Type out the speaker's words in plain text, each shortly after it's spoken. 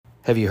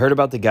Have you heard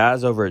about the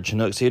guys over at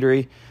Chinook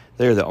Seedery?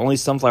 They are the only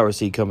sunflower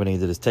seed company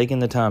that has taken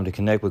the time to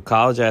connect with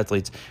college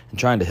athletes and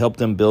trying to help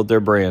them build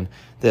their brand.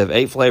 They have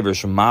 8 flavors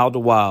from mild to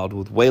wild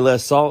with way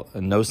less salt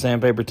and no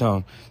sandpaper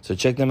tone. So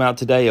check them out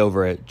today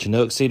over at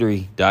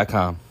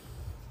ChinookSeedery.com.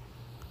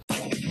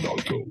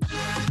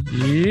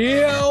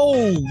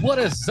 Yo, what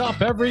is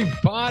up,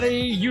 everybody?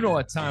 You know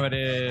what time it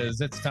is.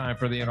 It's time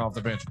for the In Off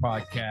the Bench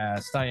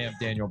podcast. I am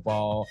Daniel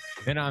Ball,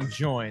 and I'm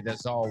joined,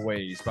 as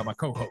always, by my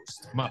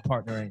co-host, my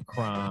partner in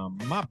crime,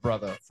 my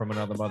brother from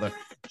another mother,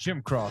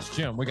 Jim Cross.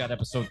 Jim, we got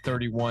episode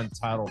 31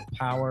 titled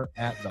Power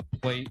at the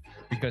Plate,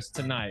 because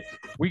tonight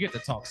we get to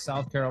talk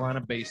South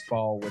Carolina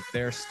baseball with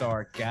their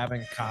star,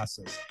 Gavin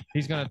Casas.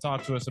 He's going to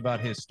talk to us about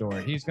his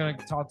story. He's going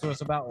to talk to us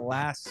about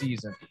last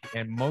season,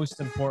 and most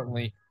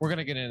importantly, we're going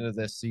to get into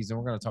this season.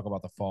 We're going to talk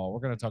about the fall. We're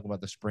going to talk about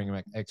the spring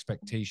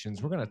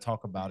expectations. We're going to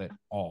talk about it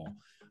all.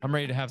 I'm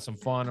ready to have some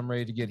fun. I'm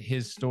ready to get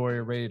his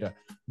story, ready to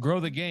grow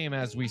the game,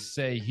 as we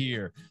say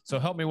here. So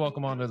help me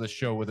welcome onto the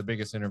show with the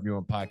biggest interview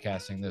in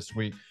podcasting this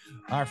week,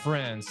 our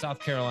friend, South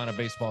Carolina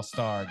baseball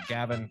star,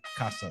 Gavin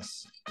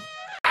Casas.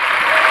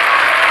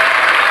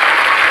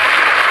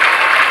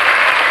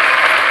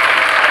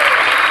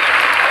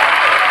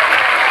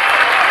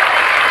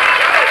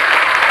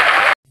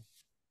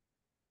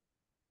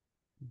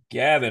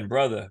 Gavin,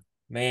 brother,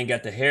 man,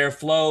 got the hair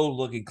flow,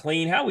 looking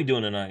clean. How we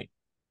doing tonight?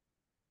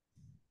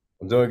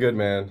 I'm doing good,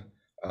 man.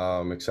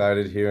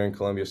 Excited here in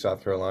Columbia,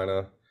 South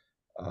Carolina.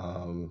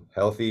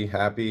 Healthy,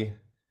 happy.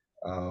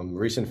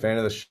 Recent fan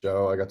of the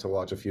show. I got to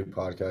watch a few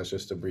podcasts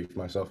just to brief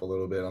myself a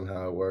little bit on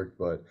how it worked.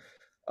 But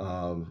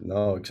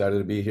no, excited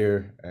to be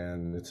here,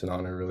 and it's an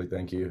honor. Really,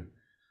 thank you.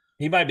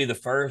 He might be the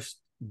first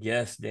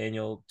guest,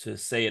 Daniel, to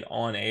say it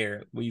on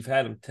air. We've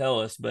had him tell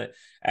us, but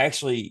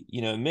actually,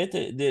 admit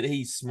that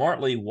he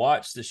smartly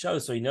watched the show,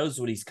 so he knows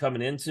what he's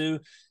coming into.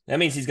 That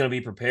means he's going to be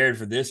prepared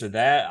for this or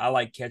that. I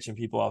like catching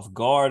people off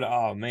guard.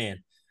 Oh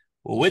man.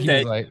 Well, with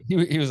that,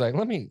 he was like,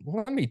 let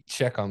me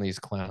check on these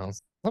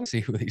clowns. Let me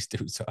see who these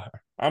dudes are.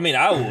 I mean,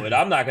 I would.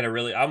 I'm not going to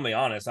really, I'll be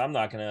honest, I'm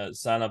not going to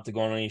sign up to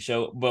go on any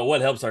show. But what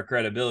helps our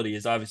credibility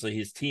is obviously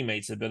his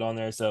teammates have been on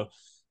there. So,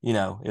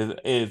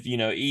 if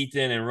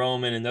Ethan and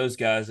Roman and those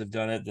guys have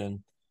done it,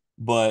 then,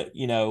 but,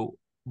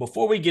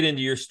 before we get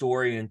into your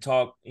story and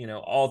talk,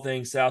 all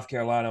things South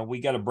Carolina,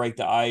 we got to break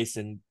the ice.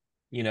 And,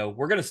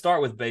 we're going to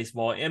start with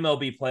baseball.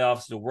 MLB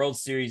playoffs, the World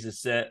Series is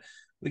set.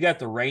 We got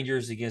the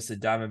Rangers against the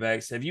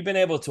Diamondbacks. Have you been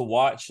able to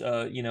watch,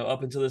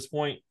 up until this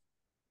point?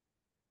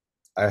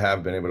 I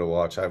have been able to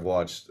watch. I've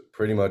watched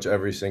pretty much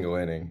every single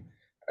inning,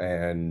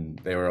 and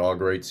they were all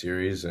great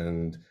series.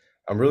 And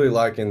I'm really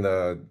liking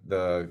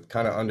the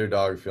kind of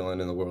underdog feeling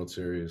in the World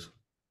Series.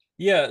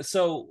 Yeah,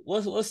 so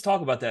let's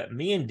talk about that.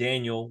 Me and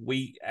Daniel,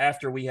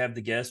 after we have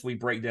the guests, we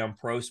break down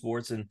pro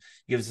sports and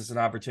gives us an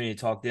opportunity to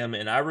talk them.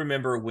 And I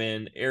remember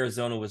when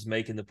Arizona was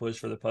making the push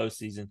for the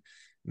postseason,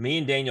 me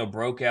and Daniel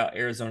broke out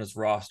Arizona's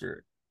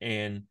roster,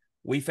 and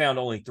we found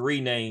only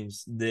 3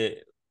 names that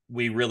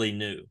we really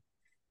knew.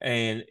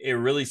 And it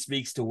really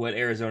speaks to what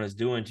Arizona's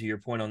doing, to your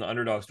point on the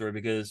underdog story,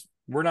 because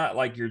we're not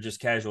like you're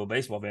just casual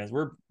baseball fans.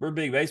 We're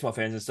big baseball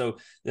fans. And so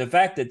the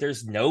fact that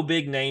there's no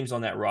big names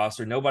on that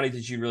roster, nobody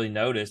that you really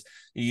notice,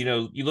 you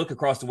look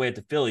across the way at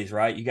the Phillies,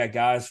 right? You got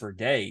guys for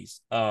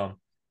days.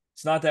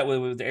 It's not that way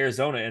with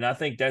Arizona. And I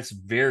think that's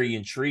very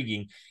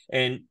intriguing.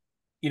 And,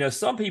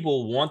 some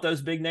people want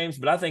those big names,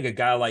 but I think a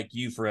guy like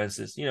you, for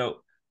instance,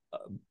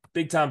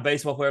 big time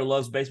baseball player,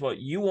 loves baseball.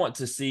 You want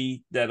to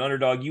see that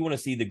underdog. You want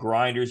to see the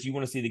grinders. You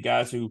want to see the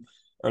guys who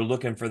are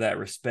looking for that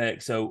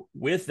respect. So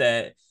with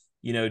that,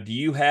 do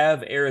you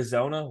have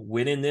Arizona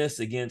winning this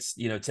against,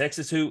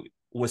 Texas, who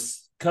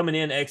was coming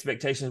in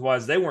expectations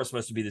wise? They weren't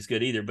supposed to be this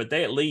good either, but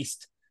they, at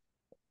least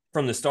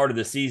from the start of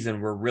the season,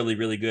 were really,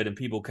 really good. And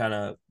people kind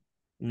of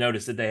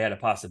noticed that they had a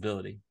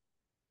possibility.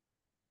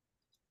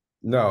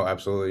 No,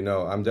 absolutely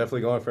no. I'm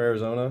definitely going for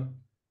Arizona.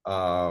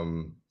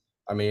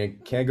 I mean,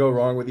 can't go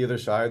wrong with either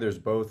side.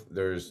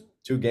 There's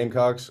 2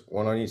 Gamecocks,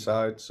 one on each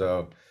side.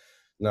 So,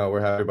 no,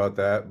 we're happy about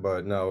that.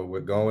 But no,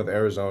 we're going with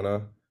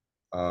Arizona.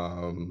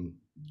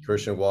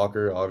 Christian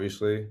Walker,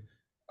 obviously.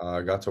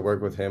 Got to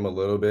work with him a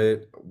little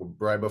bit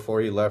right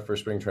before he left for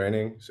spring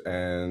training.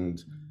 And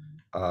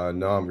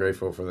no, I'm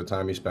grateful for the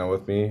time he spent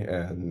with me.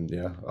 And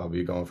yeah, I'll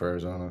be going for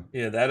Arizona.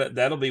 Yeah,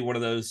 that'll be one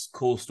of those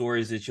cool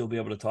stories that you'll be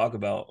able to talk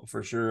about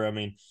for sure. I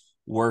mean,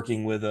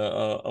 working with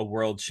a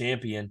world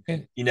champion.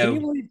 Can you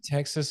believe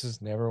Texas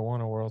has never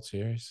won a World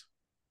Series?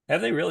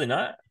 Have they really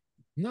not?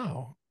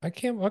 No, I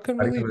couldn't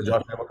believe the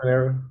Josh Hamilton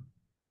era?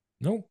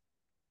 Nope.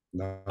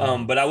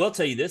 No. But I will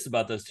tell you this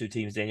about those 2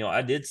 teams, Daniel.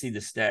 I did see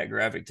the stat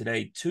graphic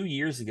today. 2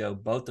 years ago,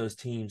 both those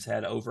teams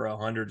had over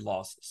 100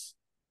 losses.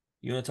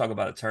 You want to talk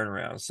about a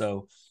turnaround?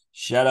 So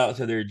shout out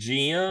to their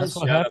GMs. That's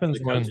what happens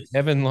when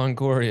Evan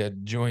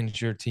Longoria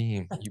joins your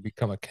team. You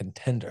become a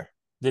contender.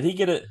 Did he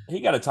get he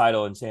got a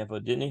title in Tampa,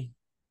 didn't he?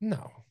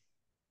 No.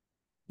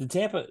 Did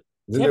Tampa?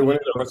 Did they win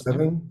it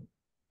 07?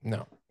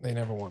 No, they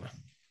never won it.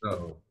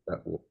 No.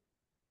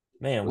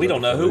 Man, we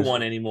don't know who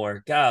won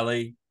anymore.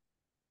 Golly.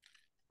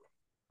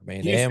 I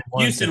mean, they haven't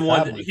won since I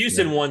was here.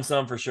 Houston won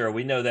some for sure.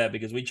 We know that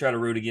because we try to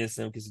root against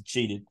them because he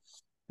cheated.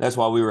 That's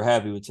why we were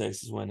happy with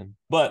Texas winning.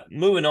 But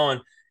moving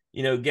on,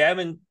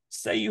 Gavin,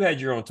 say you had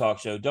your own talk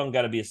show. Don't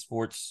got to be a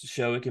sports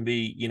show. It can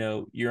be,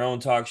 your own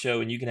talk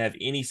show, and you can have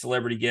any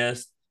celebrity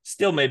guest.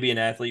 Still maybe an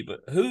athlete, but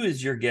who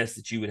is your guest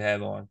that you would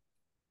have on?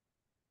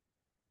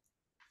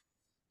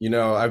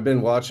 I've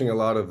been watching a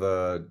lot of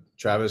the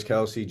Travis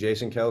Kelsey,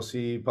 Jason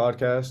Kelsey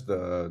podcast,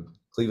 the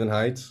Cleveland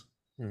Heights.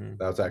 Hmm.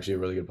 That's actually a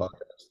really good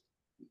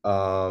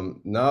podcast.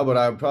 No, but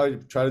I'd probably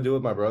try to do it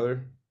with my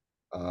brother.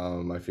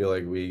 I feel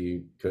like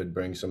we could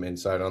bring some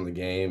insight on the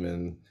game,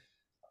 and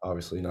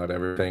obviously not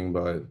everything,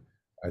 but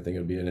I think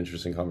it'd be an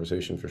interesting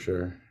conversation for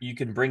sure. You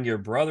can bring your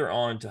brother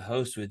on to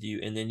host with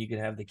you, and then you can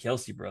have the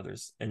Kelsey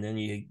brothers, and then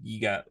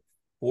you got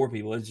four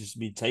people. It's just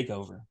be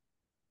takeover.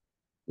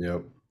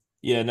 Yep.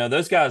 Yeah, no,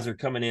 those guys are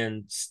coming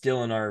in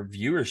still in our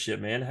viewership,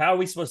 man. How are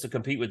we supposed to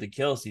compete with the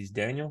Kelseys,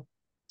 Daniel?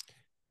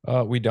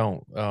 We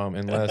don't,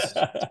 unless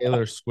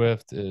Taylor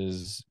Swift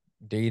is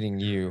dating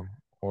you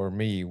or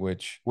me,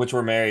 which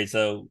we're married,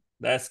 so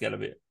that's got to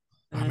be it.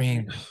 I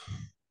mean,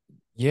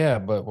 yeah,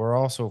 but we're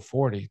also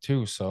 40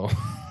 too, so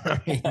I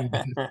mean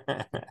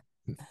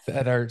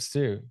that hurts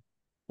too.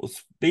 Well,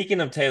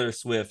 speaking of Taylor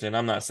Swift, and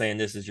I'm not saying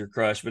this is your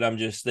crush, but I'm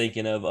just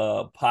thinking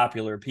of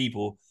popular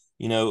people.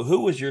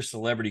 Who was your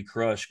celebrity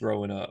crush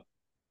growing up?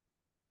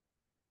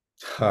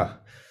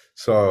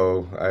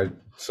 So I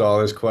saw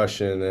this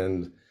question,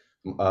 and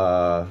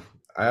I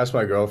asked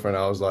my girlfriend.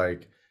 I was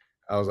like,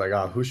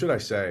 who should I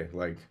say?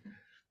 Like,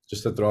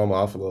 just to throw him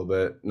off a little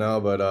bit. No,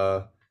 but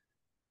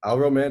I'll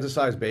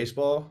romanticize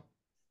baseball.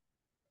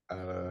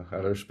 Out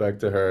of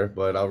respect to her,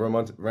 but I'll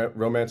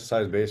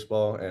romanticize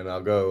baseball, and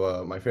I'll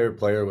go. My favorite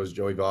player was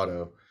Joey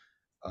Votto.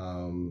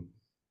 Um,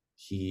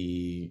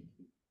 he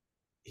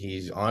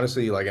he's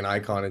honestly like an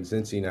icon in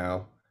Cincy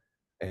now,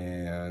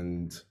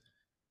 and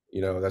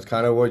that's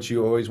kind of what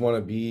you always want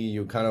to be.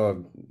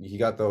 He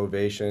got the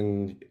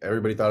ovation.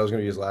 Everybody thought it was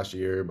going to be his last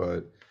year,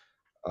 but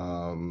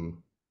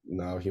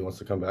now he wants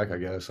to come back, I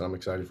guess. And I'm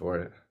excited for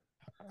it.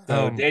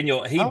 So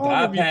Daniel, he how long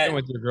have you been bypassed.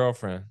 with your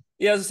girlfriend?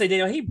 Yeah, I was gonna say,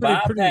 Daniel, he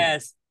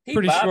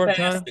Pretty short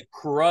time. bypassed the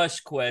crush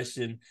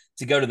question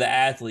to go to the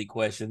athlete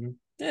question.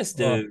 This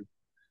Well, dude.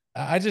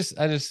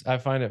 I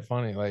find it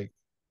funny. Like,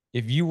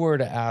 if you were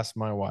to ask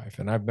my wife,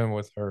 and I've been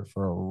with her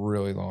for a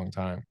really long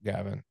time,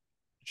 Gavin,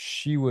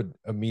 she would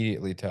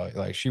immediately tell you,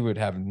 like, she would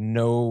have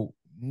no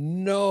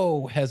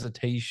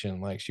hesitation.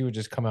 Like, she would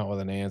just come out with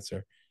an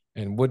answer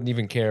and wouldn't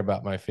even care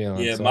about my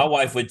feelings. Yeah, So my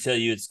wife would tell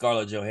you it's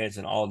Scarlett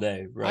Johansson all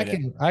day. Right.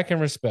 I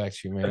can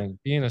respect you, man.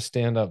 Being a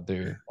stand-up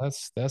dude,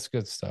 that's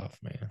good stuff,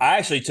 man. I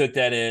actually took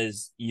that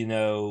as,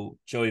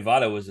 Joey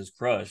Votto was his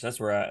crush. That's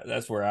where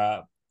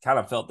I kind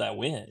of felt that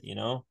win,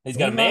 He's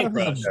got a man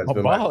crush. A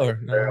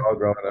baller. All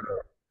growing up.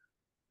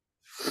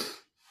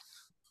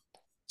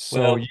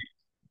 So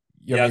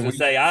Well, I was gonna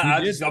say,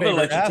 I'm gonna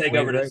let you take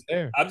over this.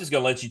 There. I'm just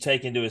gonna let you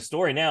take into his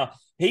story now.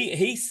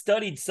 He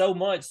studied so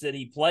much that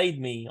he played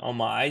me on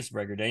my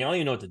icebreaker day. I don't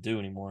even know what to do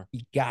anymore.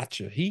 He got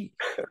you. He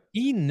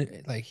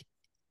like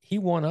he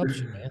one ups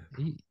you, man.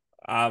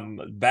 I'm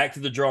back to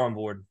the drawing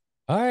board.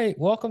 All right,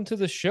 welcome to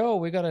the show.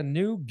 We got a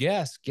new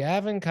guest,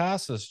 Gavin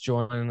Casas,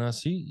 joining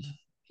us.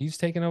 He's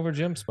taking over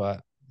Jim's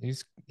spot.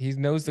 He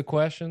knows the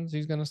questions.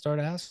 He's gonna start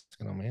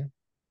asking them, man.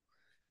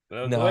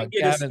 Well, go ahead and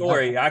get his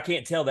story. I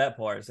can't tell that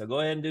part, so go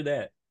ahead and do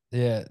that.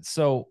 Yeah.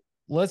 So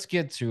let's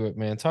get to it,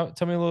 man. Tell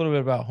me a little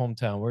bit about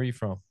hometown. Where are you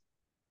from?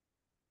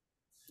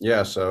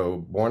 Yeah,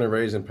 so born and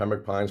raised in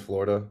Pembroke Pines,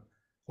 Florida.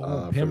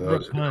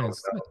 Pembroke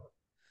Pines.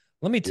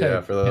 Let me tell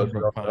you, for those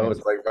who don't know,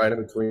 it's like right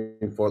in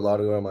between Fort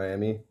Lauderdale and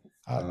Miami.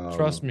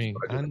 Trust me,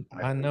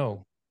 I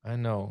know.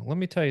 Let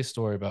me tell you a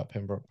story about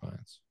Pembroke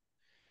Pines.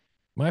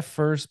 My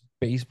first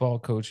baseball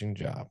coaching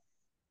job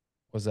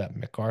was at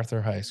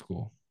MacArthur High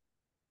School.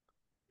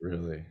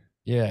 Really?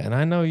 Yeah, and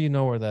I know you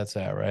know where that's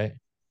at, right?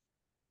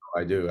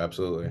 I do,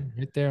 absolutely.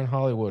 Right there in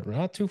Hollywood. We're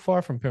not too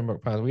far from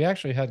Pembroke Pines. We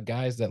actually had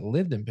guys that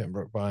lived in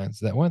Pembroke Pines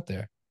that went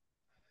there.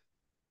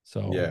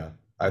 So yeah,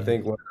 I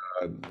think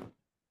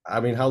I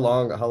mean, how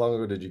long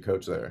ago did you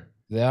coach there?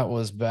 That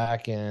was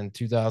back in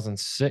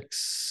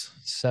 2006,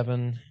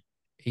 7,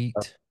 8.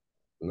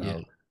 No. Yeah.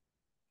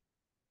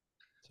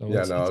 So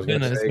yeah,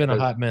 it's been a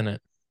hot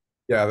minute.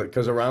 Yeah,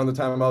 because around the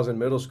time I was in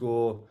middle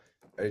school,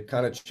 it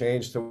kind of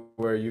changed to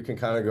where you can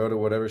kind of go to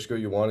whatever school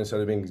you want instead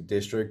of being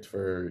district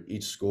for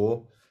each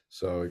school.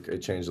 So it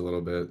changed a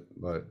little bit,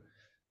 but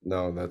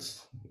no,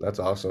 that's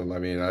awesome. I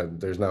mean,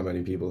 there's not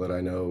many people that I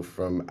know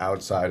from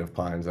outside of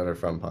Pines that are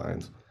from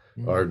Pines,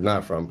 or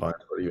not from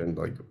Pines, but even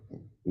like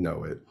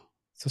know it.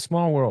 It's a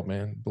small world,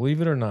 man.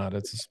 Believe it or not,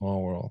 it's a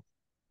small world.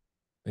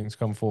 Things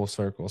come full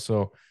circle.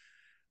 So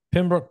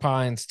Pembroke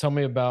Pines, tell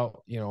me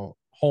about,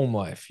 home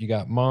life. You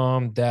got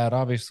mom, dad.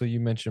 Obviously,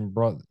 you mentioned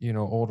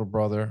older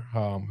brother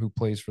who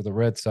plays for the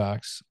Red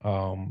Sox.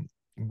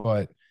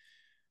 But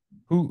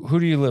who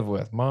do you live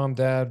with? Mom,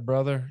 dad,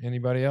 brother,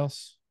 anybody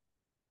else?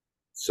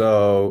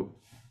 So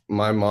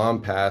my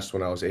mom passed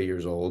when I was 8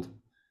 years old.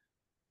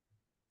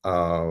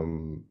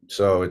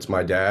 So it's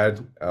my dad,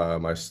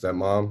 my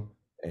stepmom,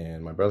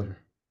 and my brother.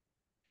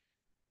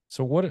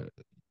 So what?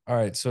 All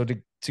right. So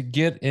to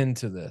get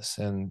into this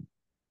and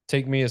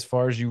take me as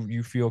far as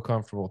you feel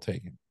comfortable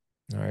taking.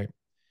 All right.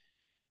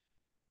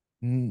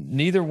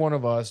 Neither one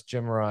of us,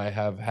 Jim or I,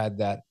 have had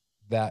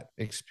that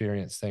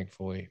experience,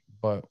 thankfully.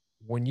 But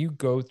when you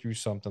go through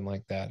something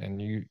like that,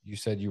 and you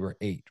said you were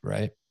 8,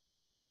 right?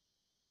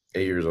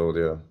 8 years old,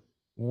 yeah.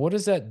 What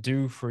does that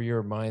do for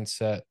your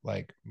mindset,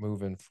 like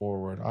moving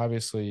forward?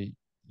 Obviously,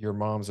 your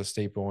mom's a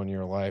staple in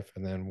your life,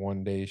 and then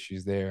one day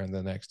she's there, and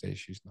the next day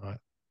she's not.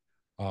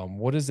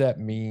 What does that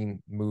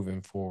mean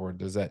moving forward?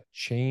 Does that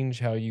change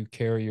how you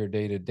carry your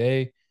day to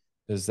day?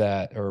 Does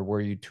that, or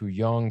were you too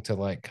young to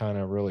like kind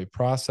of really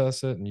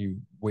process it and you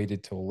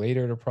waited till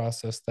later to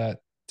process that?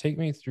 Take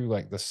me through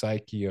like the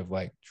psyche of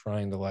like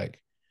trying to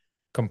like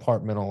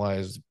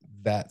compartmentalize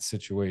that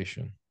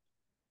situation.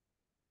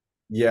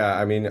 Yeah,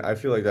 I mean, I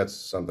feel like that's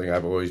something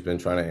I've always been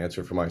trying to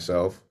answer for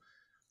myself.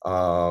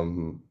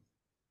 Um,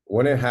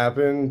 when it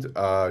happened,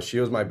 she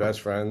was my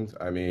best friend.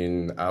 I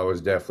mean, I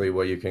was definitely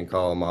what you can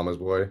call a mama's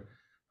boy.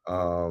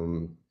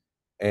 Um,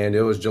 and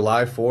it was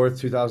July 4th,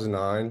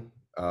 2009.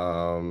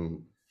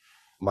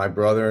 My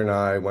brother and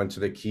I went to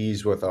the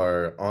Keys with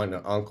our aunt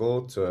and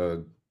uncle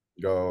to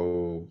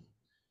go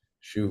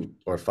shoot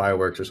or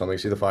fireworks or something,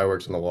 see the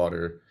fireworks in the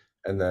water.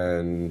 And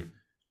then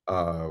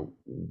uh,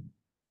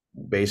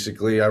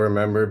 basically, I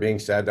remember being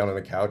sat down on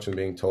the couch and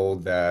being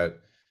told that,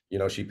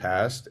 she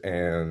passed.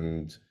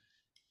 And,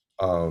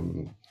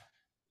 um,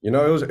 it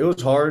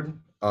was hard.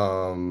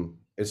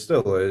 It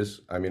still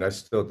is. I mean, I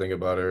still think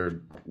about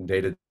her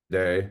day to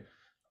day.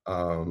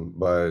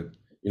 But,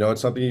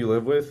 it's something you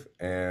live with.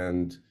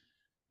 And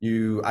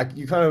you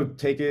kind of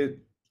take it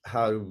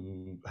how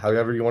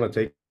however you want to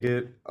take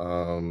it.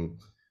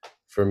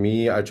 For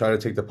me, I try to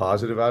take the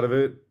positive out of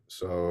it,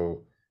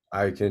 so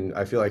I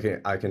feel like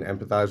I can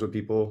empathize with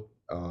people,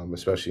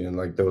 especially in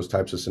like those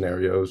types of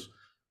scenarios.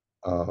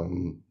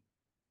 Um,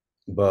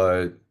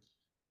 but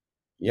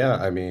yeah,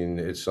 I mean,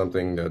 it's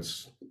something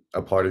that's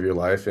a part of your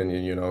life, and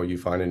you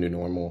find a new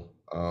normal.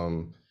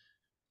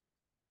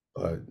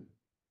 But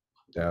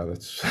yeah,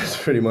 that's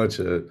that's pretty much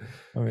it.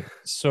 All right.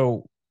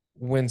 So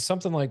when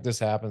something like this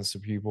happens to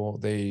people,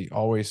 they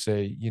always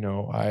say,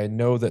 I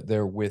know that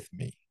they're with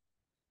me,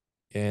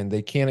 and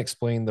they can't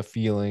explain the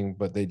feeling,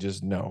 but they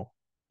just know.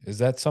 Is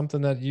that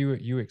something that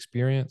you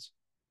experience?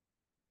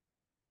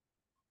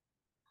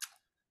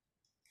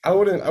 I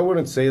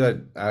wouldn't say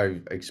that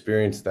I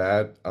experienced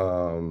that.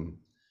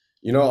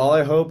 All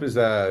I hope is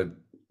that,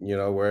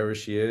 wherever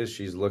she is,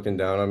 she's looking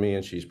down on me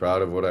and she's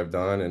proud of what I've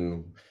done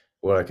and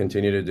what I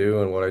continue to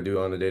do and what I do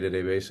on a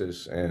day-to-day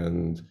basis.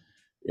 And,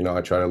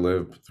 I try to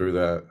live through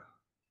that.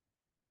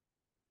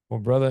 Well,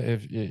 brother,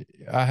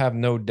 I have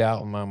no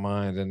doubt in my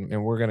mind,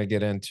 and we're going to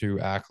get into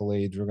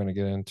accolades, we're going to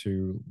get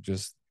into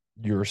just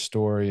your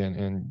story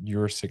and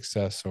your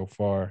success so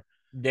far.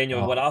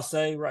 Daniel, what Um, I'll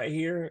say right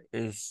here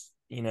is,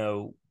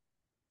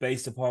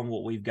 based upon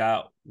what we've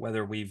got,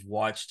 whether we've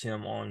watched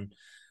him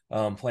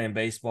on playing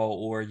baseball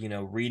or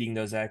reading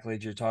those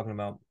accolades you're talking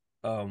about.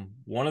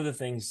 One of the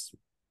things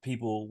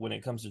people, when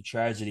it comes to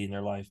tragedy in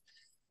their life,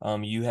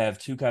 you have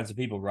two kinds of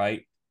people,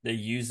 right? They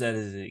use that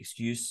as an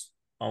excuse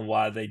on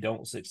why they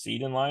don't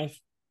succeed in life,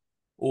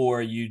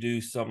 or you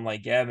do something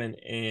like Gavin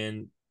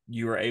and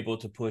you are able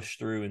to push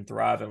through and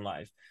thrive in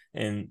life.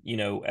 And,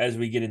 as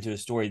we get into the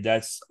story,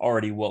 that's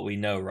already what we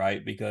know,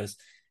 right? Because,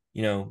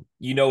 you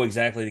know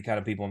exactly the kind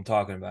of people I'm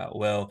talking about.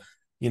 Well,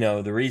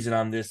 the reason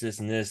I'm this,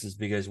 and this is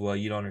because, well,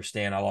 you don't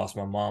understand. I lost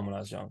my mom when I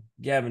was young.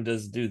 Gavin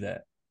doesn't do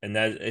that. And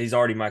that he's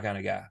already my kind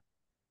of guy.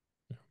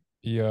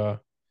 yeah,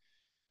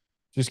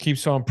 just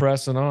keeps on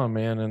pressing on,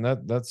 man, and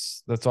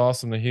that's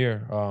awesome to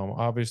hear.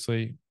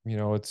 Obviously,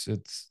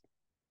 it's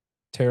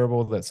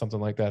terrible that something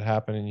like that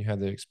happened and you had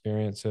to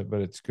experience it,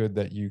 but it's good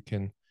that you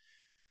can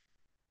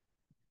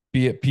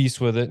be at peace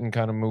with it and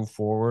kind of move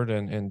forward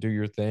and do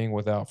your thing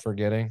without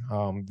forgetting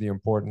the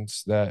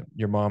importance that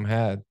your mom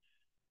had.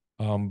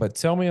 But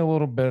tell me a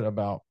little bit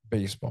about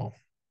baseball.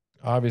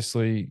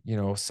 Obviously,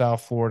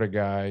 South Florida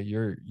guy,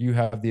 you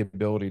have the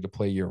ability to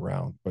play year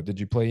round, but did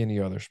you play any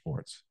other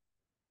sports?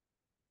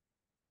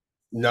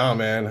 No,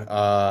 man.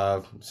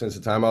 Since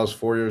the time I was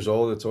 4 years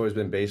old, it's always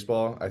been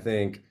baseball. I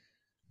think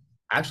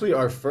actually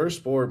our first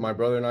sport, my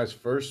brother and I's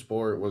first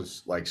sport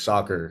was like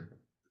soccer.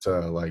 To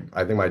like,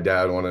 I think my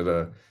dad wanted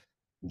to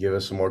give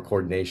us some more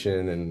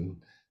coordination and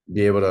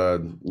be able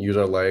to use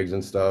our legs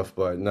and stuff.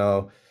 But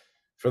no,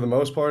 for the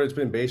most part, it's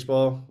been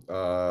baseball.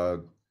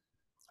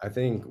 I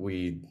think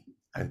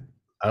I,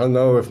 I don't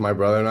know if my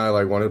brother and I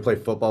like wanted to play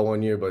football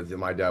one year, but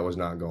my dad was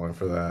not going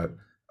for that.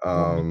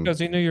 Well, Um, because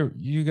he knew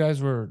you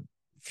guys were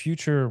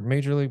future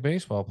Major League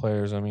Baseball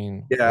players. I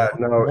mean, yeah,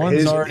 no, one's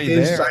his already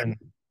his there, side. and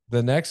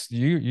the next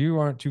you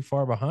aren't too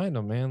far behind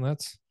him, man.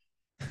 That's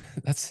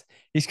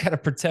he's got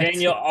to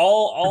Daniel,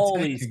 all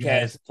protect these you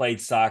cats guys.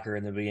 played soccer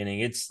in the beginning.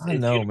 It's I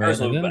know, man. And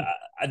universal, but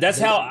then that's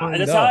they how joined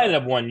that's how I up. ended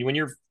up one. When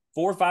you're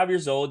 4 or 5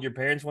 years old, your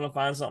parents want to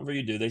find something for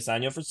you to do. They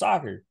sign you up for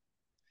soccer.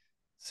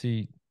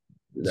 See,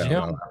 No, Jim,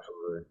 no,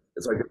 absolutely.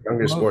 It's like the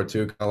youngest well, sport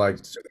too, kind of like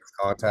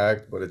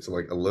contact, but it's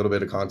like a little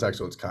bit of contact,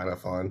 so it's kind of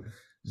fun.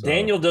 So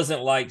Daniel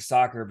doesn't like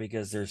soccer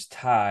because there's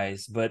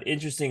ties, but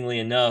interestingly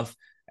enough,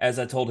 as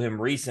I told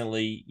him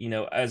recently,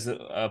 as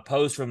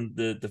opposed from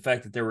the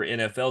fact that there were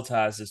NFL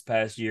ties this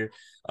past year,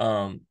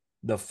 um,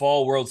 the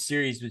Fall World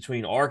Series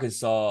between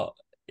Arkansas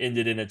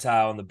ended in a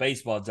tie on the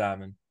baseball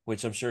diamond,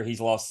 which I'm sure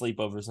he's lost sleep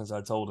over since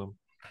I told him.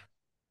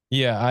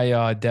 yeah,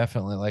 I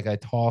definitely like I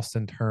tossed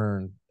and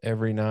turned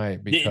every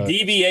night because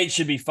DVH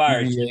should be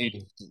fired to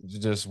me. DVA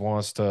just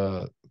wants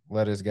to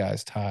let his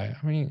guys tie.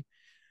 I mean,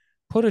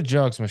 put a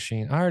jugs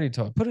machine. I already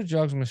told. Put a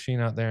jugs machine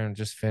out there and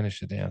just finish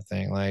the damn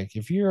thing. Like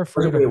if you're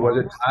afraid of was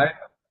it balls, tied?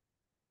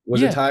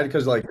 Was it yeah, tied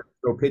because like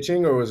no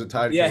pitching, or was it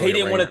tied Yeah, because he like it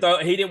didn't want rained? to throw.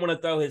 He didn't want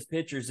to throw his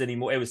pitchers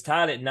anymore. It was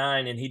tied at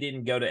 9, and he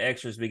didn't go to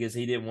extras because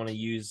he didn't want to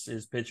use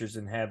his pitchers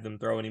and have them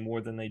throw any more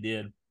than they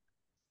did.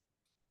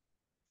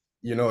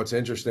 You know, what's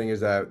interesting is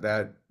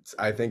that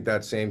I think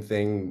that same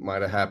thing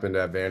might have happened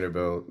at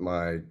Vanderbilt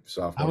my I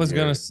sophomore was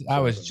gonna. year. I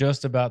So was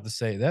just about to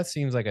say that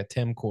seems like a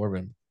Tim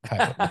Corbin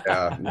type of move.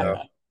 yeah, Yeah.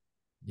 no,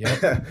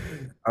 Yep.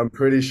 I'm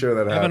pretty sure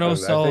that Evan happened. I think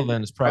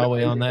O'Sullivan is might have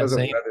probably been on that because of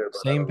same weather,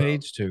 but I same don't know.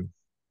 page too.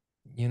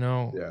 You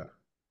know, Yeah,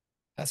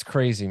 that's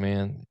crazy,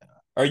 man.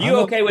 Are I you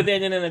know. okay with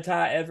ending in a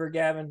tie ever,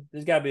 Gavin?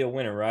 There's got to be a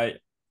winner, right?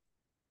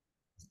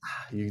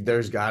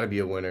 there's got to be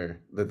a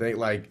winner. The thing,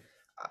 like,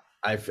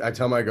 I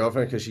tell my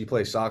girlfriend because she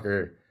plays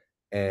soccer,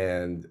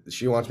 and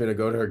she wants me to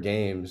go to her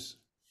games,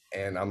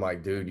 and I'm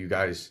like, dude, you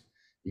guys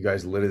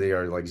literally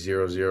are like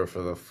 0-0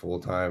 for the full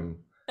time.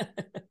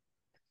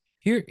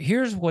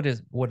 Here's what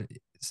is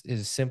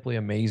simply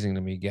amazing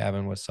to me,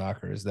 Gavin, with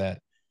soccer is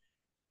that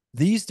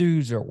these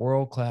dudes are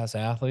world class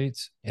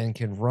athletes and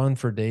can run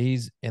for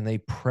days, and they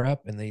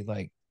prep and they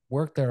like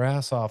work their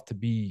ass off to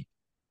be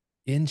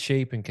in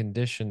shape and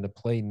condition to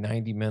play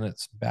 90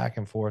 minutes back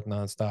and forth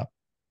nonstop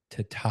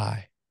to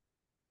tie.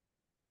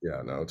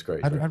 Yeah, no, it's I'd,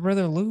 crazy. I'd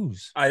rather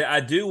lose. I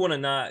do want to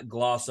not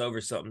gloss over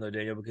something though,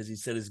 Daniel, because he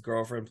said his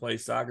girlfriend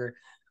plays soccer.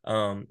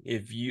 I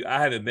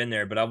haven't been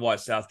there, but I've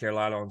watched South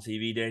Carolina on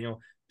TV, Daniel.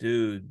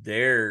 Dude,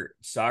 their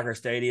soccer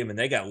stadium and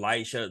they got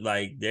light show,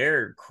 like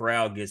their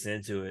crowd gets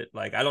into it.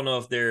 Like I don't know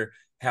if they're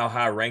how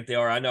high ranked they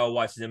are. I know I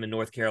watched them in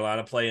North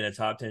Carolina play in a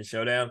top 10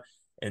 showdown.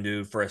 And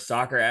dude, for a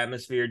soccer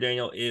atmosphere,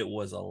 Daniel, it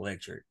was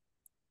electric.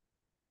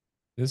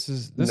 This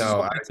is No,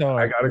 what I, I tell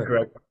I her. gotta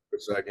correct you for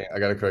a second. I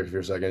gotta correct you for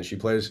a second. She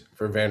plays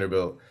for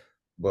Vanderbilt,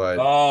 but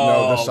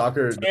no, the Oh,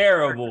 soccer.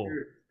 terrible.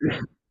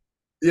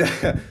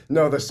 Yeah,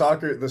 no, the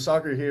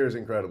soccer here is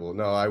incredible.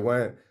 No, I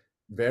went.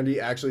 Vandy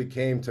actually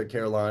came to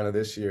Carolina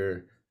this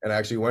year and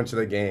actually went to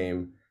the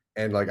game.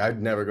 And like,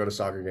 I'd never go to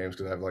soccer games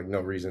because I have like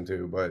no reason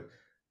to. But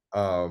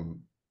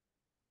um,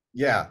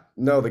 yeah,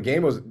 no, the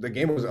game was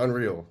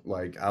unreal.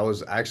 Like, I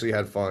was actually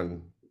had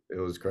fun. It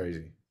was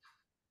crazy.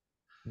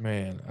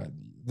 Man,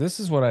 this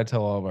is what I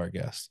tell all of our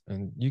guests,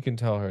 and you can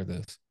tell her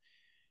this.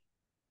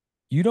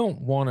 You don't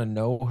want to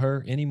know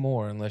her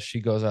anymore unless she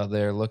goes out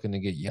there looking to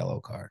get yellow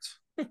cards.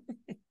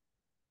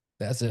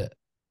 That's it.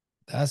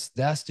 That's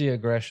the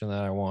aggression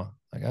that I want.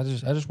 Like I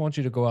just want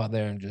you to go out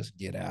there and just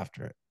get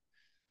after it.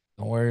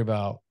 Don't worry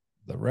about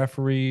the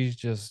referees.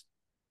 Just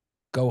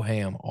go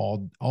ham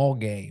all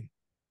game.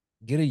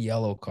 Get a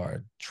yellow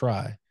card.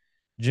 Try.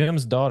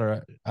 Jim's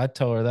daughter, I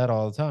tell her that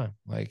all the time.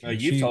 Like, and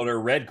You've she, told her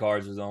red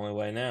cards is the only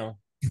way now.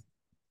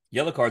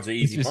 Yellow cards are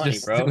easy money,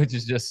 bro. which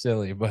is just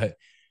silly, but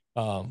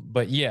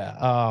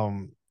yeah,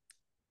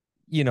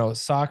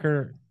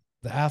 soccer,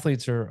 the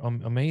athletes are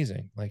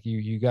amazing. Like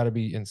you got to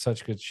be in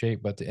such good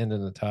shape, but the end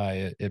of the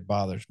tie, it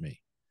bothers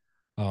me.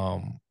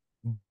 Um,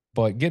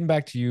 but getting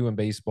back to you in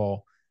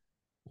baseball,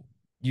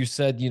 you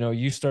said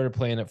you started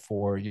playing at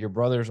 4. Your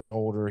brother's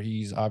older.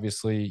 He's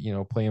obviously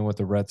playing with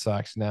the Red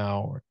Sox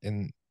now.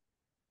 And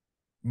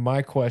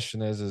my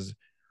question is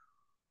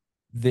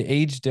the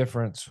age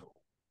difference.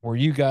 Were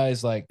you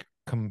guys like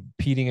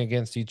competing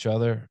against each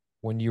other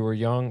when you were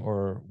young,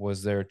 or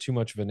was there too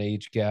much of an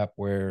age gap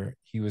where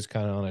he was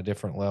kind of on a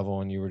different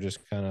level and you were just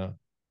kind of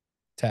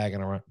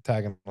tagging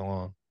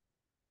along?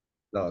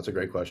 No, that's a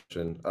great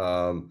question.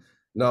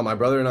 No, my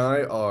brother and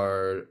I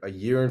are a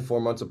year and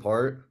 4 months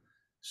apart,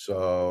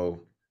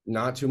 so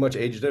not too much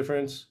age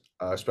difference,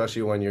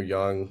 especially when you're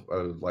young,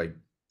 like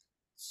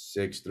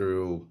 6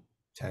 through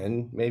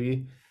 10,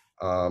 maybe.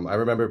 I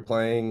remember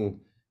playing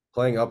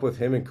up with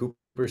him in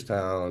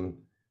Cooperstown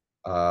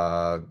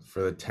for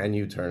the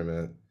 10U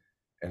tournament,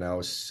 and I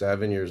was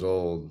 7 years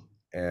old,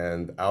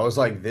 and I was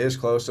like this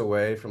close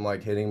away from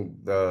like hitting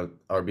the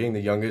or being the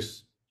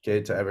youngest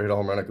kid to ever hit a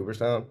home run at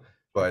Cooperstown,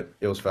 but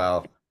it was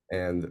foul.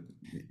 And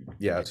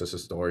yeah, it's just a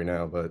story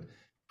now, but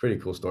pretty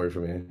cool story for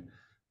me.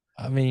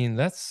 I mean,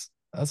 that's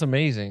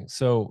amazing.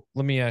 So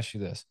let me ask you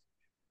this.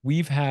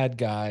 We've had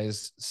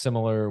guys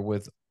similar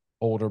with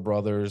older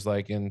brothers,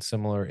 like in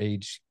similar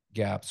age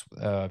gaps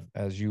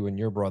as you and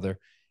your brother,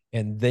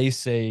 and they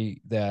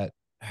say that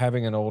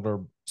having an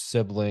older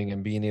sibling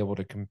and being able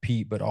to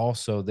compete, but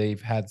also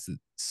they've had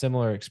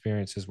similar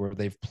experiences where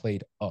they've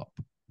played up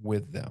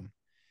with them.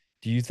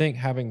 Do you think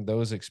having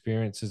those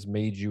experiences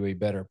made you a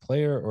better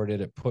player, or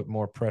did it put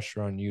more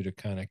pressure on you to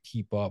kind of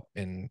keep up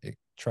and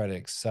try to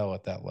excel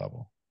at that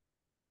level?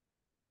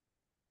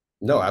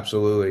 No,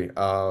 absolutely.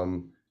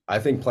 I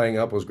think playing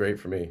up was great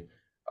for me.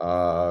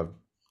 Uh,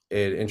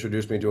 it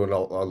introduced me to a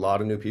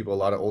lot of new people, a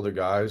lot of older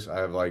guys. I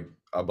have like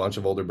a bunch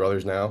of older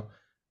brothers now.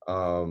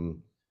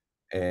 Um,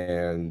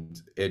 and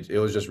it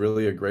was just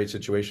really a great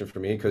situation for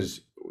me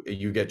because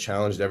you get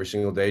challenged every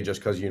single day just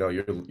because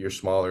you're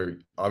smaller.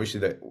 Obviously,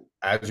 that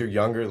as you're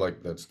younger,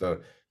 like there's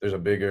a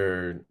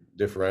bigger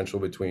differential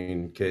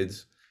between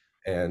kids,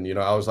 and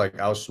I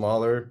was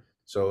smaller,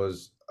 so it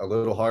was a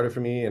little harder for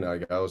me, and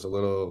I was a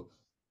little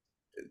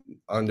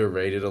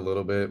underrated a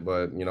little bit,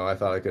 but I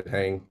thought I could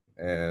hang,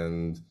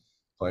 and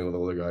playing with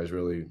older guys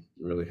really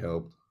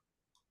helped.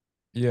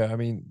 Yeah, I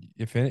mean,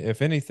 if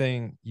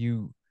anything,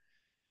 you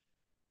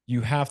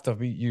have to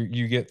be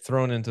you get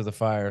thrown into the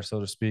fire, so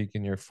to speak,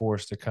 and you're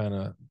forced to kind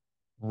of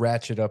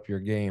ratchet up your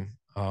game.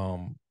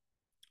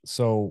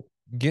 So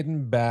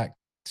getting back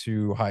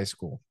to high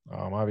school,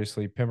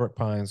 obviously Pembroke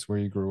Pines, where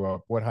you grew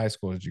up. What high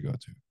school did you go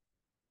to?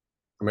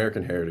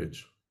 American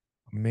Heritage,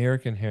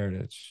 American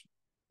Heritage.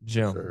 for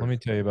Jim, let sure. me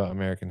tell you about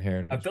American I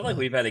Heritage, feel like man.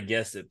 we've had a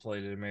guest that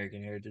played at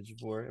American Heritage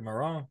before. Am I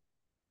wrong?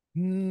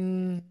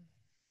 Mm,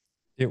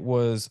 it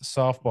was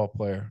softball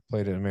player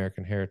played at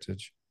American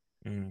Heritage.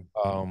 Mm.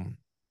 Um,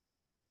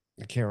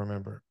 I can't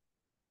remember,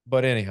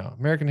 but anyhow,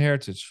 American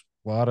Heritage.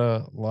 A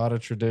lot of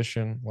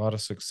tradition, a lot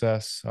of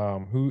success.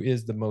 Who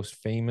is the most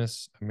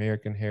famous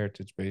American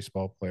Heritage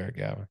baseball player,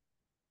 Gavin?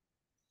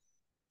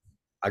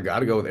 I got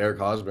to go with Eric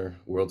Hosmer,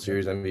 World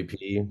Series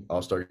MVP,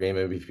 All-Star Game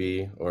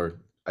MVP,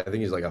 or I think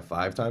he's like a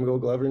five-time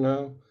Gold Glover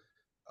now.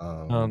 I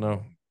don't Um,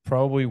 know.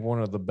 Probably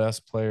one of the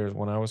best players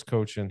when I was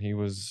coaching. He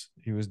was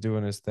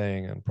doing his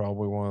thing, and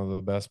probably one of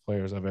the best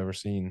players I've ever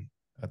seen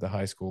at the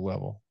high school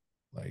level.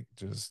 Like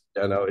just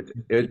yeah, no,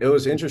 it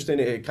was interesting.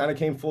 It kind of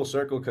came full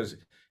circle because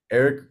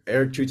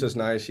Eric treats us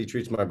nice. He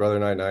treats my brother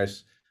and I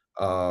nice.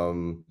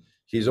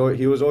 He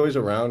was always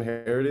around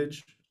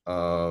Heritage,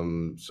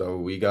 so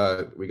we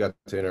got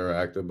to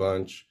interact a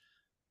bunch,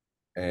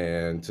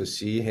 and to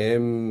see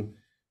him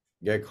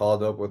get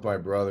called up with my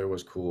brother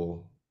was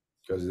cool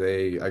because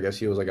I guess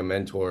he was like a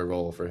mentor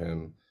role for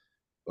him,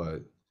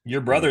 but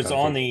Your brother's kind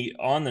of on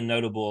came. the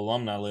notable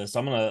alumni list.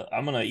 I'm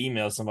gonna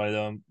email somebody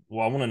though.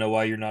 Well, I want to know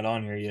why you're not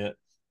on here yet.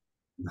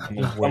 I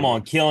mean, just come wait.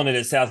 on, killing it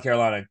at South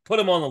Carolina. Put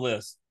him on the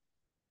list.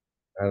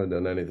 I haven't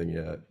done anything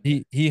yet.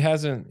 He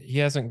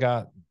hasn't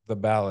got the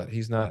ballot.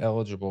 He's not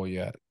eligible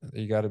yet.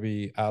 You got to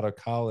be out of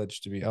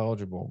college to be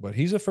eligible. But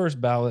he's a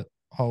first ballot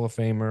Hall of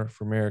Famer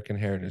for American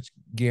Heritage.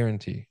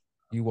 Guarantee.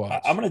 You I'm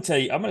watch. gonna tell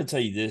you. I'm gonna tell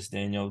you this,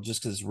 Daniel,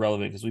 just because it's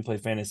relevant. Because we play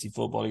fantasy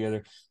football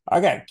together. I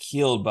got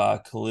killed by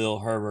Khalil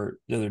Herbert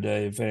the other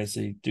day in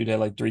fantasy. Dude had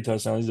like 3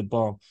 touchdowns. He's a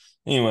bum.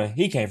 Anyway,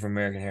 he came from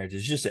American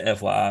Heritage. Just an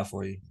FYI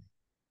for you.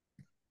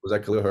 Was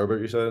that Khalil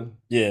Herbert you said?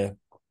 Yeah,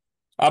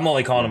 I'm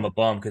only calling No, him a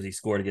bum because he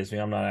scored against me.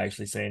 I'm not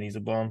actually saying he's a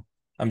bum.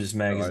 I'm just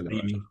mad no, because I he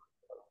know, beat me.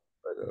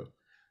 I know.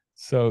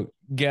 So,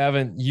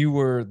 Gavin, you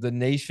were the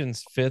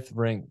nation's fifth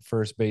ranked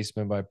first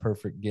baseman by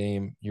perfect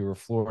game. You were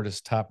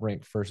Florida's top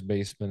ranked first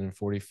baseman and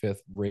 45th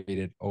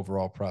rated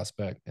overall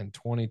prospect. In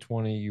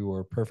 2020, you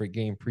were perfect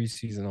game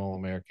preseason All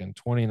American.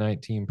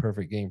 2019,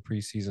 perfect game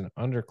preseason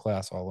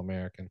underclass All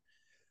American.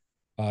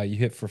 You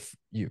hit for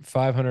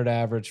 500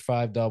 average,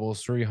 five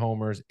doubles, three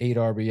homers, eight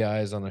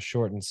RBIs on a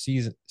shortened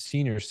season.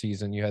 Senior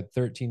season, you had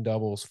 13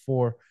 doubles,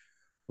 four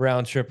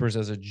round trippers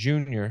as a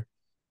junior,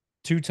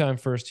 two-time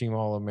first team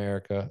All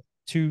America,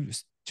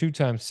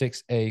 two-time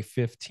 6A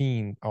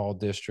 15 All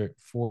District,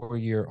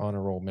 4-year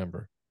honor roll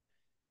member.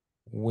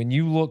 When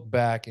you look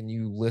back and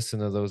you listen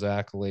to those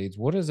accolades,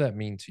 what does that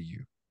mean to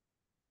you?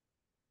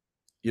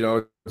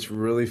 It's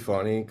really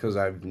funny because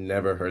I've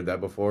never heard that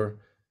before.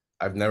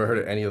 I've never heard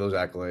of any of those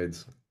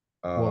accolades.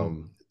 Well,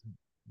 Um,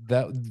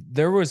 that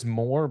there was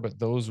more, but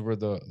those were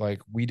the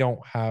like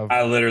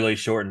I literally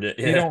shortened it.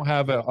 we Yeah, don't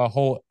have a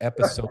whole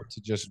episode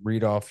to just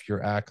read off your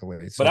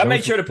accolades. but So I made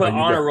those were sure to put oh,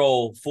 you honor guys,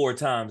 roll 4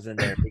 times in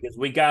there because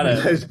we you gotta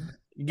guys,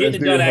 you guys getting it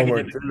do done your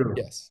homework academically. too.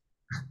 yes.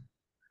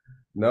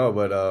 No,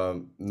 but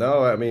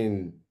no, I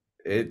mean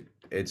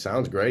it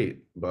sounds great,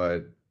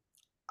 but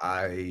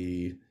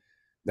I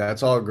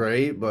that's all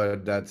great,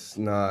 but that's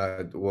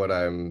not what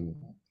I'm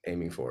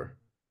aiming for.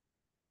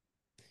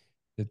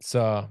 It's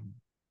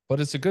but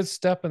it's a good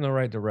step in the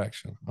right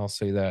direction. I'll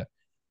say that.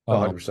 No,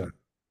 Um, 100%.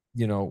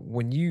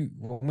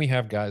 when we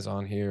have guys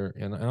on here,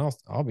 and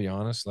I'll be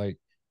honest, like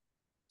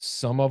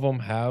some of them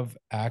have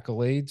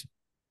accolades,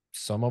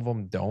 some of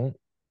them don't,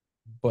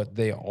 but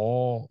they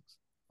all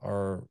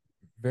are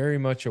very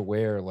much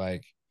aware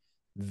like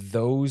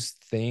those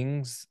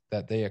things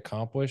that they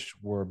accomplished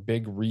were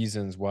big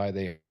reasons why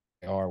they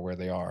are where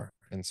they are.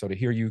 And so to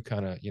hear you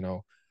kind of,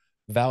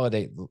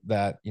 validate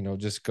that,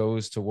 just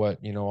goes to what,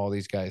 all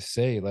these guys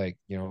say. Like,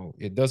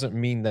 it doesn't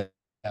mean that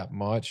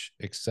much,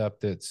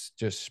 except it's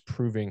just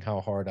proving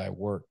how hard I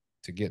work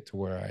to get to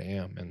where I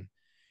am. And,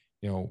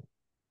 you know,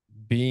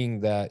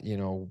 being that,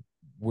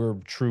 we're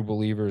true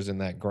believers in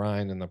that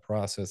grind and the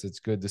process. It's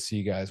good to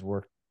see guys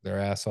work their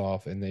ass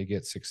off and they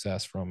get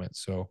success from it.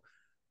 So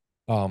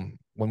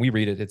when we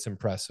read it, it's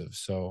impressive.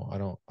 So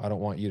I don't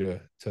want you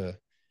to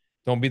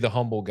don't be the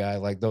humble guy.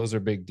 Like those are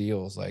big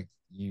deals. Like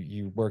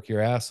you work your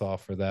ass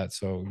off for that.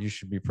 So you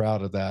should be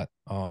proud of that.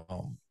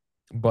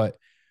 But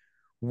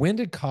when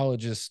did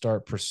colleges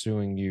start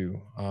pursuing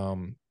you?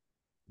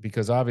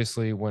 Because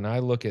obviously when I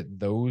look at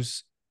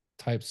those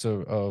types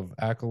of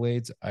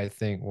accolades, I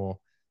think,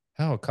 well,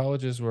 hell,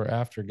 colleges were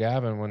after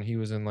Gavin when he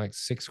was in like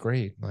sixth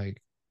grade.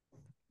 Like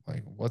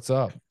what's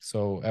up?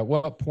 So at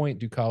what point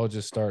do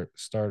colleges start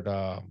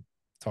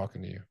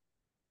talking to you?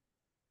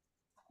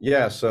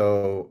 Yeah,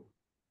 so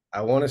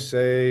I want to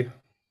say,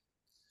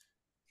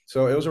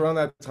 so it was around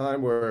that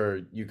time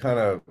where you kind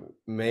of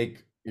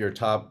make your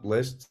top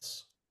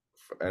lists.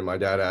 And my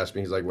dad asked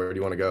me, he's like, where do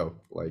you want to go?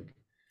 Like,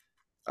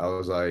 I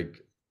was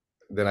like,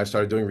 then I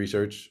started doing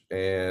research,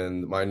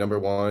 and my number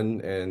one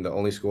and the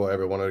only school I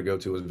ever wanted to go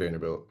to was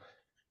Vanderbilt.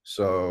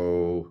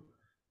 So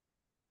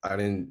I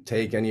didn't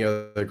take any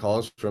other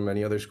calls from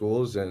any other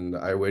schools, and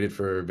I waited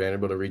for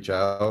Vanderbilt to reach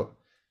out,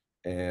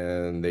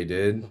 and they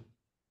did,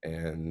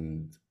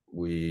 and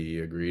we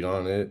agreed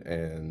on it,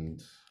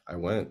 and I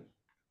went.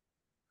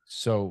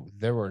 So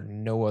there were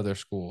no other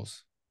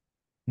schools,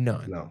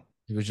 none. No,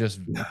 It was just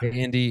that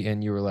Vandy,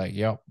 and you were like,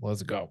 "Yep,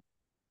 let's go."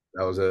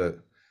 was it.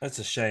 That's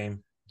a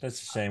shame.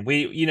 That's a shame.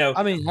 We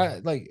I mean,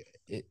 like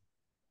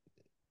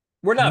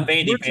we're not we're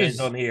Vandy fans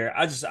just on here.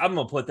 I'm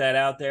gonna put that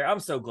out there. I'm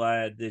so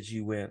glad that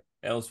you went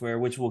elsewhere,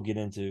 which we'll get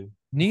into.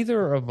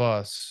 neither of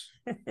us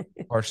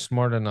are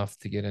smart enough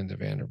to get into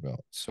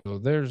Vanderbilt. So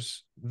I'm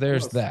there's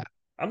not, that.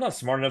 I'm not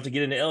smart enough to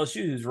get into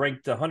LSU, who's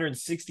ranked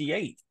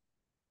 168.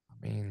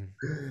 I mean,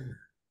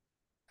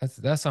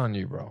 that's on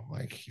you, bro.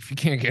 Like if you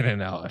can't get in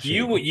LSU,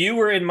 You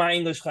were in my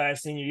English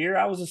class senior year.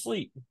 I was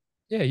asleep.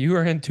 yeah, you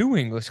were in two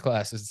English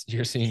classes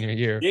your senior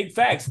year. Big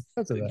facts.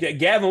 Because of that.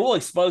 Gavin, will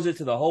expose it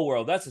to the whole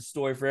world. That's a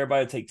story for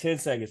everybody to take 10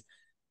 seconds.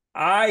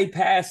 I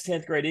passed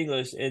 10th grade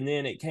English, and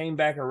then it came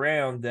back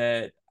around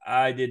that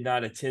I did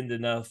not attend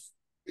enough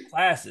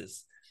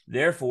classes.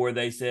 Therefore,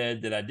 they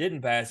said that I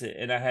didn't pass it,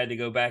 and I had to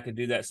go back and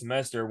do that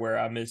semester where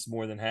I missed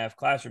more than half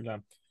classroom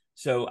time.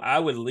 So I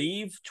would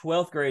leave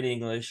 12th grade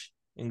English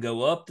and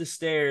go up the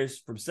stairs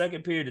from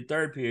second period to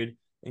third period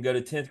and go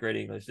to 10th grade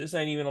English. This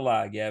ain't even a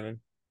lie, Gavin.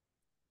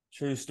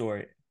 True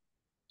story.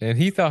 And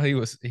he thought he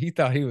was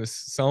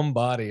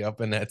somebody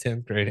up in that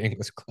 10th grade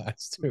English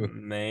class too.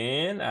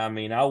 Man, I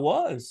mean, I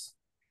was.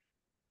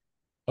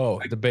 Oh,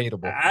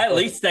 debatable. I at But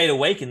least stayed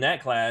awake in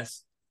that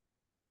class.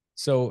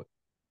 so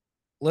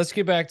let's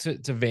get back to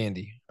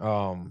Vandy.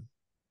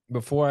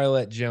 Before I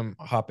let Jim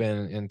hop in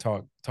and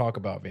talk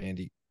about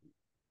Vandy,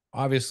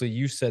 obviously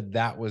you said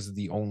that was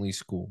the only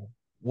school.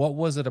 What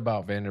was it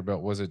about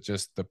Vanderbilt? Was it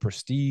just the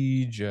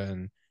prestige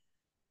and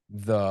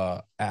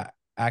the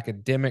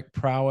academic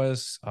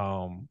prowess,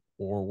 or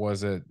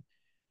was it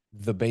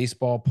the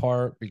baseball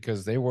part?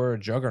 Because they were a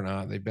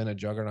juggernaut. They've been a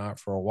juggernaut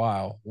for a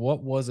while.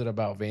 What was it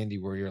about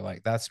Vandy where you're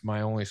like, that's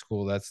my only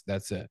school? That's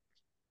it.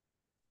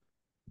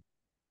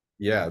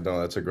 Yeah, no,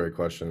 that's a great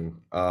question.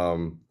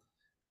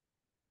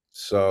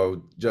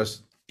 So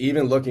just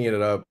even looking it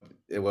up,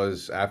 it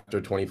was after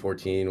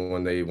 2014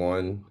 when they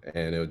won,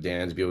 and it was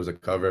Dansby was the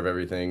cover of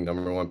everything,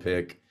 number one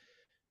pick,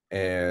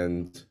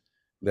 and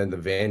then the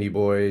Vandy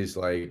Boys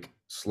like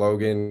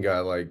slogan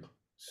got like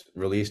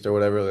released or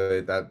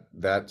whatever.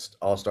 That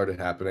all started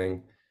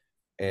happening,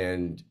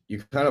 and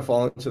you kind of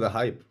fall into the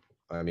hype.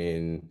 I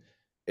mean,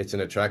 it's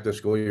an attractive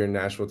school. You're in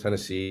Nashville,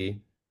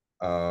 Tennessee.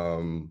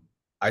 Um,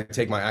 I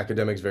take my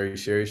academics very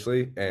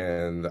seriously,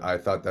 and I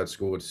thought that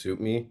school would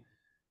suit me.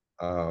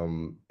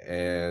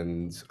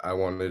 And I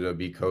wanted to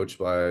be coached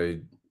by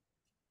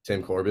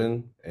Tim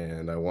Corbin,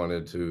 and I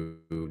wanted to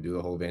do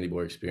the whole Vandy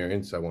Boy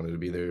experience. I wanted to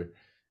be there.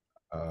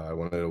 I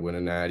wanted to win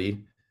a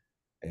natty,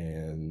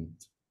 and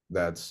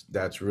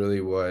that's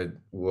really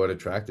what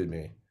attracted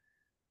me.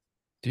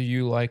 Do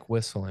you like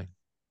whistling?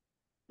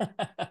 God,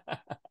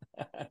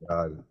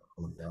 oh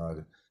my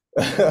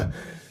God,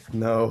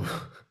 no.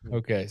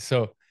 Okay,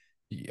 so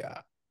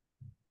yeah,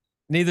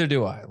 neither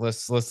do I.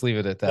 Let's leave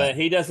it at that. But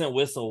he doesn't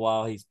whistle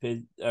while he's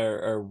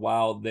or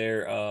while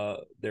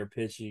they're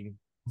pitching.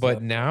 So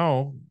But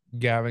now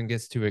Gavin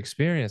gets to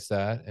experience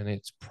that, and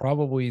it's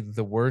probably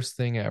the worst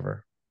thing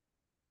ever.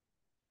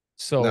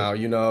 So Now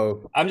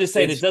I'm just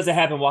saying it it's doesn't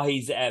happen while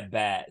he's at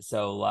bat.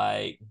 So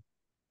like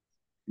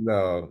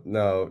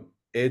no,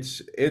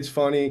 it's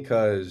funny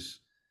because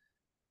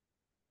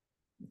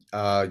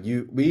I've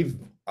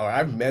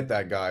met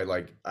that guy.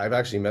 Like I've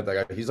actually met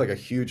that guy. He's like a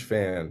huge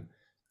fan,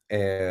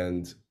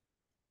 and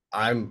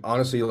I'm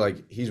honestly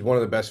like he's one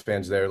of the best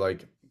fans there.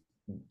 Like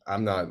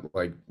I'm not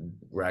like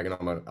ragging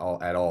on him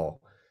at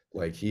all.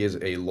 Like he is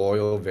a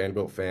loyal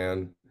Vanderbilt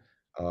fan,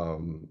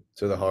 to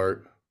the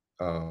heart.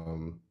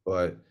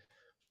 But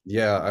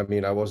yeah, I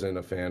mean, I wasn't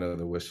a fan of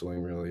the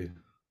whistling really.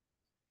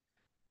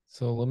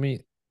 so let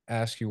me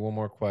ask you one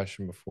more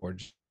question before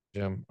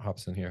Jim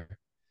hops in here.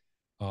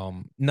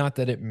 Not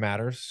that it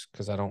matters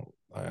because I don't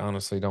I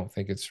honestly don't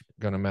think it's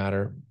going to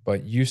matter.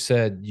 But you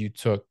said you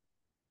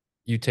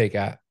take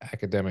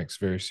academics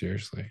very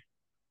seriously.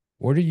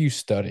 What are you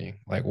studying?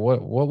 Like,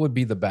 what would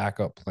be the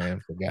backup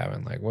plan for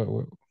Gavin? Like, what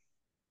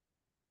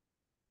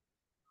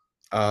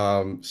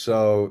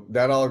So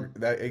that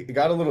it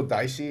got a little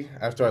dicey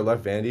after I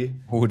left Vandy.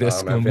 oh,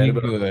 this At gonna be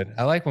Vanderbilt, good.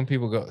 I like when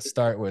people go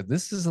start with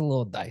this is a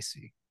little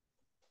dicey.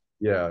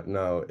 yeah,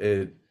 no,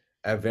 it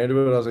at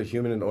Vanderbilt I was a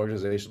human and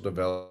organizational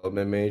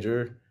development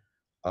major.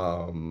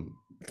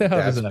 What the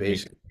hell does That's that mean?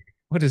 basically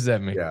What does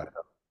that mean? yeah,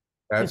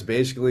 that's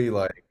basically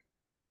like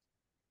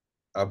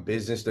a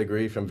business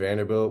degree from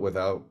Vanderbilt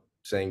without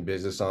saying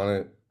business on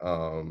it.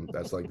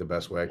 That's like the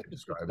best way I can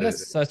describe it.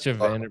 That's such a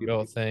A lot of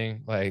people, Vanderbilt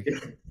thing. Like,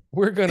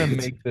 we're gonna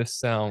make this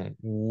sound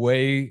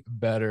way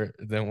better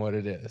than what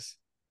it is.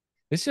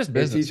 It's just it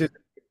business. teaches,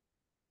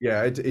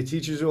 yeah, it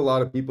teaches you a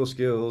lot of people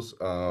skills,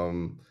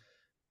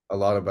 a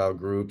lot about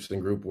groups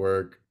and group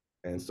work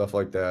and stuff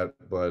like that.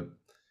 But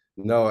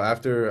no,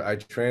 after I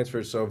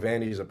transferred, so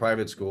Vandy is a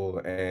private school,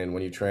 and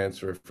when you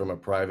transfer from a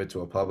private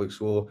to a public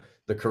school,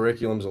 the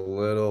curriculum's a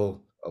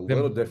little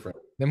Them different.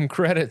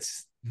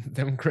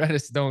 them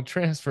credits don't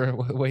transfer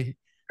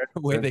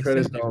the way Them they said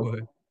credits they don't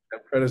would.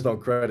 them credits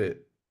don't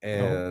credit.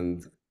 No.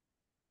 And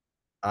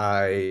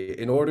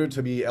in order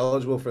to be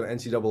eligible for the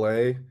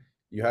NCAA,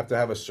 you have to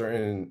have a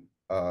certain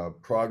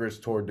progress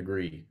toward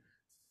degree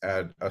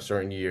at a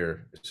certain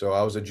year. So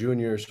I was a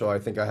junior, so I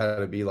think I had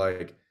to be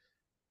like,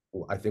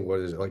 I think what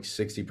is it, like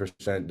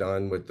 60%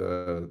 done with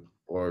the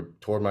or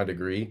toward my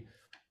degree.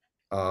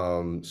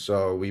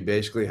 So we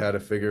basically had to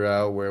figure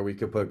out where we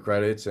could put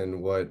credits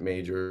and what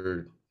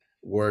major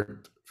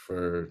worked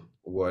for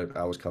what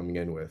I was coming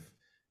in with.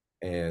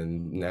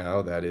 And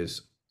now that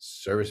is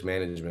service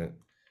management,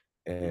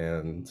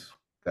 and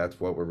that's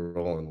what we're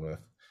rolling with.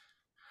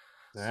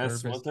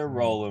 That's Service what they're man.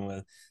 rolling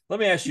with. Let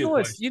me ask You you know a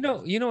what's question.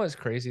 what's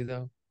crazy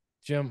though,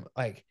 Jim?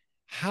 Like,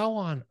 how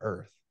on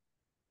earth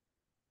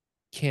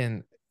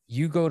can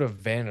you go to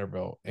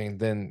Vanderbilt and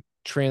then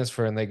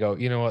transfer and they go,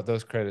 you know what,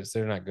 those credits,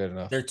 they're not good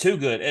enough. They're too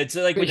good. It's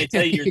like when they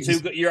tell you you're too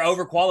good, you're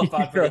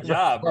overqualified for You're the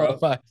job, bro.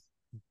 overqualified.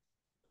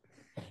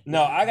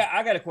 No, I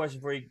got a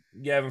question for you,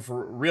 Gavin,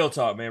 for real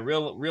talk, man.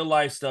 Real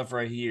life stuff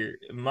right here.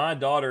 My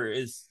daughter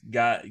is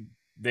got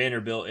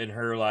Vanderbilt in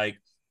her like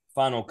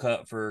final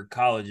cut for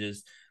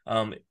colleges.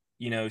 Um,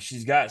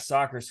 she's got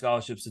soccer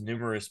scholarships in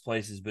numerous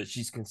places, but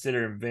she's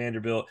considering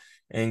Vanderbilt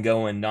and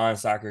going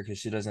non-soccer because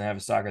she doesn't have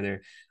a soccer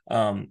there.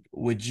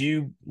 Would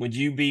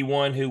you be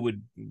one who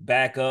would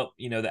back up,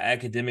 the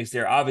academics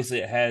there? Obviously,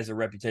 it has a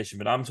reputation,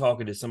 but I'm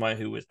talking to somebody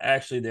who was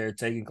actually there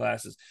taking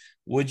classes.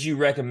 Would you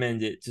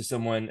recommend it to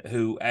someone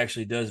who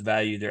actually does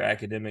value their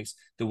academics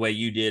the way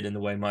you did and the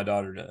way my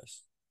daughter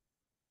does?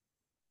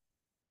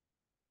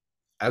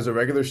 As a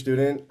regular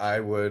student, I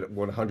would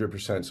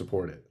 100%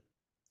 support it.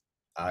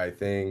 I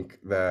think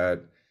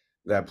that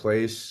that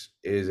place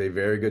is a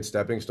very good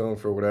stepping stone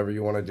for whatever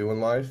you want to do in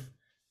life,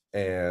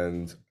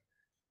 and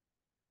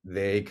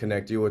they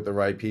connect you with the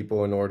right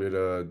people in order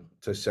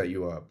to set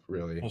you up,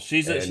 really. Well,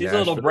 she's a, And she's a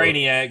little Nashville,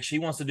 brainiac. She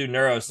wants to do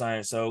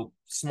neuroscience, so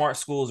smart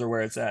schools are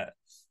where it's at.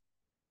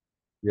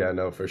 yeah,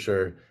 no, for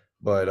sure.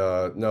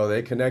 But no,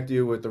 they connect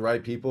you with the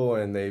right people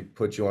and they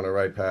put you on the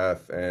right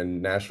path.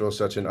 And Nashville's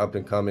such an up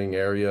and coming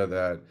area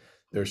that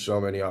there's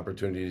so many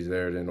opportunities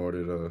there in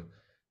order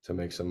to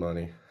make some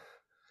money.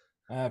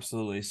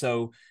 Absolutely.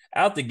 So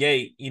out the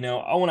gate,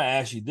 I want to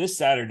ask you this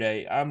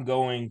Saturday, I'm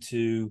going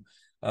to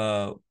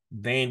uh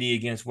Vandy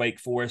against Wake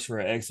Forest for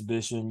an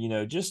exhibition.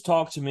 Just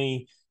talk to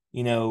me,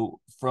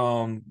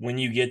 from when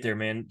you get there,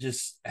 man.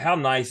 Just how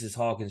nice is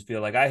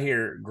Hawkinsville? Like I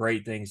hear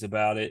great things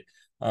about it.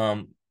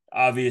 Um,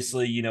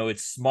 Obviously,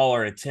 it's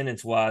smaller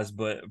attendance wise,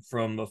 but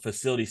from a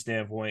facility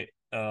standpoint,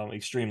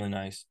 extremely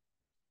nice.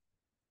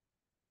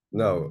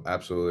 No,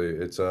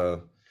 absolutely.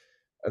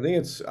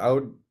 I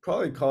would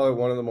probably call it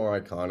one of the more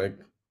iconic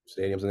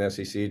stadiums in the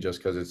SEC just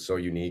because it's so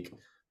unique.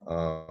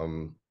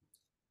 Um,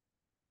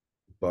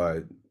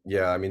 But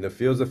yeah, I mean, the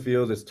field,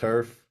 it's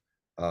turf.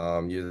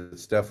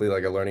 It's definitely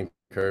like a learning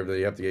curve that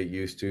you have to get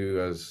used to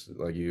as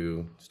like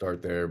you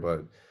start there.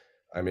 But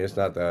I mean, it's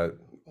not that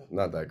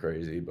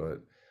crazy.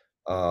 But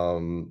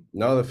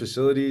no, the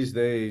facilities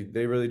they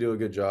really do a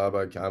good job.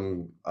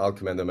 I'll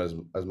commend them as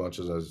much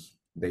as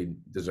they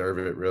deserve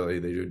it. Really,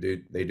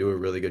 they do a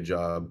really good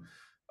job.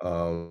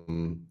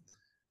 Um,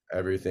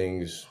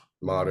 Everything's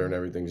modern,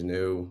 everything's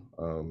new.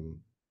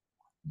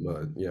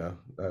 But yeah,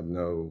 I have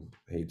no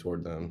hate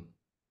toward them.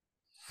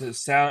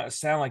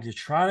 Sound like you're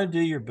trying to do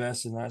your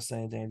best and not say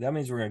anything. That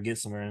means we're gonna get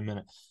somewhere in a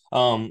minute.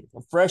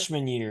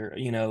 Freshman year,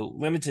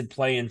 limited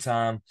playing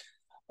time.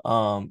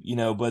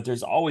 But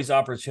there's always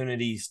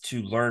opportunities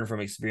to learn from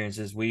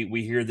experiences.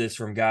 We hear this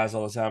from guys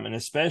all the time, and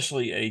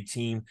especially a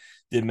team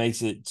that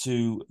makes it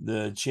to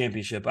the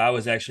championship. I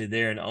was actually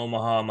there in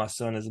Omaha. My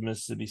son is a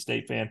Mississippi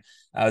State fan.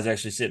 I was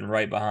actually sitting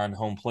right behind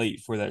home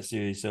plate for that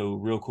series. So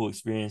real cool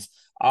experience.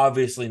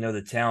 Obviously know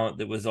the talent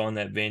that was on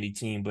that Vandy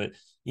team, but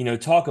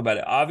talk about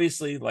it.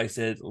 Obviously, like I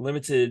said,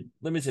 limited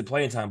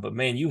playing time, but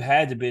man, you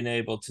had to been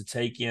able to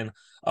take in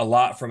a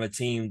lot from a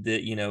team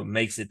that,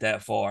 makes it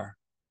that far.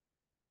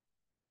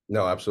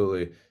 No,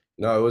 absolutely.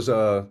 No, it was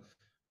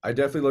I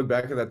definitely look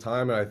back at that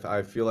time, and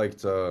I feel like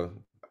it's a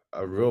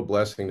real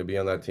blessing to be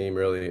on that team,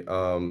 really.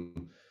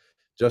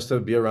 Just to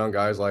be around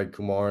guys like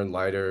Kumar and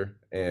Leiter,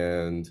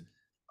 and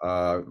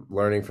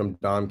learning from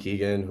Dom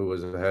Keegan, who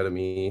was ahead of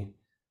me.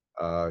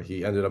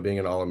 He ended up being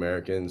an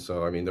All-American,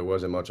 so I mean there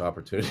wasn't much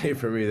opportunity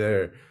for me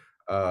there.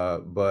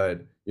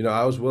 But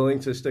I was willing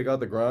to stick out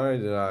the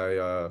grind, and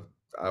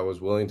I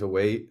was willing to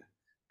wait,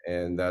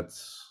 and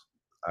that's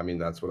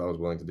what I was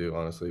willing to do,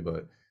 honestly.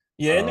 But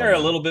Yeah, and there a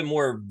um, little bit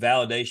more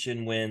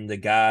validation when the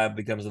guy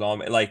becomes an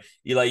all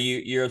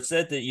you're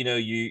upset that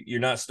you're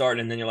not starting,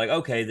 and then you're like,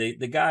 okay,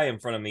 the guy in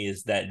front of me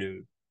is that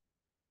dude.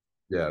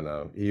 Yeah,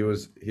 no, he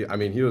was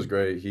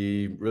great.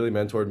 He really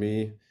mentored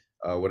me.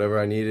 Whatever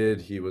I needed,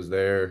 he was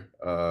there,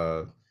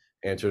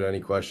 answered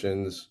any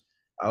questions.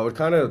 I would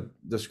kind of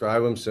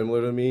describe him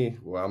similar to me,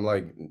 where I'm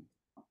like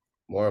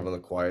more of on the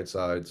quiet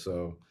side.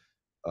 So,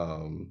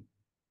 um,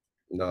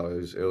 no,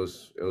 it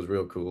was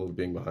real cool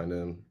being behind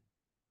him.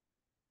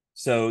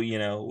 So,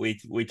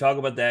 we talk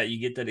about that. You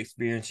get that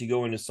experience. You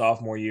go into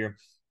sophomore year,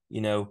 you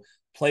know,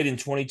 played in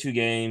 22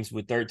 games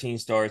with 13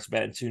 starts,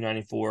 batting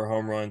 294,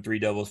 home run, three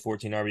doubles,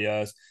 14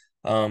 RBIs.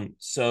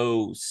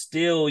 So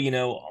still,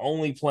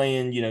 only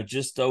playing,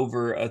 just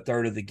over a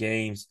third of the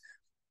games.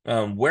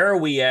 Where are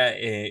we at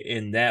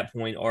in that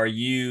point? Are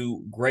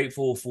you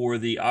grateful for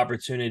the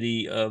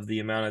opportunity of the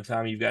amount of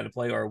time you've got to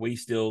play? Or are we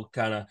still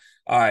kind of,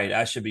 all right,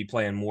 I should be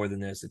playing more than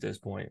this at this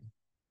point?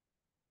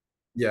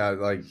 Yeah,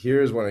 like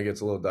here's when it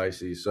gets a little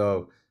dicey.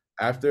 So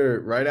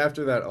right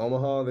after that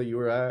Omaha that you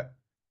were at,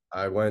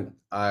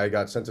 I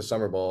got sent to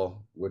summer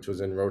ball, which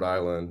was in Rhode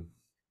Island,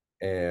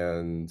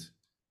 and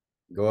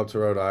go up to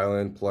Rhode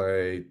Island,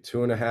 play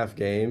 2.5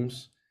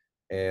 games.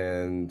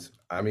 And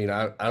I mean,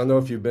 I don't know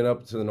if you've been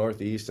up to the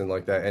Northeast and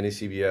like that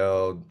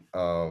NECBL,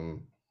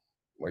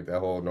 like that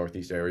whole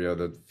Northeast area.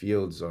 The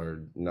fields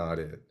are not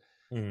it.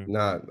 Mm.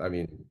 Not, I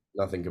mean,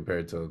 nothing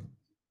compared to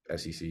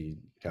SEC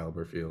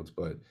caliber fields,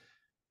 but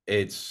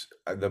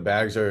the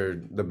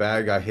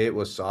bag I hit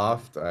was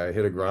soft. I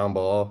hit a ground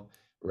ball,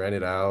 ran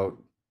it out.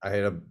 I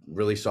hit a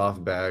really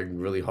soft bag,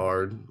 really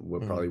hard,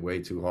 Mm. probably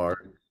way too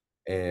hard,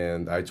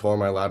 and I tore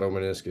my lateral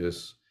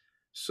meniscus.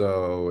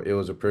 So it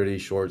was a pretty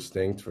short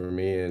stint for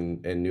me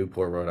in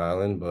Newport, Rhode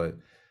Island. But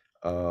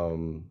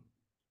um,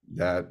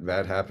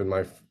 that happened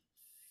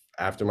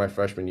after my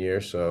freshman year.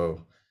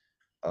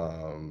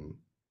 Um,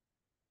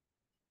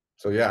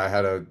 so yeah, I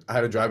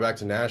had to drive back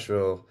to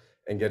Nashville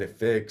and get it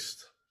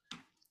fixed.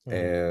 Mm.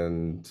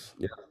 And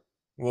yeah,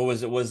 What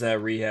was it? Was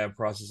that rehab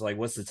process like?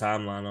 What's the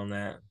timeline on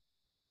that?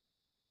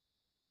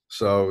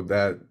 so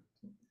that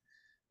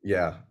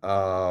yeah,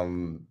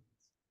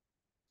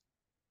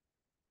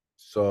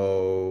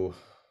 so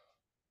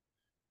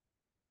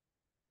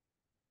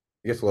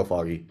it gets a little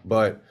foggy,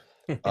 but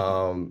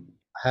I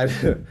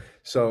had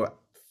so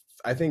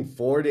I think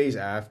 4 days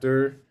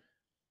after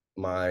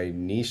my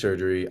knee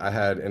surgery, I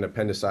had an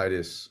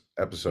appendicitis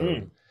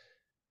episode. Mm.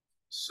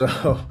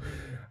 So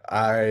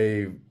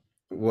I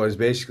was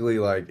basically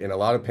like in a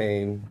lot of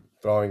pain,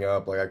 throwing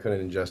up, like I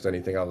couldn't ingest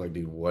anything. I was like,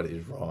 dude, what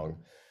is wrong? Mm.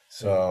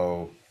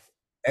 So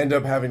end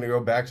up having to go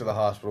back to the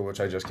hospital, which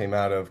I just came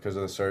out of because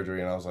of the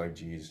surgery, and I was like,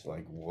 geez,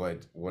 like what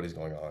is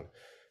going on?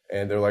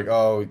 And they're like,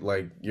 oh,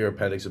 like your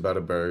appendix is about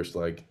to burst,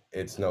 like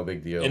it's no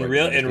big deal, In like you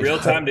real just in need real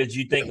to time, did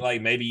you think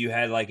like maybe you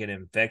had like an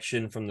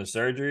infection from the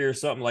surgery or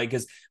something? Like,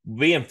 because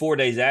being 4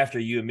 days after,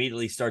 you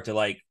immediately start to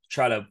like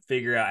try to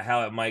figure out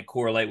how it might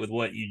correlate with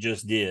what you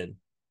just did.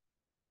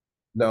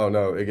 no,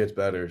 no, it gets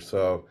better.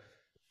 So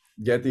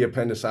get the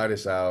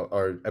appendicitis out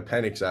or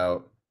appendix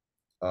out.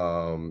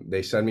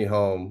 They send me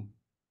home.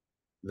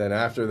 Then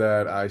after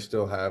that, I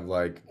still have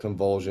like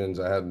convulsions.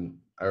 I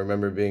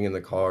remember being in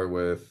the car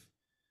with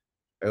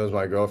it was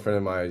my girlfriend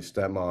and my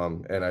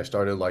stepmom, and I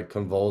started like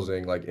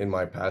convulsing like in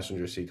my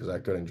passenger seat because I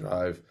couldn't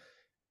drive.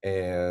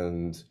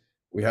 And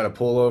we had to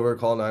pull over,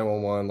 call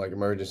 911, like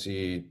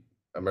emergency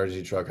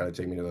truck had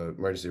to take me to the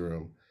emergency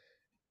room.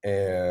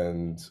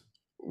 And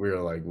we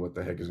were like, what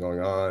the heck is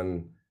going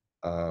on?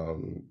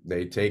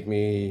 They take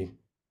me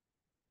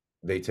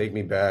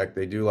back.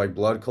 They do like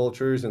blood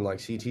cultures and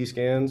like CT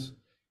scans,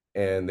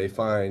 and they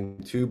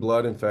find two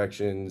blood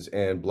infections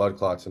and blood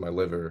clots in my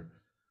liver.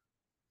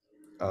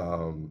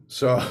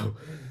 So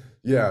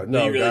yeah,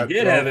 So you no, really got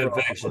did thrown have for an a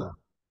infection. loop.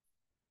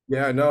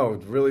 Yeah, no,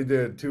 really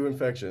did two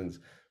infections,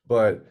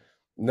 but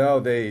no,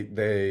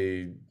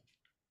 they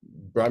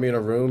brought me in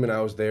a room and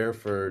I was there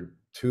for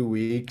 2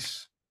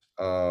 weeks.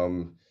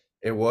 Um,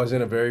 it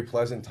wasn't a very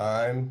pleasant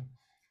time.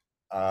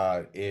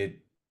 It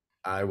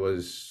I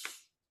was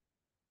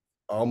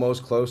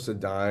almost close to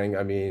dying.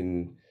 I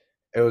mean,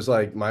 it was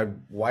like my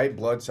white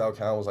blood cell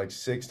count was like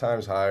 6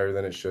 times higher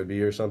than it should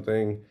be or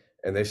something.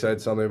 And they said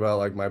something about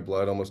like my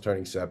blood almost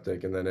turning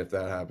septic. And then if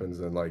that happens,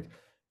 then like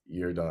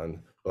you're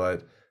done.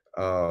 But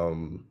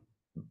um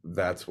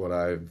that's what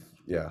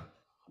yeah,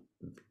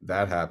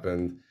 that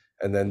happened.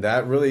 And then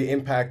that really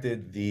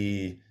impacted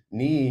the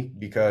knee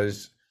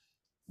because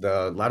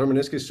the lateral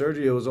meniscus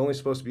surgery, it was only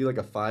supposed to be like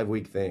a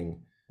 5-week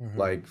thing. Mhm.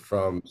 Like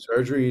from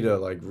surgery to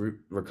like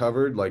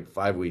recovered, like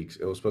 5 weeks.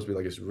 It was supposed to be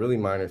like this really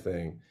minor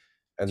thing.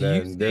 And Do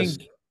you then this,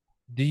 think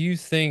do you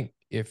think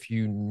if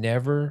you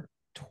never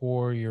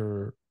tore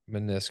your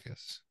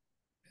meniscus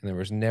and there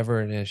was never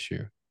an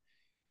issue,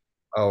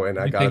 oh, and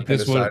do I you got think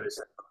this would appendicitis.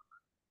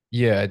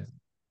 yeah,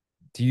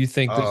 do you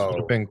think this would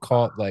have Oh, been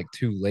caught like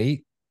too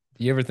late?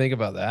 Do you ever think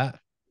about that?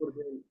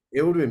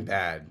 it would have been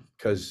bad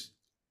because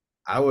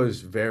I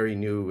was very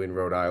new in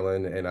Rhode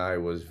Island and I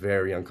was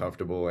very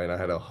uncomfortable and I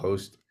had a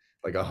host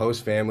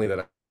family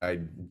that I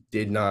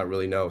did not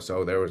really know.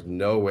 So there was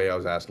no way I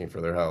was asking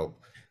for their help.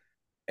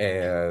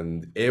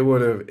 And it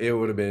would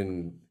have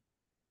been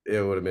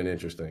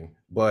interesting.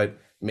 But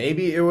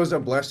maybe it was a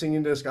blessing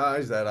in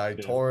disguise that I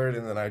Yeah. tore it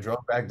and then I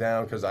drove back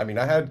down because I mean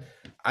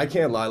I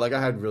can't lie, like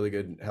I had really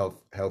good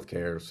health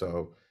care.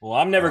 So Well,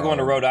 I'm never going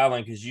to um Rhode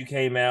Island because you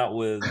came out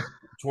with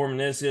torn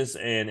meniscus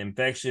and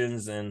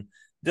infections, and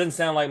doesn't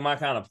sound like my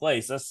kind of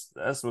place. That's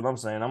what I'm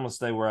saying. I'm gonna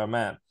stay where I'm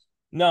at.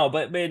 No,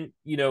 but man,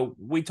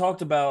 we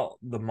talked about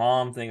the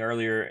mom thing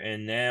earlier,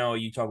 and now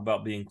you talk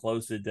about being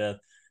close to death.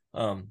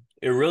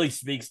 It really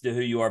speaks to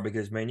who you are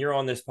because man, you're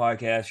on this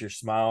podcast, you're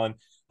smiling.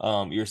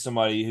 You're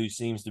somebody who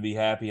seems to be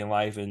happy in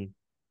life, and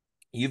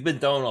you've been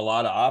thrown a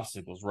lot of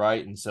obstacles,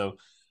 right? And so,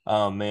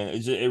 man,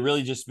 it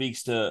really just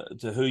speaks to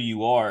who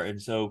you are.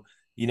 And so,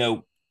 you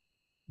know,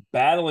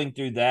 battling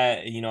through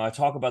that, I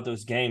talk about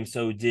those games.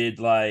 So,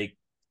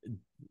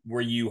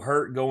 were you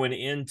hurt going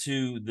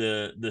into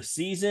the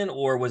season,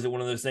 or was it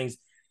one of those things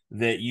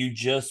that you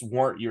just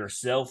weren't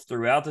yourself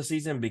throughout the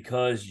season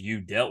because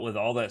you dealt with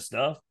all that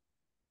stuff?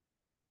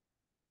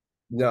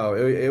 no,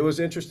 it was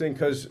interesting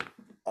because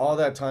all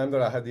that time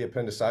that I had the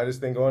appendicitis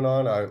thing going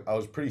on, I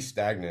was pretty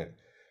stagnant.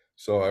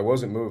 So I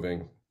wasn't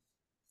moving.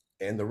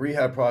 And the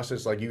rehab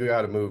process, like you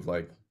got to move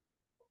like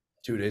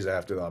 2 days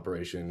after the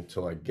operation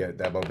to like get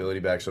that mobility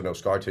back so no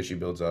scar tissue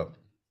builds up.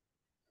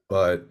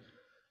 But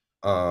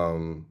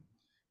um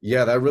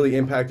yeah, that really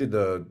impacted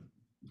the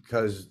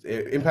because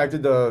it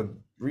impacted the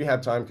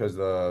rehab time because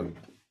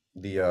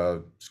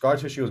the scar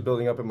tissue was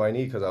building up in my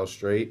knee because I was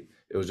straight.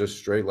 It was just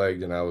straight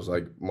legged and I was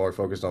like more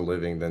focused on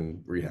living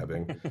than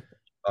rehabbing.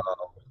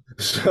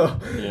 So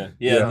Yeah,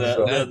 yeah. yeah, I mean, The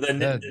so the that the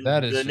that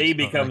that is the knee just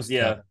becomes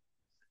yeah.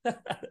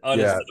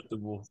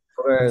 unacceptable.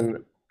 And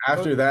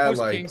after that, Coach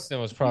like Kingston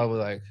was probably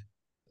like,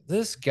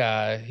 this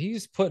guy,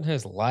 he's putting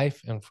his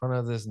life in front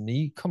of this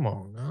knee. Come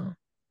on, now.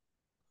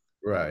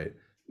 right.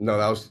 No,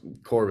 that was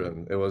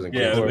Corbin. It wasn't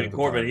Yeah, it would have Kingston been at the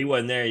Corbin. time. He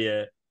wasn't there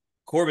yet.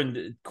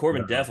 Corbin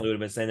No. definitely would have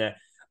been saying that.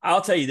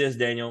 I'll tell you this,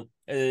 Daniel,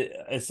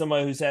 as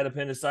somebody who's had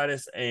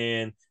appendicitis,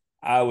 and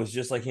I was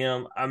just like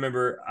him. I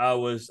remember I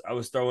was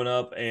throwing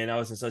up and I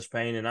was in such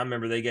pain, and I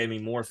remember they gave me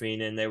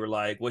morphine and they were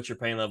like, "What's your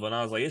pain level?" And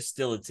I was like, "It's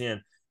still a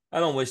 10." I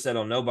don't wish that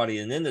on nobody.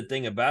 And then the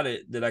thing about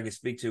it that I could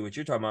speak to, what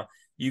you're talking about,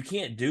 you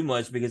can't do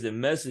much because it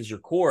messes your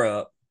core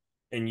up,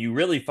 and you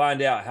really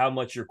find out how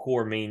much your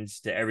core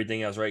means to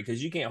everything else, right?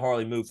 Because you can't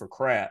hardly move for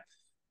crap.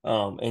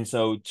 And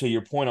so to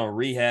your point on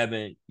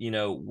rehabbing,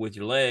 with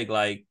your leg,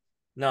 like,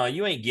 no,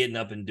 you ain't getting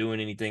up and doing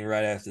anything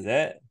right after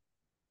that.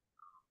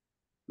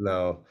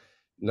 No.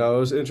 No, it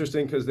was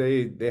interesting because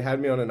they had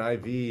me on an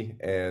IV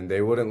and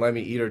they wouldn't let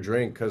me eat or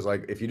drink because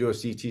like if you do a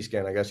CT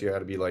scan, I guess you had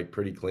to be like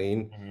pretty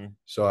clean. Mm-hmm.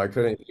 So I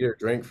couldn't eat or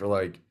drink for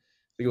like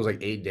I think it was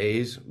like 8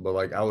 days, but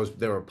like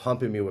they were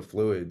pumping me with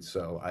fluids,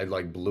 so I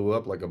like blew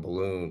up like a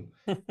balloon.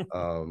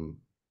 Um,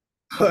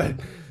 but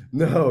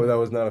no, that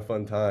was not a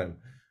fun time.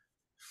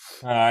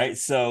 All right,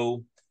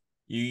 so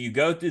you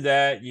go through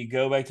that, you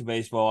go back to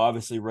baseball,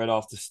 obviously read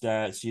off the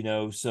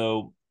stats,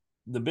 So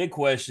the big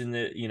question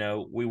that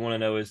we want to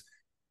know is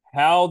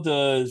how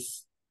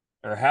does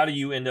or how do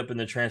you end up in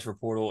the transfer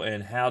portal,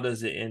 and how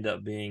does it end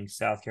up being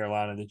South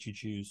Carolina that you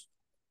choose?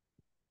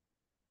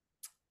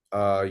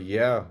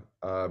 Yeah,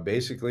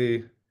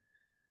 basically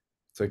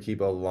to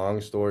keep a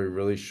long story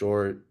really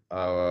short,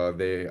 I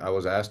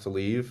was asked to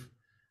leave,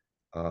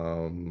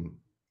 um,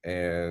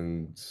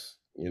 and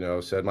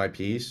said my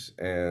piece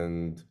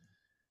and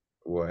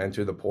will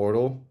enter the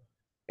portal.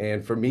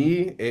 And for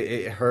me,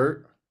 it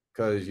hurt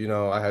because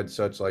I had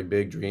such like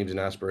big dreams and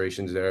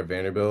aspirations there at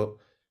Vanderbilt,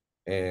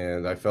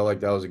 and I felt like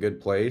that was a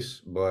good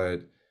place.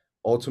 But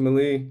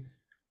ultimately,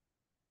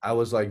 I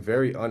was like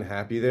very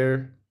unhappy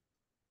there.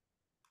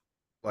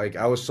 Like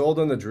I was sold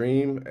on the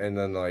dream, and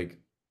then like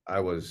I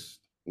was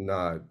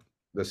not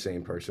the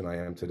same person I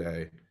am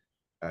today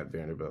at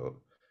Vanderbilt.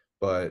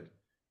 But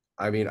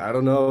I mean, I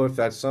don't know if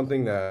that's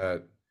something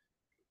that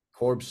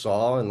Corb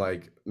saw and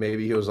like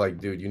maybe he was like,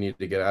 dude, you need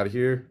to get out of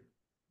here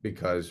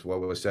because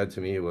what was said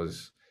to me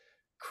was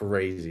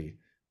crazy.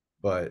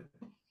 But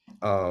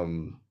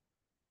Um,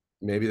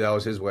 maybe that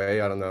was his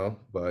way. I don't know,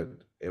 but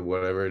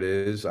whatever it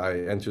is, I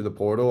entered the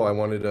portal.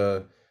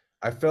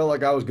 I felt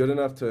like I was good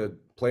enough to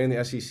play in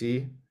the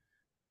SEC.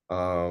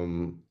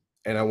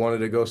 And I wanted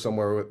to go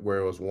somewhere where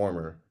it was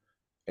warmer.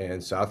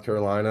 And South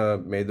Carolina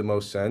made the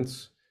most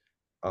sense.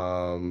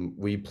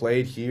 We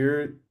played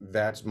here.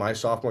 That's my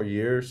sophomore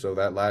year. So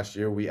that last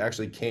year, we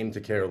actually came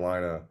to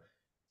Carolina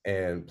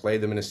and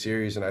played them in a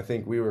series. And I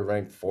think we were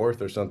ranked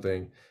fourth or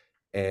something.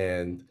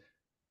 And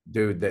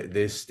dude,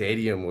 this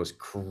stadium was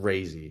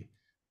crazy.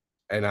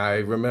 And I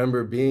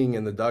remember being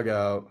in the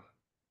dugout.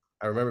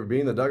 I remember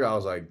being in the dugout. I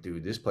was like,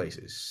 dude, this place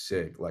is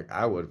sick. Like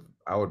I would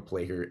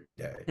play here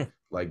today.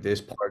 Like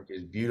this park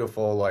is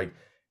beautiful. Like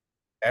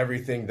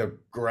everything, the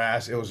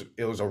grass, it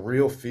was a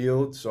real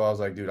field. So I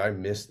was like, dude, I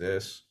miss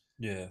this.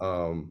 Yeah.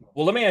 Um,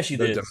 Well, let me ask you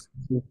the this.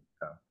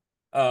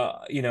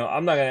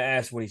 I'm not gonna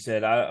ask what he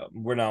said.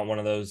 We're not one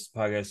of those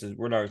podcasts.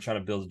 We're not trying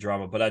to build a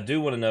drama, but I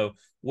do want to know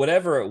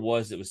whatever it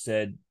was that was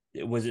said.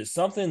 Was it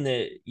something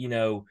that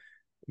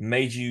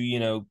made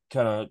you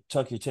kind of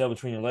tuck your tail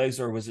between your legs,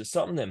 or was it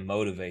something that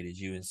motivated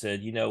you and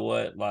said, you know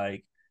what,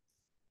 like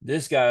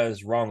this guy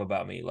is wrong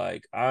about me.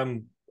 Like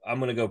I'm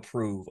gonna go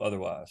prove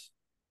otherwise.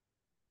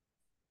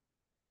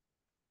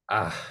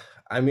 ah,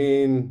 I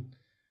mean,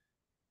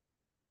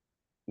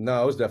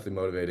 no, it was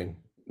definitely motivating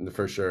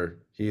for sure.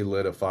 He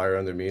lit a fire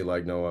under me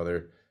like no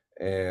other,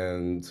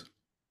 and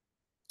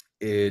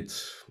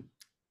it's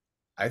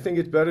I think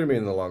it's better to me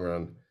in the long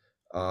run.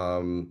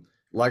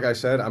 Like I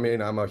said, I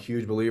mean, I'm a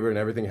huge believer in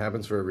everything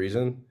happens for a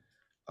reason.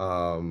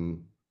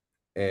 Um,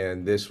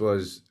 and this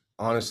was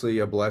honestly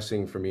a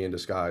blessing for me in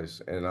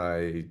disguise. And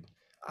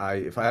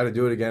if I had to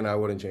do it again, I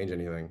wouldn't change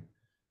anything.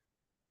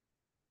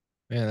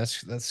 Man,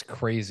 that's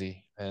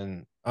crazy.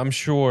 And I'm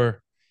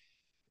sure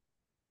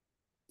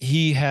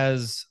he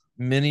has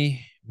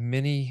many,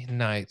 many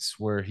nights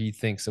where he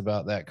thinks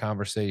about that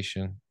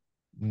conversation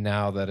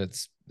now that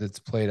it's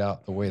played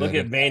out the way Look that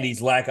at it.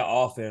 Vandy's lack of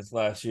offense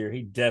last year.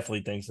 He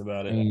definitely thinks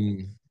about I it.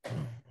 mean,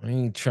 I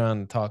ain't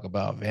trying to talk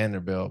about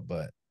Vanderbilt,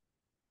 but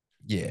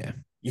yeah.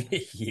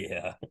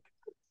 Yeah.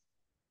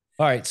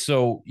 All right,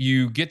 so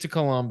you get to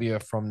Columbia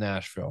from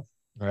Nashville,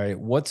 right?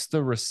 What's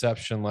the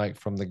reception like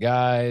from the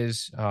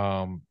guys,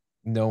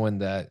 knowing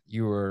that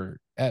you were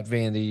at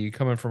Vandy,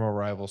 coming from a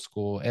rival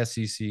school,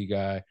 SEC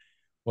guy?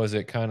 Was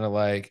it kind of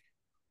like,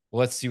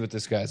 let's see what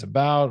this guy's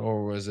about,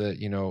 or was it,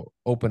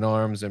 open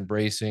arms,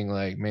 embracing,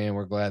 like, man,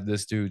 we're glad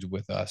this dude's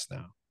with us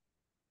now?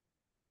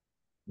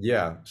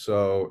 Yeah.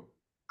 So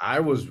I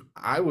was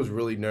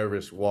really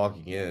nervous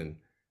walking in.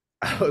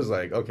 I was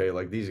like, okay,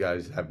 like these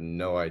guys have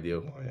no idea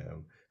who I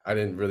am. I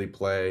didn't really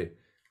play.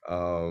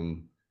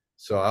 Um,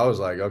 so I was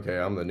like, okay,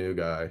 I'm the new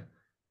guy.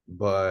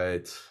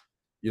 But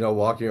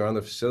walking around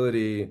the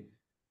facility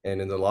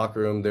and in the locker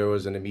room, there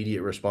was an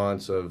immediate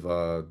response of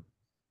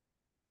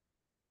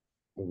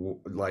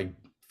like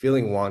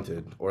feeling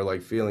wanted or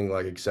like feeling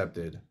like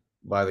accepted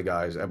by the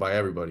guys and by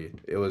everybody.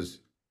 It was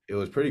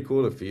pretty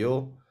cool to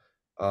feel.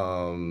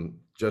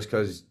 Just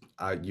because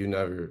I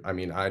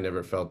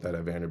never felt that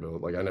at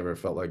Vanderbilt. Like I never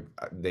felt like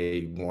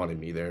they wanted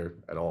me there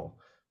at all.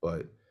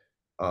 But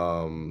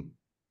um,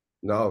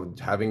 no,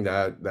 having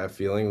that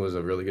feeling was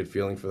a really good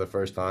feeling for the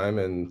first time,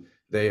 and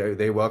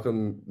they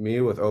welcomed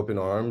me with open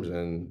arms,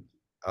 and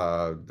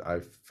I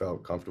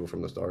felt comfortable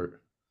from the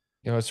start.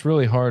 It's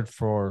really hard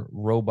for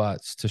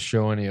robots to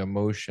show any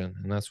emotion,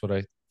 and that's what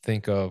I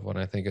think of when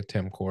I think of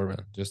Tim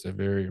Corbin. Just a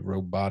very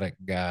robotic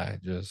guy,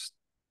 just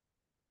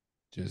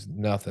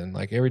nothing.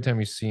 Like every time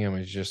you see him,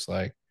 he's just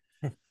like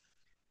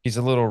he's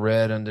a little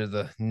red under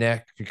the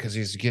neck because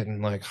he's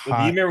getting like Well, do you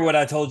hot remember what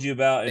I told you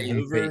about in baby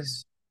Hoover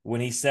face,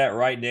 when he sat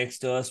right next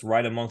to us,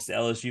 right amongst the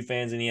LSU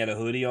fans, and he had a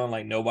hoodie on,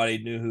 like nobody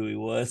knew who he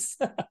was?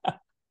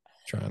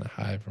 trying to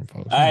hide from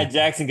folks. I had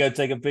Jackson go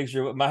take a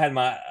picture. I had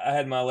my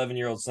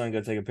 11-year-old son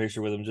go take a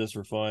picture with him just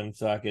for fun,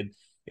 so I could.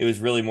 It was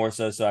really more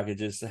so I could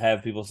just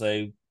have people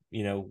say,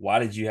 why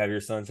did you have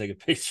your son take a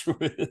picture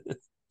with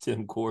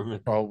Tim Corbin?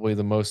 Probably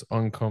the most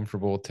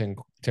uncomfortable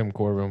Tim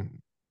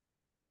Corbin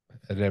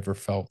had ever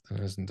felt in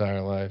his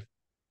entire life,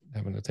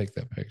 having to take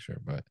that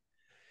picture. But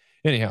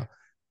anyhow,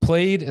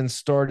 played and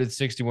started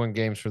 61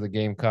 games for the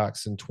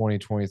Gamecocks in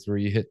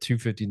 2023. You hit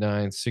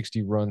 259,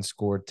 60 runs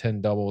scored,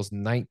 10 doubles,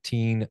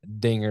 19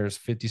 dingers,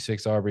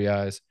 56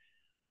 RBIs.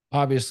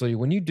 Obviously,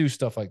 when you do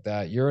stuff like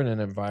that, you're in an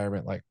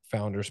environment like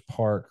Founders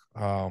Park.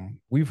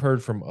 We've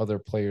heard from other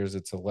players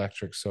it's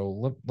electric.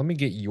 So let me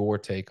get your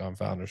take on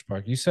Founders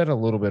Park. You said a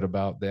little bit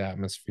about the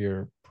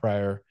atmosphere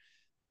prior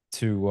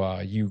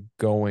to you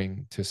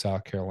going to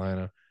South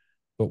Carolina,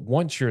 but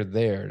once you're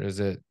there, does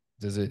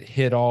it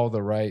hit all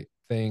the right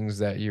things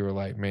that you were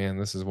like, man,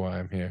 this is why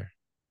I'm here?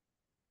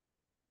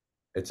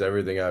 It's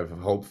everything I've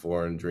hoped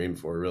for and dreamed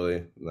for,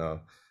 really. No,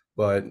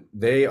 but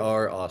they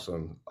are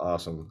awesome,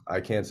 awesome.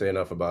 I can't say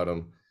enough about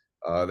them.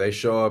 They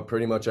show up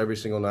pretty much every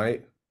single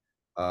night.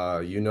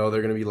 They're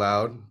gonna be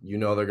loud.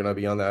 They're gonna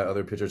be on that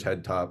other pitcher's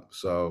head top.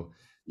 So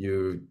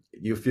you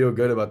feel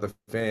good about the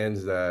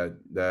fans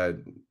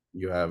that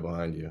you have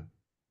behind you.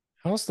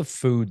 How's the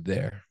food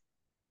there?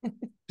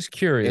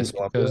 Just in curious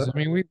because Columbia. I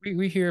mean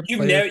we hear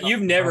players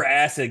You've talking never about.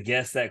 asked a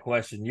guest that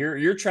question.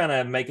 You're trying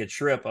to make a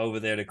trip over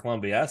there to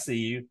Columbia. I see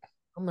you.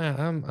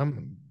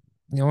 I'm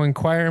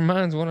inquiring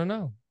minds want to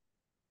know.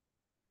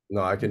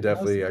 No, How's I can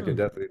the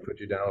definitely put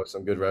you down with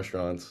some good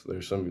restaurants.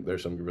 There's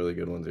some really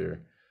good ones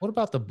here. What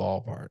about the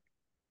ballpark?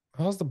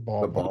 How's the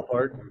The ballpark?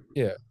 ballpark,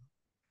 Yeah,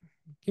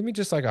 give me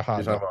just like a you're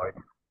hot talking dog, about like,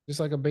 just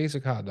like a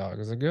basic hot dog.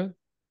 Is it good,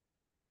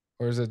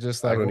 or is it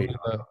just I like don't one need. of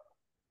the?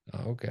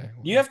 Oh, okay,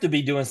 You well, have to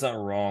be doing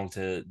something wrong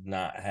to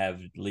not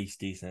have at least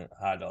decent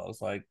hot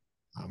dogs. Like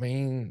I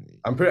mean,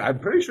 I'm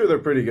pretty sure they're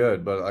pretty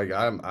good, but like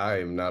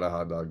I'm not a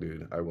hot dog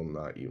dude. I will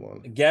not eat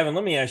one. Gavin,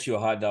 let me ask you a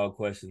hot dog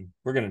question.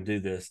 We're gonna do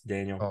this,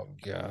 Daniel. oh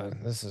god,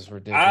 this is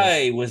ridiculous.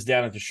 I was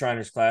down at the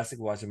Shriners Classic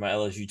watching my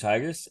LSU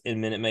Tigers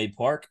in Minute Maid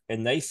Park,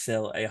 and they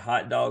sell a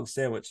hot dog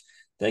sandwich.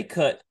 They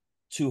cut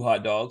two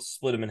hot dogs,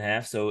 split them in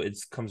half, so it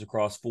comes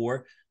across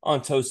four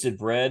on toasted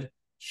bread,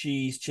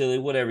 cheese, chili,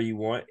 whatever you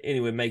want.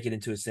 Anyway, make it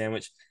into a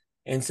sandwich.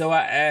 And so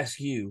I ask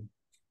you,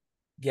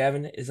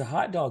 Gavin, is a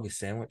hot dog a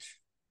sandwich?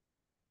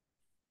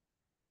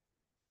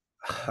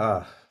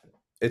 Ah,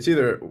 it's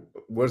either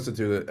what's the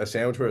two, a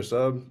sandwich or a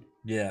sub?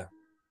 Yeah.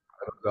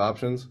 The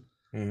options.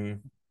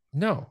 Mm-hmm.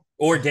 No,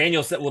 Or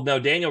Daniel said, well, no,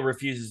 Daniel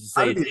refuses to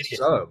How say to it's be a any.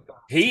 sub?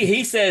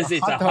 He a says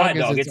it's hot a dog hot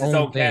is dog. its It's its own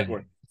own thing.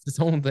 category. It's its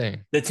own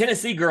thing. The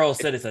Tennessee girl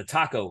said it's a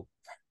taco.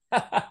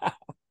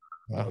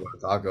 Wow.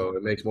 Taco.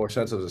 It makes more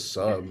sense as a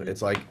sub.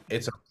 It's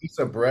a piece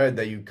of bread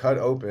that you cut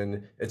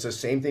open. It's the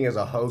same thing as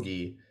a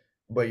hoagie,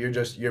 but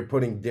you're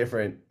putting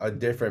a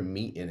different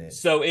meat in it.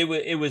 So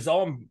it was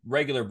on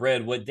regular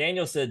bread. What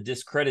Daniel said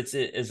discredits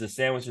it as the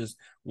sandwiches.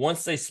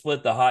 Once they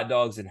split the hot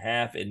dogs in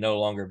half, it no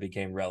longer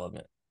became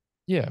relevant.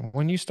 Yeah,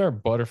 when you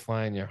start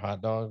butterflying your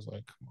hot dogs,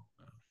 like, come on.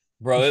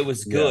 Bro, it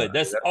was Yeah, good.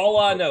 That's all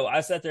I know.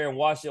 I sat there and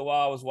watched it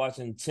while I was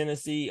watching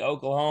Tennessee,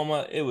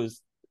 Oklahoma. It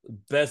was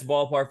best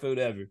ballpark food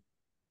ever.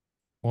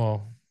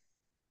 Well,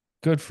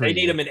 good for They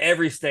need you. them in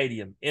every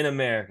stadium in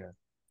America.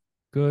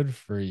 Good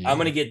for I'm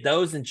gonna you. get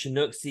those and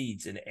Chinook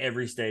seeds in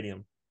every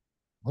stadium.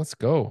 Let's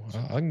go.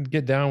 I can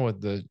get down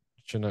with the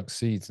Chinook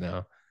seeds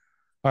now.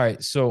 All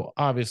right. So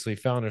obviously,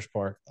 Founders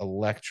Park,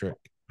 electric,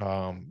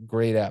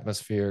 great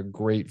atmosphere,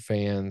 great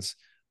fans.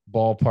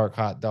 Ballpark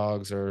hot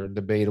dogs are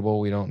debatable.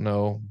 We don't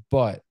know.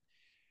 But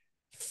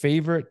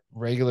favorite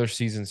regular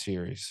season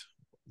series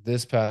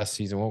this past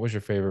season, what was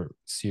your favorite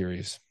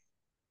series?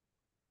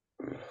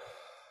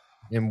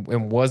 And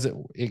was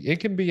it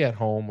can be at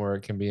home or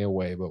it can be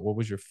away, but what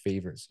was your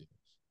favorite series?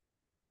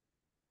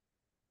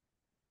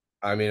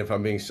 I mean, if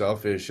I'm being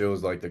selfish, it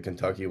was like the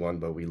Kentucky one,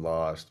 but we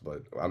lost.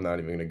 But I'm not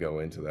even gonna go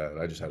into that.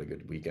 I just had a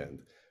good weekend.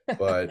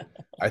 But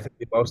I think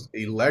the most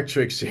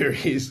electric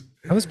series.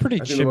 That was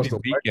pretty I think the most chippy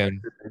electric.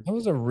 weekend. That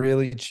was a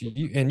really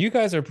and you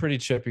guys are pretty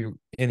chippy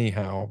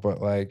anyhow,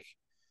 but like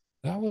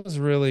that was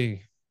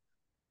really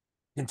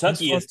it was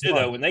Kentucky fun is to too,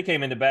 though. watch. When they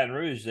came into Baton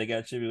Rouge, they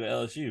got chippy with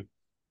LSU.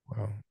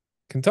 Wow.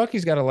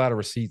 Kentucky's got a lot of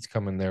receipts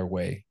coming their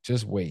way.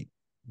 Just wait.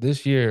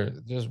 This year,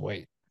 just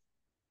wait.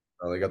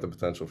 They got the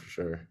potential for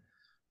sure.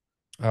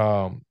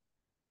 Um,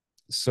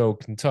 so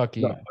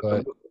No, Kentucky,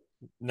 but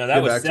No, to that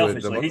get was back to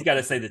it, selfish. Like he's got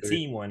to say the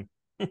team one.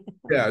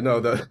 yeah, no,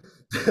 the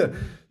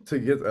to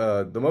get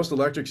the most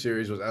electric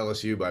series was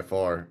LSU by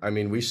far. I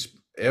mean,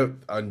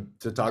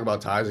 to talk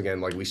about ties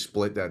again, like we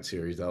split that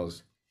series. I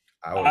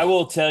I was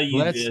will tell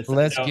you this.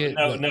 let's No, get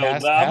no, no.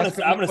 ask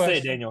him I'm the gonna say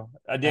it, question. Daniel.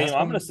 Daniel, Ask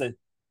I'm gonna him. say.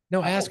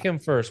 No, I, ask him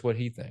first what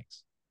he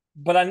thinks.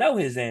 but I know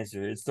his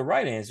answer. It's the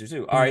right answer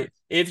too. All right.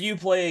 If you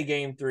play a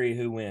game three,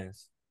 who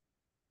wins?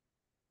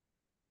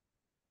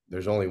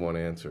 there's only one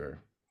answer.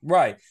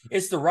 Right.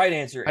 It's the right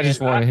answer. I And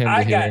just wanted him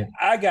to hear it.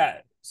 I got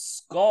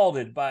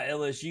scalded by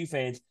LSU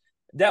fans.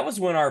 That was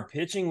when our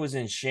pitching was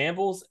in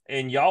shambles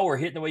and y'all were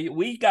hitting the way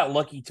we got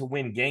lucky to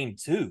win game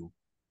two.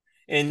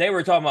 And they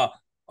were talking about,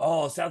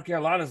 oh, South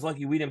Carolina's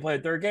lucky we didn't play a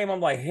third game.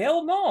 I'm like,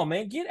 hell no,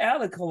 man. Get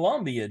out of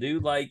Columbia,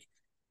 dude. Like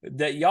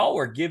that y'all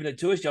were giving it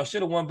to us. Y'all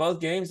should have won both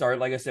games. Or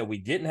like I said, we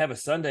didn't have a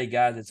Sunday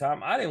guy at the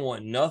time. I didn't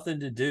want nothing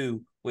to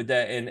do with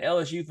that. And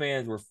LSU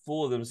fans were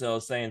full of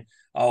themselves saying,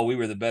 oh, we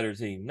were the better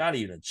team. Not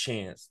even a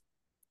chance.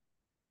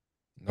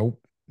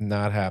 Nope,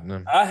 not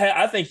happening.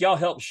 I think y'all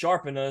helped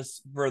sharpen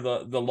us for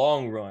the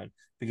long run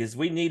because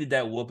we needed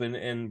that whooping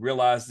and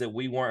realized that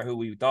we weren't who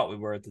we thought we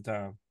were at the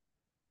time.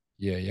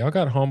 Yeah, y'all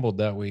got humbled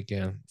that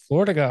weekend.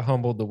 Florida got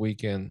humbled the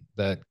weekend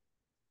that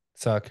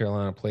South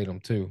Carolina played them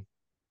too.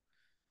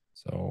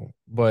 So,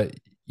 but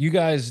you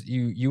guys,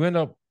 you end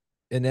up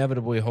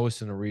inevitably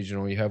hosting a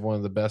regional. You have one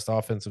of the best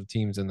offensive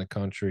teams in the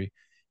country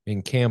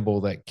in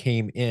Campbell that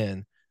came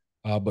in.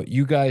 But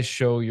you guys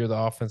show you're the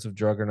offensive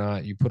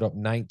juggernaut. You put up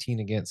 19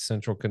 against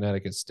Central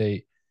Connecticut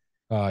State.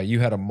 You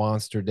had a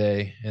monster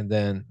day, and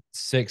then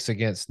 6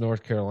 against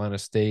North Carolina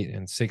State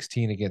and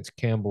 16 against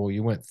Campbell.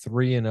 You went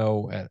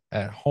 3-0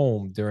 at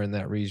home during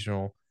that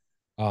regional.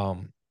 How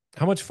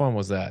much fun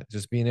was that?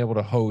 Just being able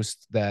to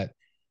host that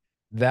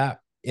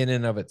in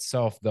and of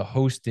itself, the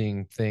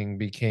hosting thing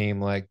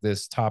became like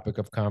this topic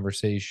of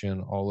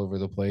conversation all over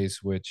the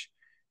place, which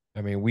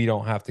I mean, we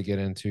don't have to get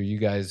into. You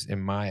guys,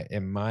 in my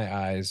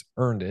eyes,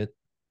 earned it.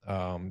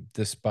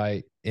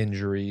 despite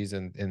injuries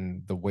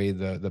and the way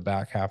the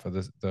back half of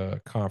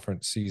the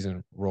conference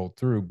season rolled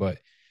through. But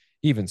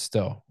even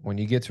still, when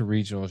you get to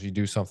regionals, you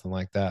do something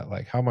like that.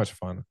 Like, how much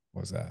fun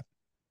was that?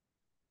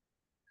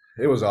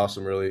 It was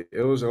awesome, really.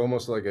 It was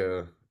almost like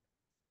a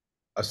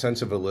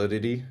sense of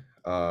validity.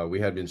 We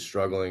had been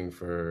struggling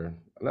for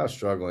not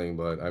struggling,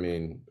 but I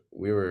mean,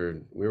 we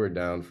were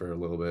down for a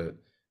little bit.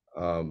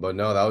 But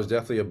no, that was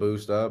definitely a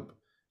boost up.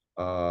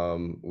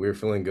 We were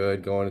feeling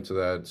good going into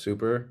that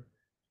super.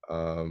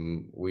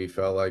 We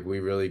felt like we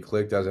really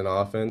clicked as an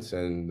offense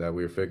and that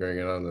we were figuring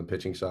it out on the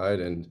pitching side,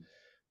 and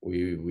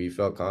we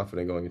felt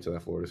confident going into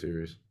that Florida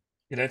series.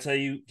 Can I tell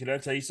you? Can I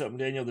tell you something,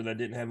 Daniel, that I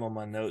didn't have on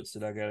my notes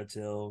that I got to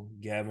tell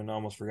Gavin? I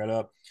almost forgot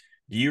up.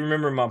 Do you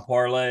remember my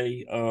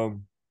parlay?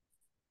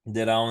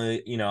 That I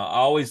only, I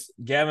always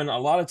Gavin. A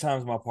lot of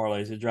times my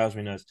parlays, it drives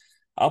me nuts.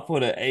 I'll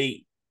put an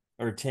 8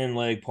 or 10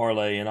 leg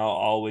parlay, and I'll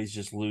always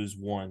just lose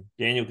one.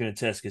 Daniel can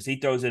attest because he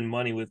throws in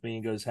money with me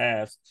and goes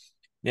halves.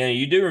 Now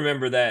you do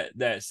remember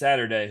that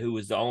Saturday, who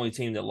was the only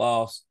team that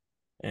lost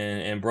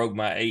and broke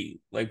my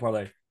 8 leg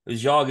parlay. It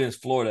was y'all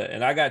against Florida,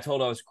 and I got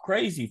told I was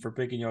crazy for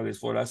picking y'all against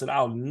Florida. I said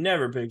I'll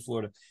never pick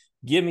Florida.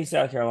 Give me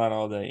South Carolina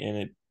all day, and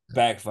it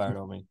backfired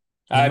on me.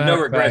 As I a have no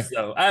matter of regrets fact,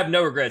 though. I have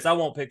no regrets. I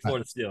won't pick I,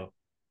 Florida still.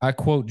 I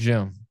quote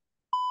Jim,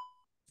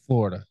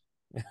 Florida.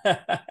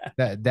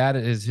 That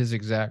is his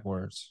exact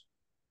words.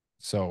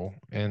 So,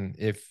 and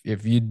if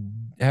you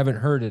haven't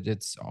heard it,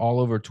 it's all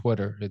over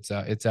Twitter. It's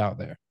out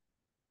there.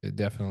 It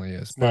definitely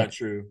is. It's not But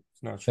true.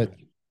 It's not that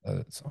true.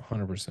 it's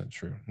 100%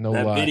 true. No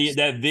That video lies.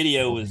 that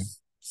video was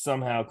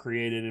somehow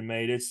created and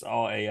made. It's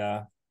all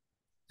AI.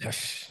 I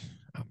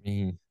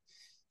mean,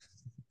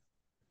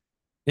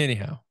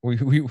 anyhow,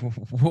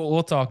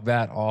 we'll talk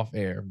that off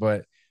air.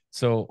 But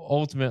so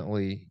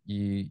ultimately,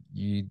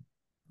 you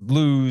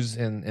lose,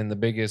 and the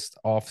biggest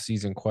off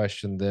season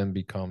question then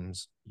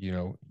becomes,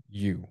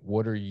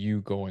 what are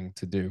you going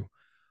to do?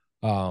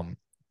 Um,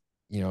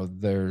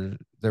 there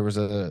was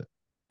a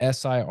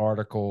SI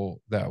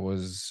article that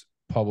was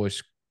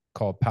published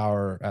called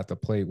Power at the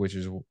Plate, which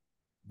is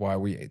why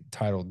we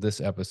titled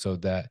this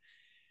episode that.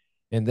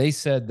 And they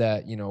said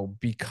that,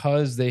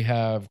 because they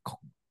have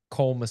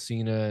Cole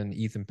Messina and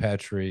Ethan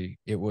Petrie,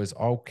 it was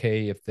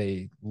okay if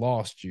they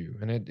lost you.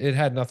 And it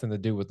had nothing to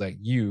do with like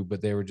you,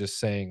 but they were just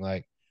saying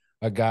like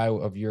a guy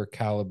of your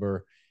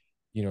caliber,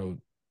 you know,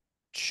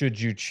 should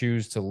you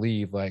choose to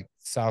leave, like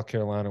South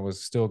Carolina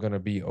was still going to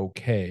be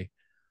okay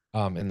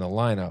in the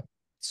lineup.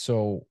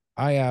 So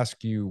I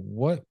ask you,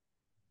 what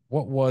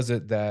was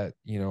it that,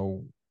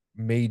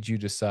 made you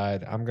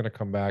decide I'm going to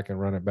come back and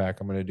run it back?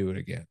 I'm going to do it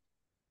again.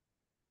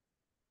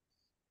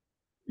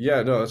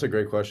 Yeah, no, that's a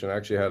great question.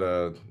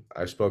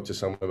 I spoke to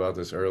someone about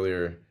this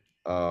earlier.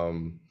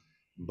 Um,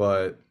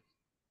 but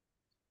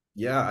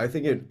yeah, I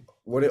think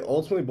what it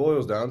ultimately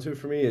boils down to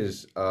for me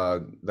is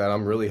that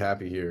I'm really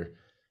happy here.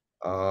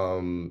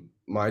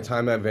 My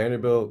time at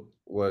Vanderbilt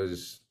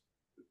was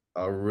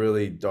a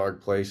really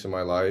dark place in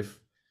my life,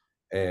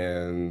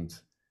 and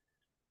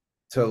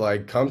to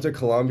like come to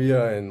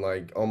Columbia and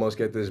like almost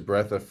get this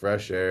breath of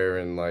fresh air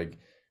and like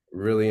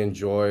really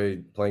enjoy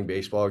playing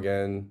baseball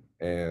again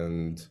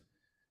and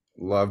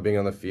love being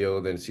on the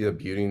field and see the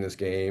beauty in this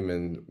game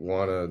and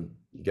want to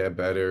get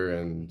better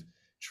and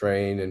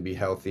train and be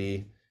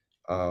healthy.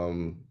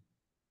 Um,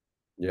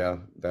 yeah,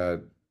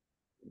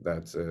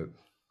 that's it.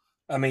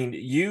 I mean,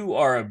 you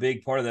are a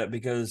big part of that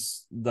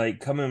because, like,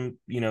 coming,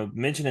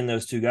 mentioning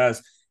those two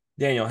guys,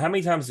 Daniel. How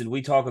many times did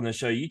we talk on the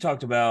show? You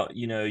talked about,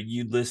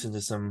 you'd listen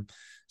to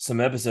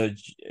some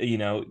episodes.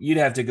 You'd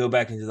have to go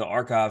back into the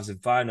archives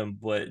and find them.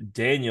 But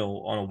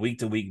Daniel, on a week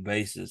to week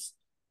basis,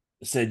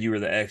 said you were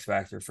the X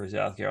factor for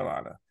South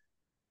Carolina.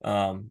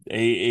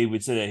 He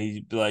would say that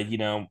he'd be like,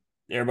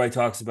 everybody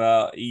talks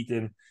about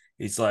Ethan.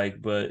 He's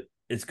like, but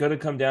it's going to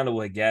come down to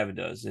what Gavin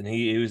does, and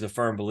he was a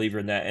firm believer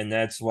in that, and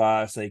that's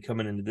why I say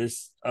coming into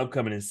this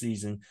upcoming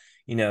season,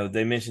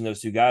 they mentioned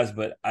those two guys,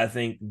 but I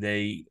think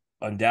they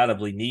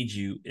undoubtedly need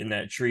you in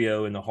that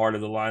trio in the heart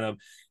of the lineup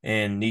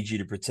and need you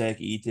to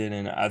protect Ethan,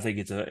 and I think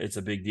it's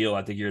a big deal.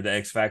 I think you're the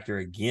X factor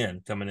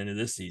again coming into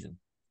this season.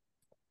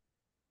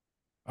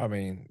 I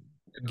mean,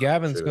 Appreciate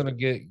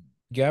it.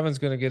 Gavin's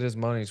gonna get his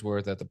money's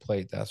worth at the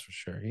plate, that's for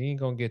sure. He ain't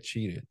gonna get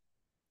cheated.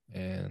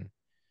 And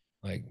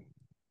like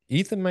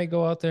Ethan might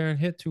go out there and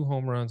hit 2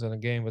 home runs in a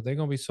game, but they're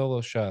gonna be solo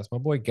shots. My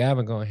boy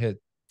Gavin gonna hit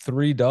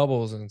 3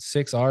 doubles and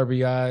 6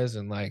 RBIs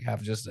and like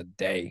have just a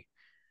day.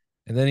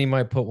 And then he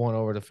might put one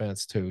over the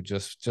fence too,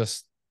 just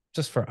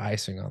for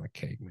icing on the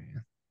cake,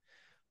 man.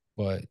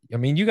 But I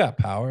mean, you got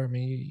power. I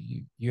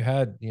mean, you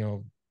had,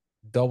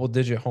 double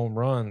digit home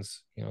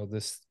runs,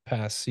 this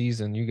past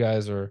season. You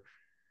guys are,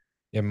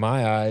 in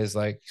my eyes,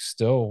 like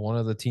still one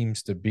of the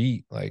teams to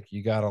beat. Like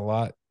you got a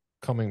lot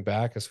coming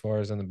back as far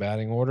as in the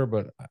batting order,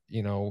 but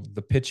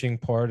the pitching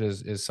part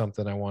is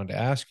something I wanted to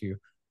ask you.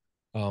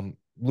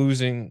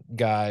 Losing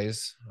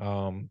guys,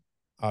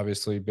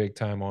 obviously big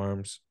time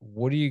arms.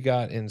 What do you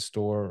got in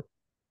store,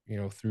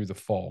 through the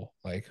fall?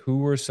 Like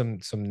who are some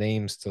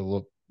names to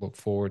look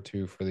forward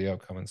to for the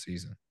upcoming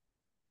season?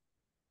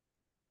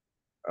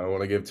 I don't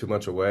want to give too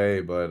much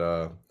away,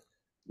 but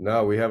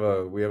no, we have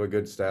a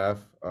good staff.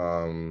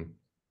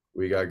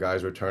 We got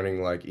guys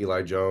returning like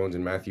Eli Jones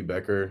and Matthew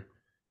Becker.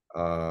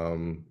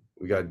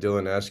 We got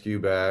Dylan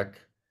Eskew back.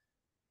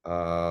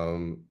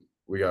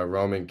 We got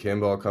Roman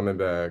Kimball coming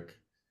back.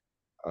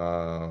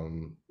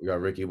 We got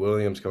Ricky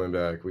Williams coming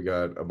back. We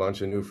got a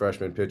bunch of new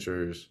freshman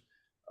pitchers.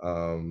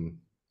 Um,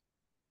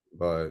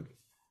 but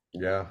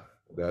yeah,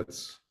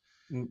 that's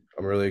Mm,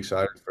 I'm really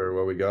excited for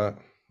what we got.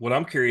 What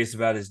I'm curious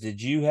about is, did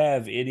you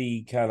have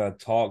any kind of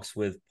talks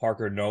with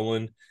Parker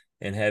Nolan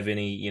and have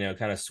any,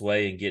 kind of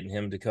sway in getting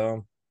him to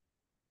come?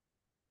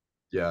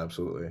 Yeah,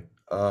 absolutely.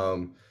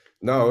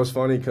 No, it was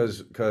funny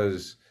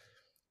because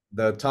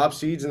the top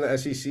seeds in the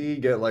SEC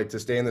get like to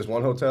stay in this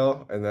one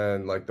hotel, and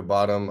then like the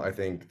bottom, I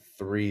think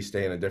three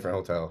stay in a different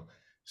hotel.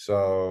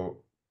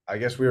 So I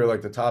guess we were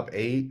like the top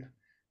eight,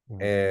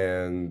 Mm.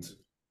 and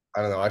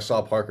I don't know. I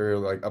saw Parker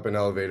like up an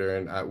elevator,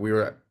 and we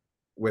were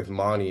with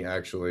Monty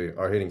actually,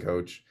 our hitting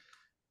coach,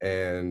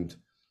 and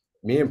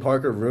me and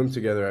Parker roomed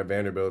together at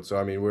Vanderbilt. So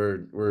I mean,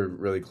 we're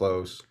really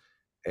close,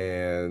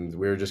 and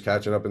we were just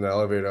catching up in the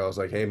elevator. I was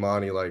like, "Hey,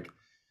 Monty, like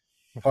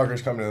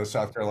Parker's coming to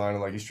South Carolina,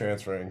 like he's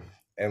transferring,"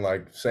 and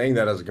like saying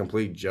that as a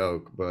complete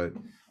joke, but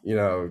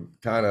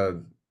kind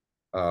of,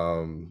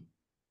 um,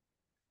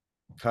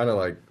 kind of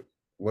like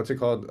what's it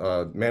called,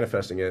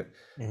 manifesting it.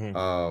 Mhm.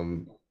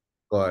 Um,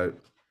 but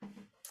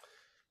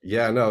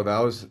yeah, no, that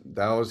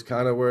was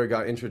kind of where it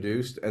got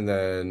introduced, and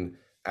then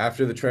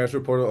after the transfer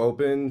portal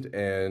opened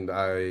and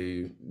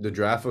the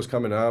draft was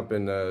coming up,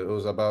 and it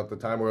was about the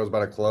time where it was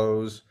about to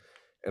close,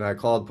 and I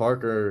called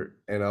Parker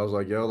and I was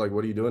like, "Yo, like,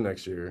 what are you doing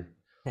next year?"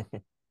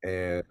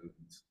 And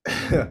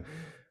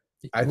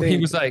I He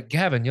was think like,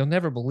 Gavin, you'll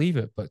never believe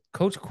it, but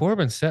Coach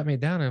Corbin sat me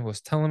down and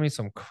was telling me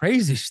some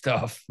crazy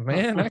stuff.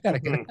 Man, I gotta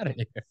get out of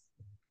here.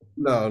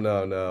 no,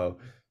 no, no.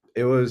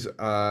 It was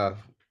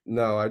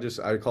no,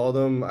 I called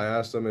him. I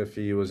asked him if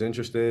he was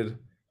interested.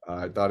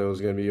 I thought it was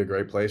going to be a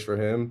great place for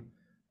him.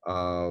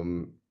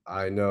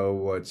 I know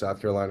what South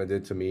Carolina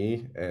did to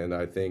me, and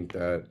I think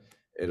that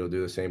it'll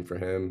do the same for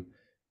him.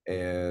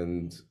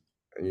 And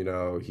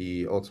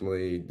he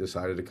ultimately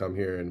decided to come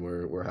here, and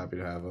we're happy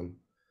to have him.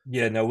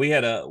 Yeah, no, we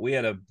had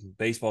a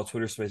baseball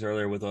Twitter space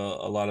earlier with a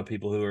lot of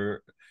people who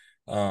are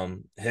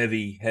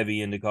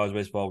heavy into college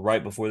baseball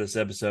right before this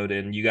episode,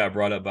 and you got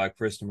brought up by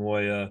Chris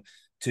Moya,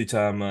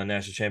 two-time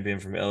national champion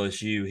from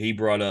LSU. He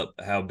brought up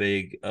how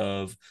big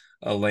of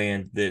a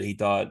land that he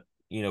thought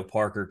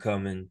Parker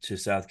coming to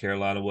South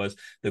Carolina was.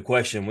 The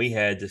question we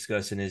had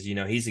discussing is,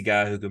 he's a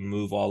guy who can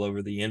move all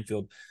over the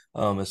infield.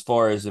 As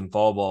far as in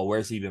fall ball,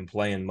 where's he been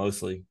playing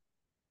mostly?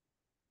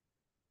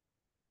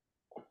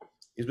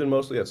 He's been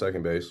mostly at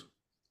second base.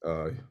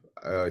 Uh,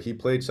 he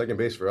played second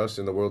base for us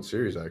in the World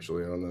Series,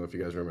 actually. I don't know if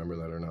you guys remember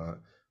that or not.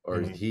 Or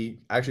Mhm. he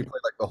actually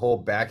played like the whole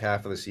back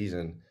half of the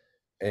season,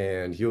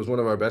 and he was one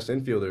of our best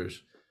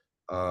infielders.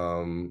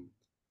 Um,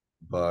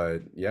 but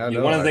yeah, Yeah,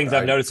 no, one of the things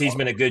I've I noticed, he's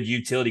been a good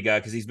utility guy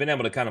because he's been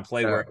able to kind of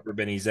play yeah, wherever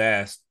been he's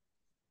asked.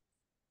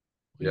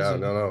 He's yeah, a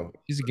no, no.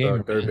 he's a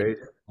gamer, Third man. base,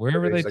 third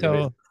Wherever base, they second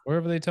base. tell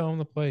wherever they tell him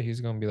to play,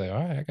 he's gonna be like,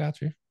 all right, I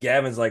got you.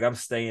 Gavin's like, I'm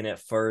staying at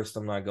first.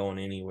 I'm not going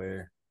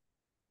anywhere.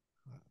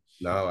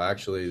 Shit. No,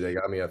 actually, they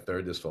got me at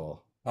third this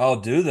fall. Oh,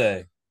 do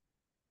they?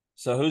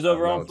 So who's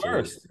over No, on it's a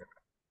little. first?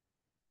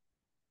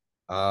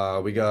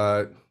 We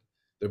got.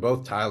 They're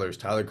both Tylers,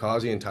 Tyler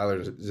Causey and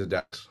Tyler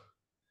Zadex,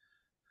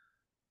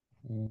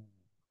 Ooh,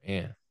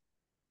 man.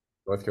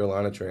 North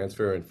Carolina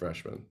transfer and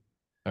freshman.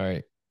 All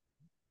right.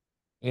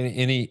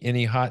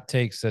 Any hot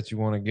takes that you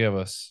want to give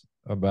us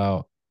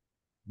about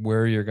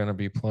where you're gonna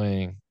be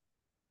playing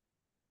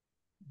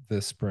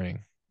this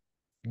spring?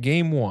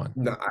 Game one.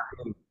 No,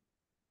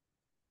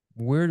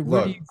 Where do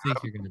look, you think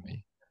you're gonna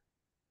be?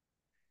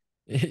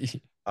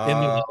 in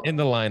uh,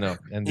 the lineup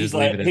and He's just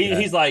leave like it at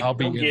that. he's like, I'll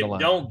be in the lineup.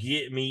 don't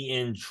get me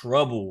in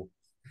trouble.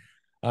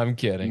 I'm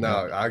kidding.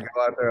 no, I go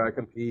out there, I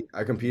compete.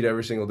 I compete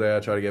every single day. I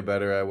try to get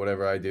better at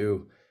whatever I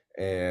do.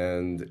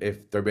 And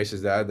if third base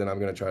is that, then I'm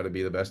gonna try to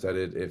be the best at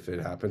it. If it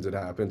happens, it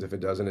happens. If it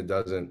doesn't, it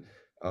doesn't.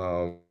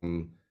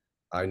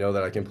 I know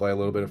that I can play a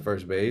little bit of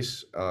first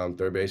base.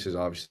 Third base is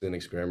obviously an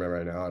experiment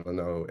right now. I don't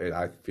know.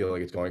 I feel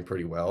like it's going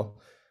pretty well.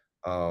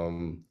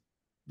 Um,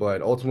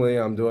 but ultimately,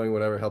 I'm doing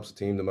whatever helps the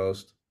team the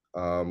most.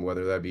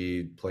 Whether that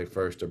be play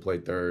first or play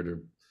third or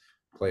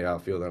play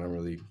outfield, I don't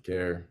really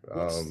care.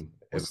 What's If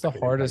what's I the can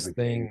impact hardest the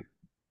game. thing?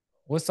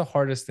 What's the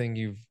hardest thing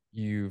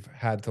you've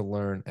had to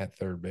learn at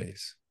third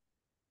base?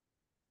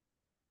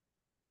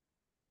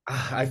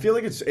 I feel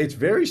like it's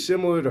very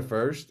similar to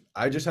first.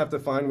 I just have to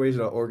find ways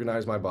to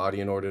organize my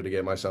body in order to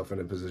get myself in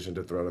a position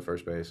to throw to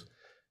first base.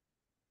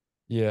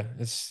 Yeah,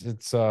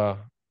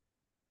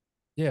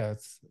 yeah,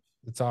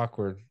 it's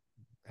awkward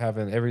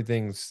having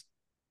everything's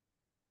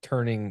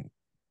turning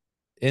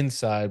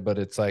inside, but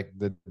it's like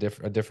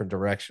a different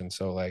direction.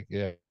 So like,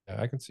 yeah,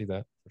 I can see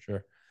that for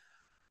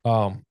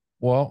sure.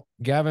 Well,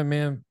 Gavin,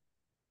 man,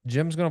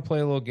 Jim's gonna play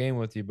a little game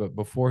with you, but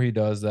before he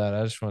does that,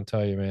 I just want to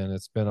tell you, man,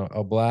 it's been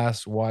a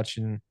blast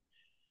watching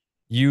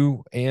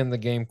you and the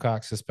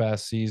Gamecocks this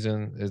past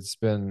season. It's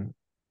been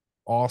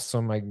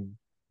awesome. I'm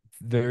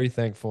very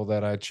thankful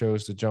that I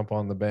chose to jump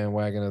on the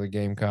bandwagon of the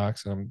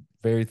Gamecocks. And I'm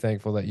very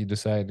thankful that you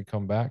decided to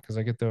come back because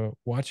I get to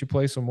watch you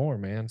play some more,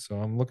 man. So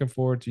I'm looking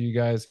forward to you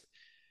guys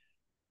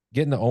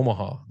getting to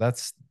Omaha.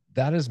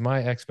 That is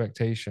my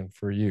expectation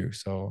for you.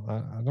 So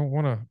I don't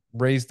want to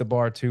raise the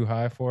bar too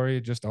high for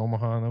you. Just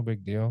Omaha, no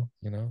big deal,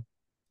 you know.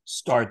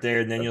 Start there,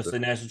 and then you'll That's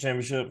it. say national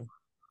championship.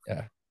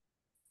 Yeah.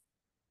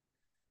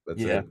 That's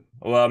Yeah. it.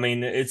 Well, I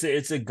mean, it's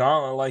a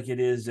gauntlet like it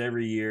is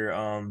every year.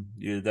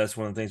 That's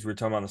one of the things we are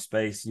talking about in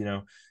space.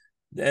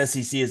 The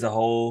SEC as a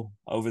whole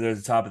over there at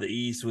the top of the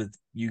East with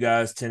you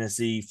guys,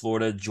 Tennessee,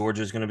 Florida,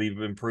 Georgia's going to be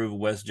improved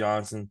with Wes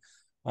Johnson.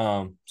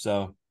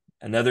 So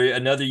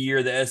another year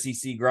of the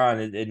SEC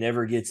grind. It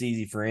never gets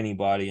easy for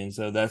anybody, and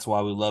so that's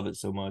why we love it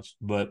so much.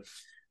 But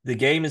the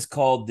game is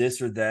called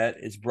This or That.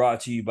 It's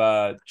brought to you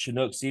by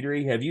Chinook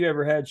Seedery. Have you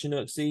ever had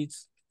Chinook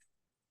seeds?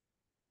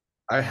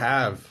 I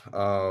have.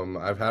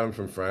 I've had them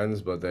from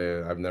friends, but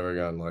I've never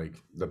gotten like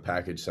the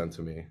package sent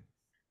to me.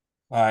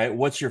 All right.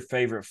 What's your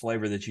favorite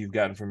flavor that you've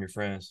gotten from your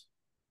friends?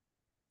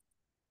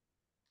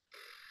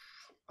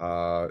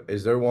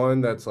 Is there one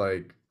that's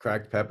like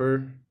cracked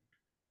pepper?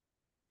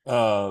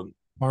 Uh,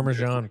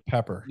 Parmesan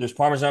pepper. there's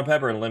Parmesan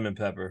pepper and lemon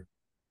pepper.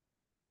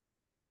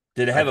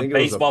 Did it I have a think it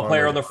was a baseball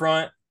player on Parmesan. the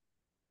front?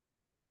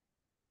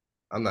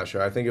 I'm not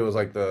sure. I think it was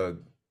like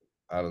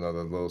I don't know,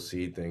 the little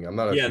seed thing. I'm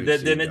not a Yeah, huge then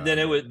seed it, guy, then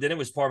it but was then it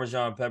was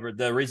Parmesan pepper.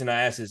 The reason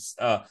I asked is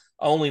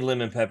only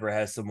lemon pepper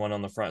has someone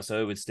on the front, so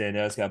it would stand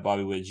out. It's got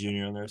Bobby Witt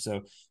Jr. on there.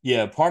 So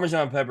yeah,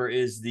 Parmesan pepper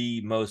is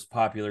the most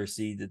popular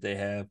seed that they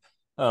have.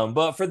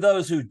 But for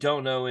those who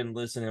don't know and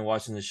listen and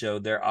watching the show,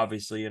 they're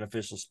obviously an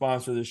official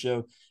sponsor of the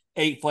show.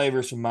 8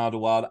 flavors from Mild to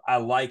Wild. I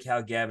like how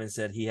Gavin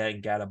said he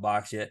hadn't got a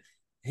box yet.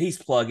 He's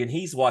plugging.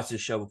 He's watched the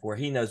show before.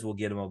 He knows we'll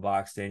get him a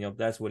box, Daniel.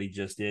 That's what he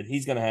just did.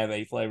 He's going to have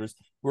 8 flavors.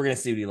 We're going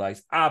to see what he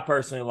likes. I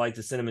personally like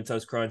the Cinnamon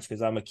Toast Crunch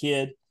because I'm a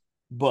kid.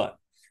 But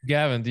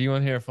Gavin, do you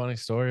want to hear a funny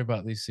story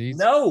about these seeds?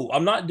 no,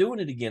 I'm not doing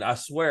it again. I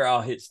swear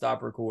I'll hit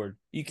stop record.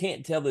 You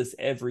can't tell this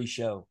every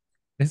show.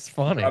 It's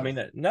funny. I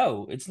mean,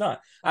 no, it's not.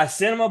 I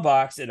sent them a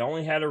box. It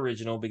only had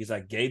original because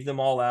I gave them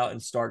all out in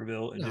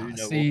Starkville and Newton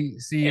Noble. See,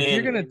 if you're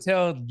And gonna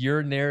tell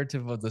your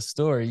narrative of the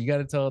story, you got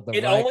to tell it the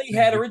it right only way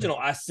had because original.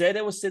 I said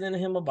it was sending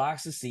him a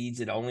box of seeds.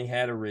 It only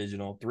had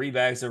original, 3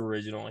 bags of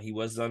original. He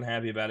was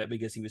unhappy about it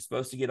because he was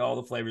supposed to get all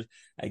the flavors.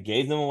 I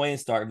gave them away in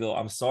Starkville.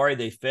 I'm sorry,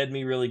 they fed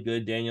me really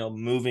good, Daniel.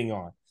 Moving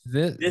on.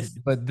 this, This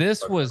but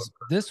this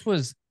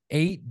was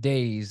 8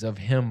 days of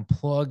him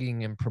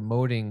plugging and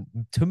promoting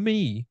to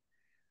me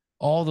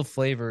all the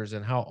flavors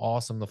and how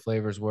awesome the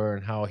flavors were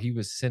and how he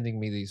was sending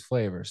me these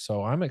flavors.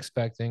 So I'm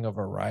expecting a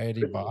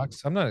variety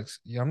box. I'm not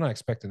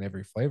expecting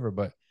every flavor,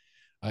 but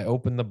I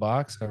open the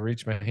box, I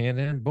reach my hand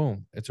in,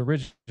 boom, it's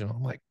original.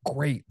 I'm like,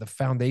 great, the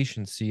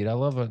foundation seed. I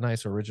love a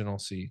nice original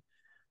seed.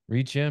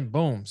 Reach in,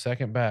 boom,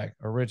 second bag,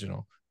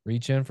 original.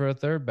 Reach in for a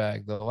third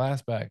bag, the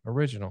last bag,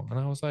 original. And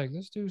I was like,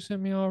 this dude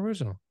sent me all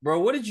original.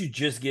 Bro, what did you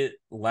just get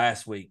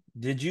last week? I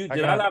Did I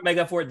got not make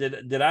up for it?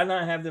 Did I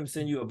not have them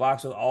send you a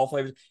box with all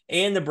flavors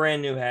and the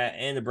brand new hat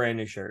and the brand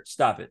new shirt?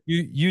 Stop it.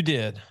 you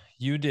did,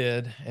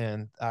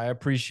 and I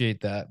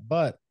appreciate that.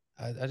 But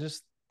I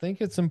just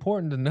think it's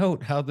important to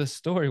note how this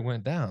story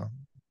went down.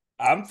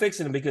 I'm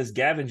fixing it because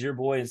Gavin's your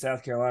boy in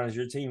South Carolina is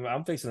your team.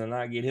 I'm fixing to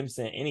not get him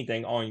sent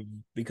anything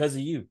on because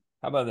of you.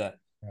 How about that?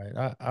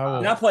 Right. I Can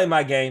I will play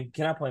my game?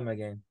 Can I play my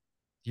game?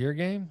 your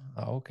game?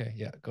 Oh, okay.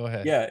 Yeah, go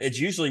ahead. Yeah, it's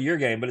usually your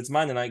game, but it's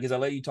mine tonight because I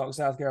let you talk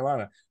South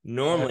Carolina. I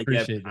Normally,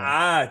 Gavin, appreciate that.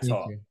 I Thank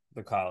talk you.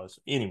 the college.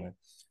 Anyway,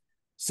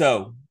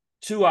 so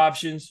 2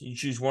 options. You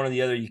choose one or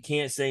the other. You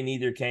can't say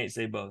neither, can't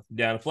say both.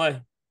 Down to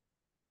play.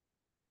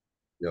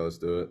 yeah, let's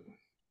do it.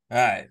 All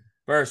right.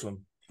 First one,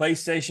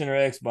 PlayStation or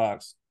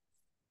Xbox?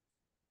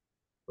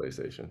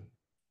 PlayStation.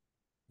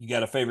 You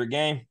got a favorite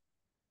game?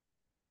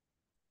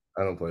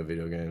 I don't play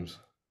video games.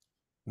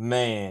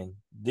 Man,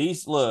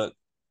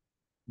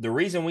 the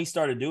reason we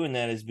started doing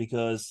that is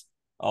because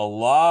a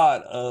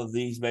lot of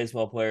these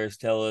baseball players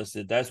tell us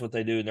that that's what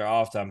they do in their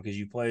off time because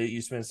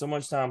you spend so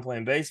much time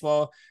playing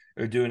baseball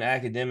or doing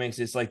academics.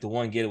 It's like the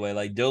one getaway.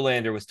 Like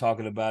Dolander was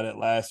talking about it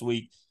last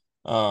week.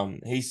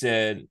 He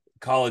said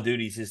Call of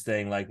Duty's his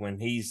thing. Like when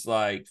he's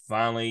like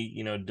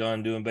finally,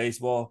 done doing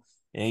baseball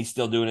and he's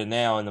still doing it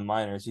now in the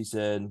minors. He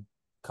said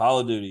Call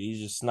of Duty. He's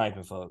just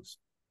sniping folks.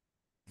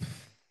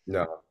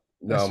 No,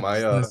 That's no,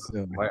 just that's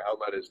silly. my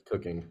outlet is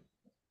cooking.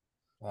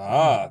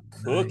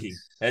 Cooking.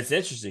 Nice. That's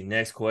interesting.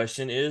 Next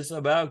question is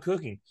about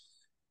cooking.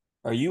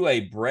 Are you a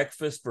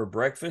breakfast for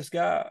breakfast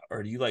guy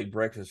or do you like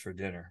breakfast for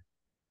dinner?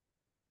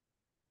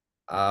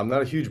 I'm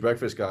not a huge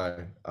breakfast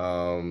guy.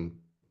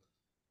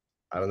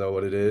 I don't know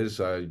what it is.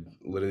 I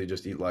literally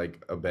just eat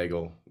like a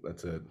bagel.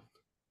 That's it.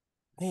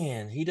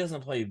 Man, he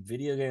doesn't play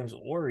video games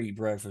or eat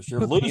breakfast. You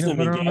You're put peanut losing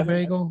me, butter on a Gavin.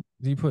 bagel?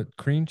 Do you put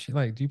cream cheese?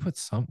 Like, do you put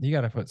something? You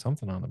got to put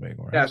something on the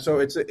bagel, Yeah, right? so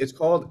it's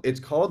called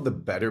the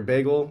Better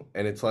Bagel,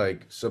 and it's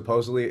like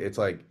supposedly it's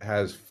like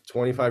has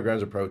 25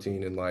 grams of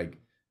protein and like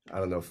I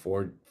don't know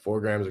 4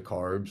 grams of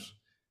carbs,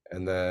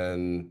 and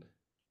then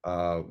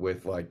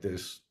with like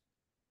this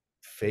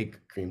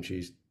fake cream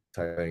cheese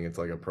type thing. It's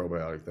like a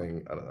probiotic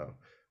thing. I don't know,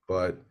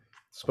 but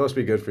it's supposed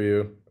to be good for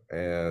you,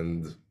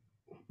 and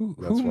Who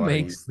that's why I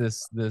eat makes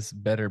this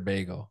better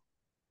bagel?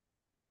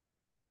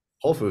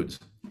 Whole Foods.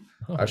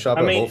 I Oh, shop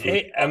I at mean, Whole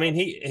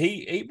Foods.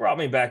 he brought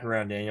me back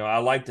around, Daniel. I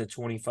like the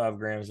 25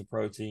 grams of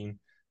protein,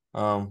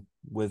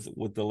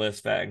 with the less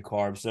fat and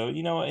carbs. So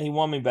you know what, he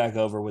won me back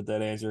over with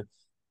that answer.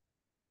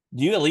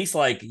 Do you at least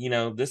like,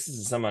 this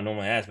isn't something I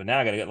normally ask, but now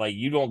I gotta get like,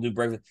 you don't do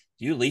breakfast.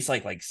 Do you at least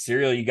like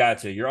cereal? You got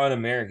to. You're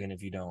un-American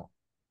if you don't.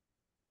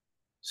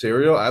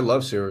 Cereal. I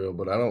love cereal,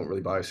 but I don't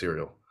really buy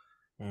cereal.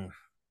 Mm.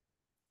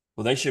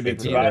 Well, they should be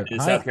It's me provided either. in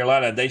South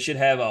Carolina. They should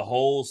have a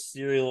whole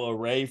cereal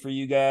array for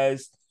you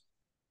guys.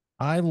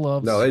 I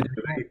love No, they do.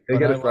 cereal, They but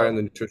get I us right in love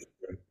the nutrition.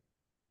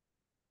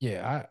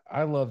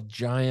 I love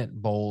giant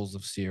bowls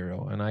of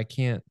cereal, and I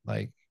can't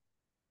like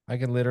I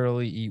can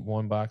literally eat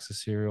one box of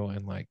cereal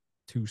in like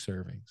two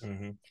servings.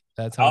 Hmm.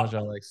 That's how much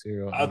I'll I like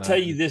cereal, I'll and I tell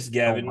you just this, don't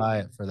Gavin. buy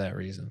it for that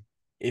reason.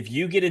 If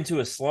you get into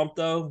a slump,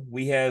 though,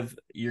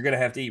 you're gonna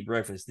have to eat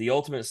breakfast. The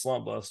ultimate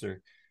slump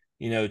buster.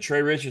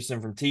 Trey Richardson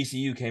from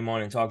TCU came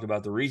on and talked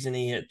about the reason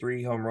he hit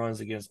 3 home runs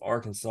against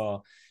Arkansas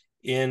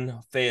in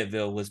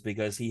Fayetteville was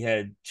because he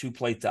had 2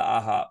 plates of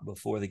IHOP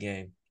before the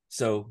game.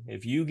 So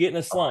if you get in a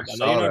Oh, I slump, I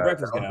know you're saw not a that.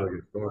 breakfast That was guy. a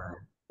good story.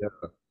 Yeah,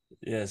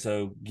 Yeah,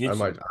 so I get you.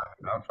 might.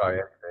 I'll try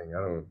anything. I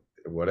don't.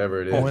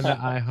 Whatever it Go is. into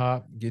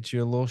IHOP, get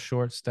you a little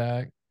short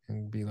stack,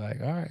 and be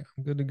like, all right,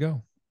 I'm good to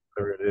go.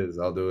 Whatever it is,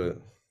 I'll do it.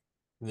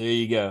 There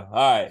you go.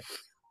 All right.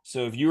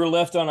 So if you were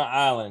left on an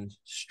island,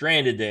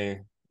 stranded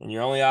there, and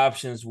your only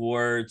options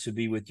were to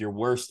be with your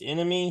worst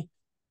enemy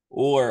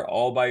or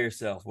all by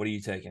yourself, what are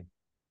you taking?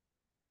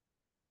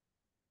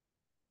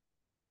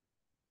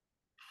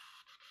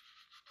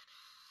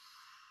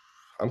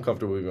 I'm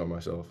comfortable being by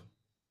myself.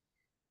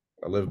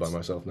 I live by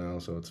myself now,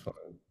 so it's fine.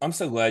 I'm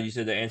so glad you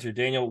said the answer,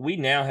 Daniel. We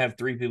now have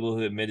 3 people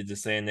who admitted to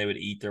saying they would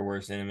eat their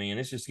worst enemy, and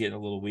it's just getting a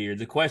little weird.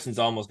 The question's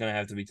almost going to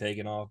have to be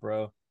taken off,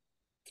 bro.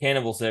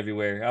 Cannibals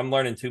everywhere. I'm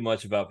learning too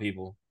much about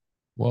people.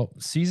 Well,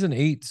 season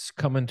eight's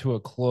coming to a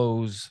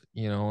close,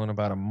 in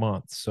about a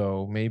month.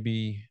 So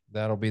maybe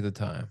that'll be the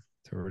time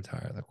to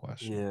retire the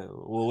question. Yeah.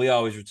 Well, we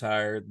always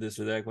retire this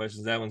or that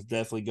questions. That one's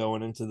definitely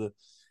going into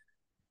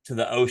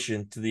the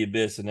ocean, to the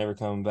abyss, and never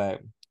coming back.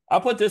 I'll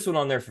put this one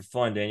on there for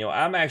fun, Daniel.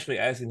 I'm actually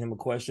asking him a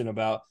question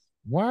about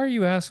Why are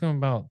you asking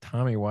about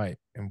Tommy White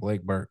and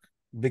Blake Burke?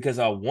 because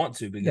I want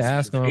to, You because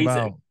ask him he's a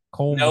about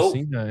Cole no,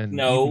 Messina and Ethan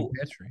no,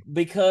 Petrie.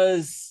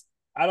 because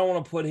I don't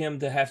want to put him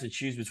to have to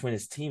choose between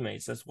his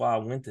teammates. That's why I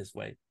went this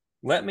way.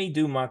 Let me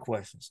do my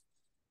questions.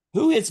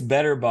 Who hits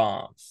better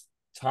bombs,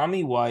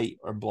 Tommy White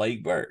or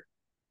Blake Burke?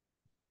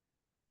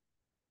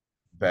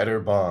 Better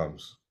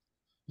bombs.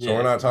 So we're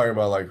Yes. not talking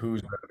about like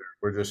who's better.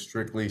 We're just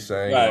strictly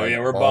saying Right. Yeah,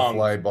 like we're ball bombs.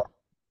 flight, ball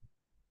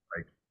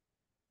like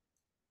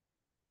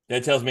That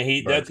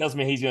Burke. tells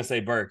me he's gonna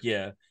say Burke.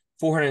 Yeah.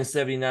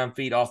 479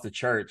 feet off the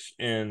church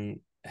in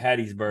I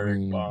Hattiesburg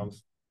mean,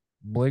 bombs.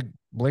 Blake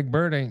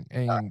Bird ain't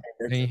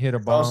hit a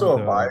It's bomb also a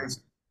to bias.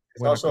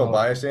 It's win a also a college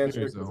biased World answer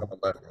Series because though. I'm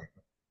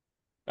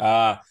a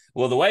lefty.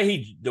 Well,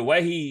 the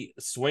way he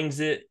swings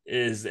it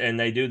is, and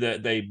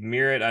they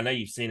mirror it. I know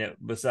you've seen it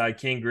beside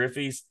King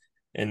Griffey's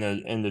and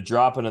the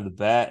dropping of the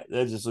bat.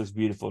 That just looks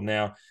beautiful.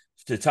 Now,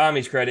 to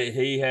Tommy's credit,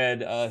 he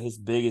had his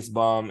biggest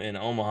bomb in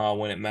Omaha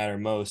when it mattered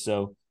most.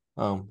 So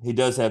he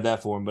does have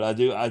that for him. But I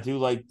do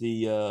like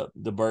the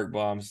Burke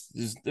bombs.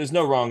 There's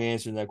no wrong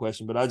answer in that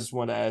question. But I just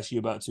wanted to ask you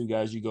about 2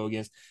 guys you go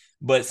against.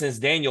 But since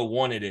Daniel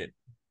wanted it,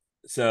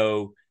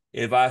 so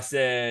if I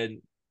said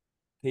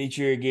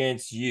Petrie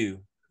against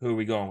you, who are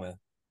we going with?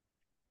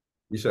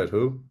 You said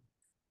who?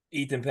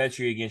 Ethan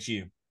Petrie against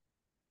you.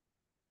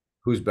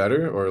 Who's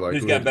better or like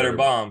Who's who got hits better better?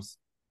 bombs?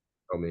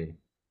 Tell me.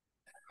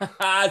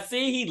 I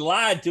see he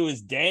lied to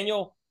us,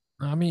 Daniel.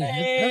 I mean,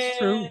 that's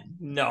true.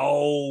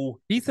 No.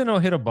 Ethan will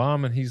hit a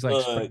bomb and he's like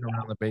Look. sprinting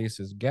around the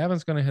bases.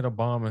 Gavin's gonna hit a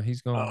bomb and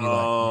he's gonna be like, "Yeah,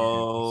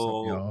 what's up,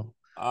 Oh, y'all?"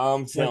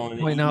 I'm Like telling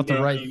pointing out the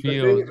Ethan. right The thing,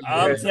 field.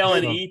 I'm Yeah,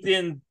 telling what's up?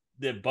 Ethan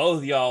that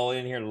both y'all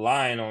in here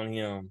lying on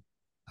him.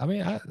 I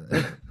mean,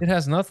 it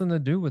has nothing to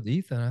do with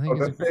Ethan. I think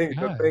oh, he's a great the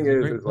guy. thing He's a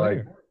great is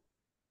like, player.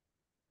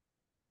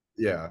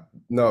 yeah,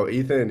 no,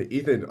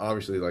 Ethan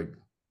obviously like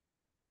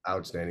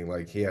outstanding.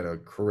 Like he had a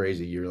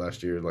crazy year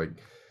last year. Like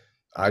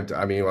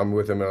I mean, I'm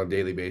with him on a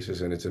daily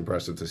basis, and it's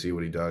impressive to see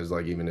what he does.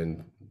 Like even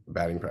in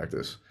batting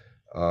practice.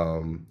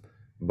 Um,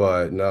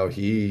 but no,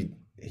 he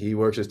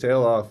works his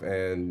tail off,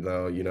 and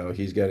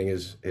he's getting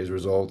his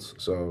results.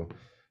 So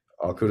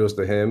all kudos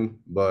to him.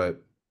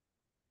 But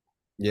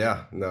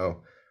yeah,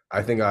 no,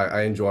 I think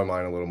I enjoy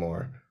mine a little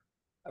more.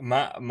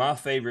 My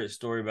favorite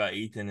story about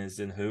Ethan is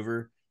in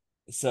Hoover.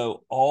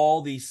 So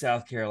all these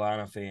South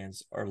Carolina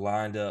fans are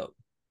lined up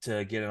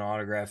to get an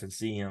autograph and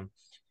see him.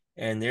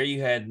 And there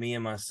you had me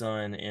and my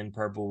son in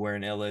purple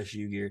wearing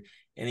LSU gear.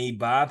 And he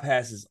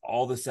bypasses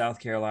all the South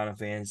Carolina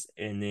fans.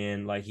 And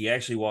then like he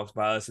actually walks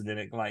by us, and then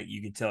it like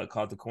you could tell it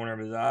caught the corner of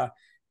his eye.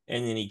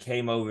 And then he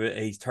came over,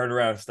 he's turned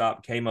around and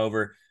stopped, came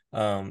over,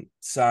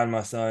 signed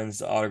my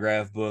son's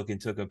autograph book and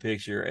took a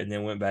picture and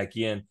then went back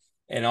in.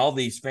 And all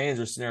these fans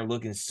are sitting there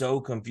looking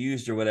so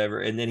confused or whatever.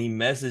 And then he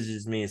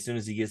messages me as soon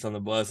as he gets on the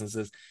bus and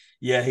says,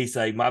 yeah, he's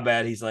like, my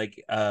bad. He's like,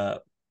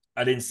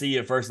 I didn't see you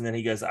at first. And then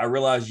he goes, I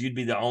realized you'd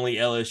be the only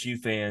LSU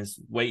fans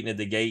waiting at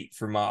the gate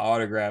for my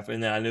autograph.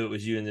 And then I knew it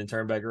was you and then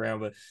turned back around.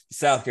 But the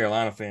South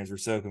Carolina fans were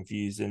so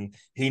confused. And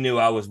he knew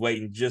I was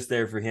waiting just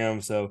there for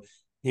him. So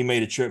he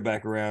made a trip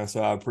back around.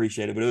 So I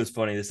appreciate it. But it was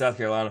funny. The South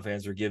Carolina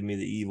fans were giving me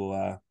the evil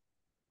eye.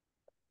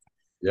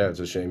 Yeah, it's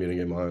a shame you didn't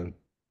get mine.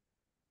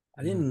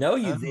 I didn't know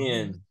you Oh,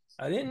 yeah. then.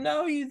 I didn't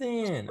know you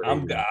then.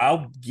 Crazy.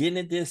 I'm getting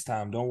it this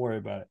time. Don't worry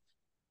about it.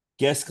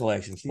 Guest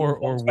collection. See the Or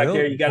phones back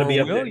there. You got to be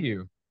up will there.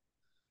 you?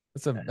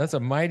 That's a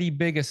mighty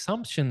big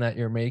assumption that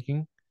you're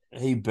making.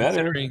 He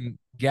better. Considering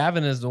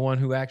Gavin is the one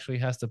who actually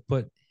has to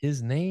put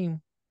his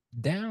name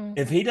down.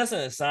 If he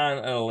doesn't sign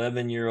an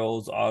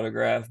 11-year-old's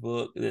autograph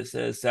book that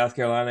says South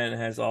Carolina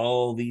and has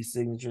all these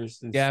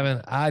signatures,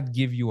 Gavin, I'd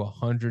give you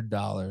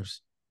 $100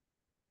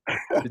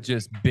 to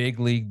just big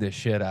league the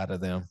shit out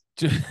of them.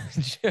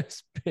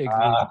 Just big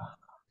league.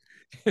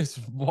 Just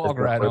walk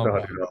right on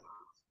by.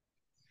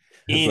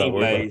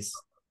 anyways,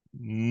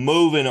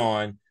 moving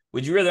on.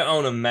 Would you rather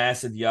own a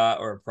massive yacht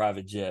or a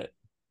private jet?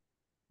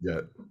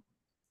 Yeah.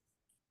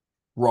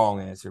 Wrong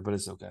answer, but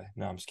it's okay.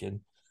 No, I'm just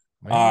kidding.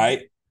 Man, All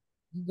right.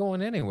 you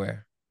going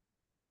anywhere.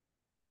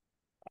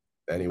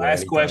 Anyway, Last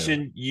anytime.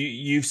 question.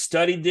 You've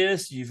studied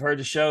this, you've heard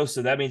the show,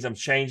 so that means I'm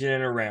changing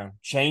it around. I'm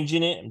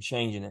changing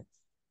it.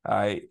 All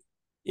right.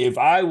 If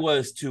I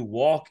was to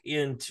walk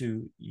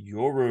into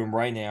your room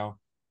right now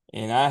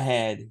and I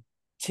had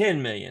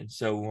 10 million,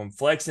 so I'm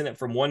flexing it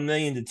from 1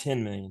 million to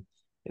 10 million.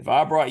 If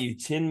I brought you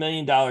 $10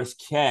 million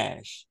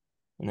cash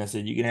and I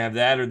said you can have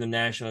that or the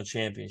national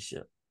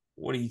championship,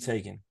 what are you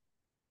taking?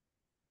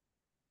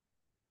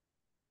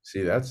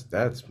 See,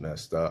 that's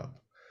messed up.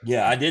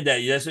 Yeah, I did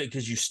that. That's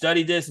because you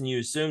studied this and you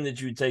assumed that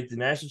you would take the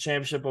national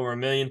championship over a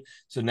million.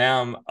 So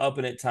now I'm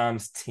upping it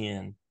times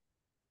 10.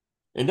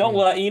 And don't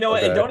lie, you know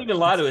what? And Okay. don't even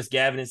lie to us,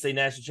 Gavin, and say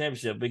national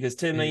championship because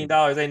 $10 million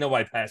ain't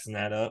nobody passing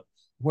that up.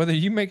 Whether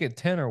you make it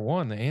 10 or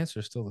 1, the answer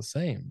is still the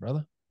same,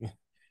 brother.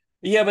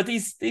 Yeah, but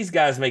these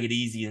guys make it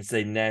easy and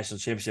say national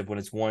championship when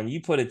it's 1.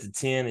 You put it to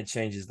 10, it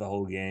changes the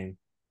whole game.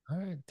 All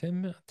right,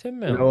 10 You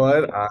million. know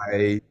what?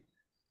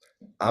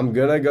 I'm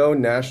gonna go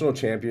national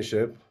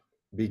championship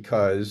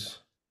because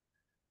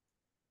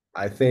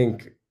I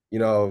think,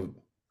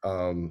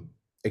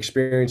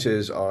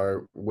 experiences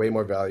are way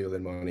more valuable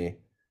than money.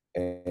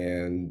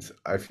 And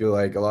I feel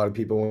like a lot of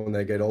people when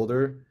they get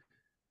older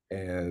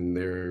and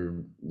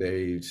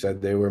they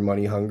said they were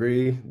money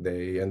hungry,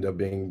 they end up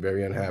being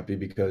very unhappy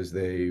because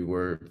they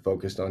were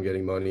focused on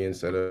getting money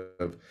instead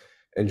of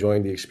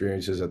enjoying the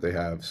experiences that they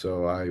have.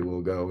 So I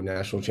will go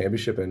national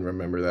championship and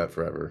remember that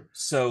forever.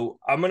 So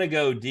I'm going to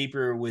go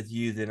deeper with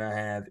you than I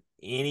have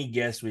any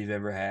guest we've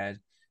ever had.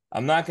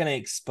 I'm not going to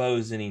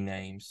expose any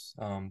names.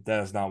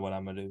 That is not what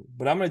I'm going to do.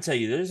 But I'm going to tell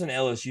you, there's an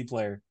LSU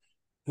player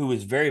who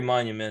was very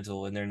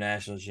monumental in their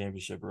national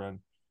championship run,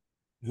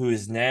 who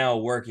is now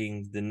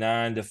working the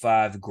 9 to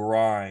 5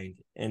 grind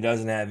and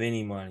doesn't have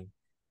any money.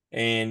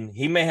 And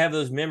he may have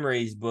those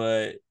memories,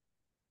 but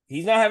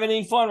he's not having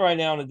any fun right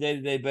now on a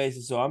day-to-day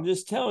basis. So I'm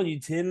just telling you,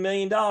 $10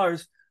 million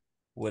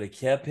would have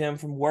kept him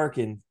from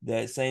working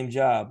that same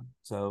job.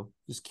 So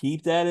just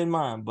keep that in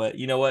mind. But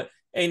you know what?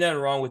 Ain't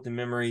nothing wrong with the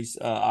memories.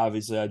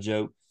 Obviously, I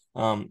joke.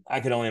 I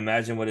can only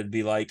imagine what it'd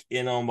be like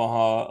in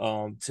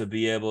Omaha to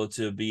be able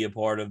to be a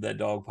part of that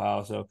dog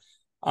pile. So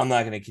I'm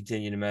not going to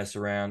continue to mess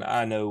around.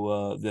 I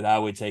know that I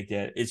would take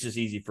that. It's just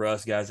easy for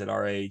us guys at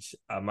our age.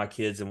 My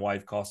kids and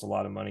wife cost a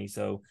lot of money.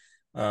 So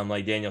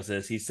like Daniel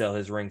says, he'd sell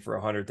his ring for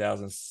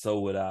 100,000.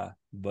 So would I.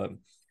 But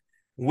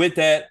with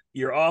that,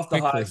 you're off the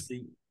hot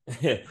seat.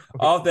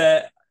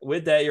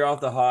 With that, you're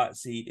off the hot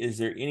seat. Is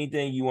there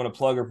anything you want to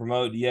plug or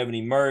promote? Do you have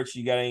any merch?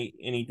 You got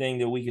anything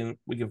that we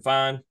can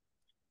find?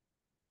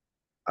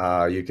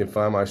 You can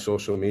find my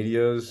social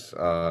medias.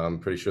 I'm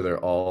pretty sure they're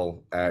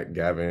all at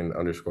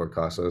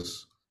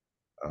Gavin_Casas.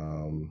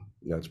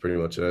 That's pretty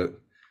much it.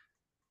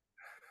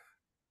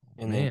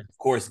 And then, of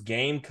course,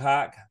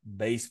 Gamecock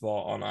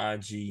Baseball on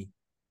IG.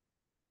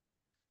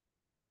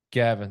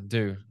 Gavin,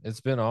 dude,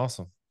 it's been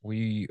awesome.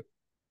 We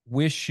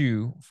wish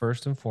you,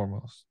 first and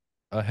foremost,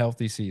 a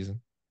healthy season,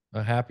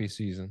 a happy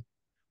season,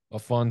 a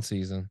fun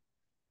season,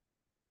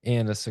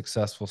 and a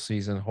successful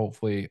season.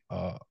 Hopefully,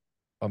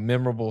 a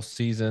memorable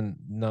season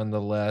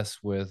nonetheless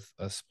with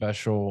a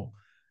special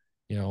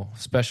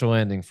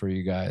ending for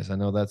you guys. I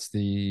know that's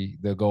the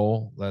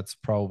goal. That's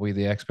probably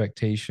the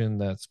expectation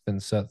that's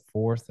been set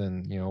forth.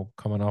 And,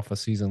 coming off a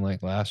season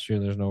like last year,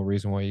 there's no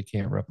reason why you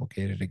can't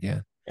replicate it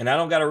again. And I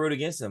don't got to root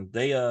against them.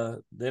 They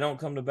don't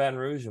come to Baton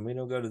Rouge and we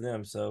don't go to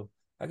them. So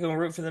I can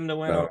root for them to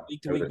win on a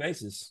week-to-week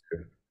basis.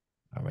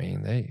 I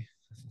mean,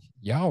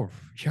 y'all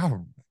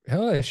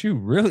LSU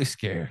really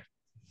scared.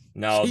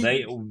 No,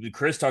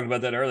 Chris talked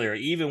about that earlier.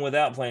 Even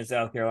without playing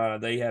South Carolina,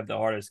 they have the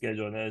hardest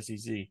schedule in the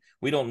SEC.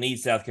 We don't need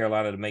South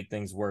Carolina to make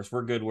things worse.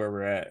 We're good where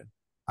we're at.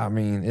 I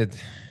mean,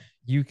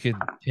 you could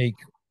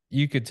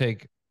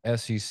take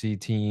SEC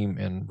team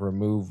and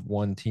remove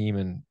one team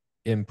and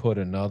input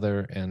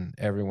another, and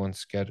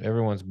everyone's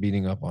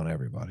beating up on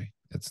everybody.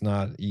 It's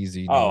not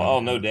easy, no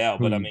matter No doubt.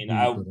 But I mean, who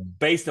you put in.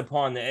 based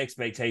upon the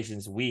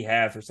expectations we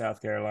have for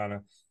South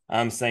Carolina,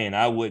 I'm saying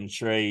I wouldn't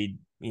trade.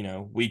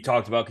 We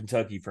talked about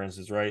Kentucky, for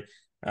instance, right?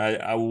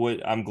 I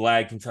would. I'm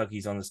glad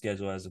Kentucky's on the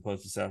schedule as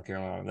opposed to South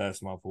Carolina.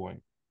 That's my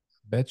point.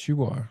 Bet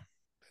you are.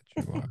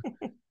 Bet you are.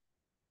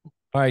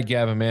 All right,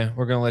 Gavin, man,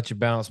 we're gonna let you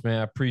bounce,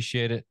 man. I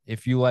appreciate it.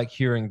 If you like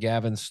hearing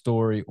Gavin's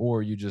story,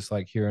 or you just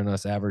like hearing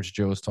us average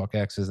Joes talk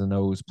X's and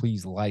O's,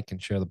 please like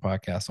and share the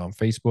podcast on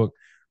Facebook.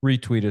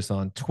 Retweet us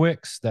on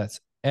Twix.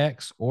 That's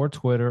X or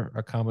Twitter,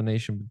 a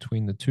combination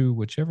between the two,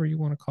 whichever you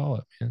want to call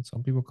it. Man,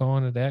 some people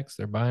calling it X.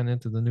 They're buying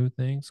into the new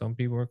thing. Some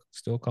people are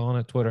still calling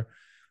it Twitter.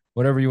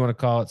 Whatever you want to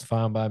call it, it's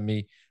fine by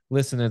me.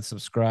 Listen and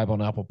subscribe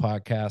on Apple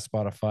Podcasts,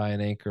 Spotify,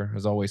 and Anchor.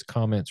 As always,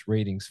 comments,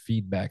 ratings,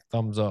 feedback,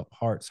 thumbs up,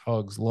 hearts,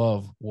 hugs,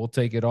 love. We'll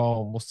take it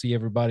all. And we'll see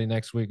everybody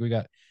next week. We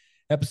got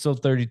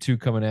episode 32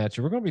 coming at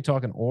you. We're going to be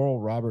talking Oral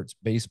Roberts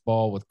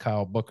baseball with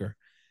Kyle Booker.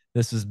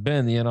 This has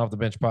been the Off the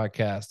Bench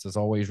podcast. As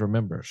always,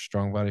 remember,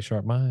 strong body,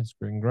 sharp minds,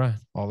 grit and grind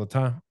all the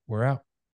time. We're out.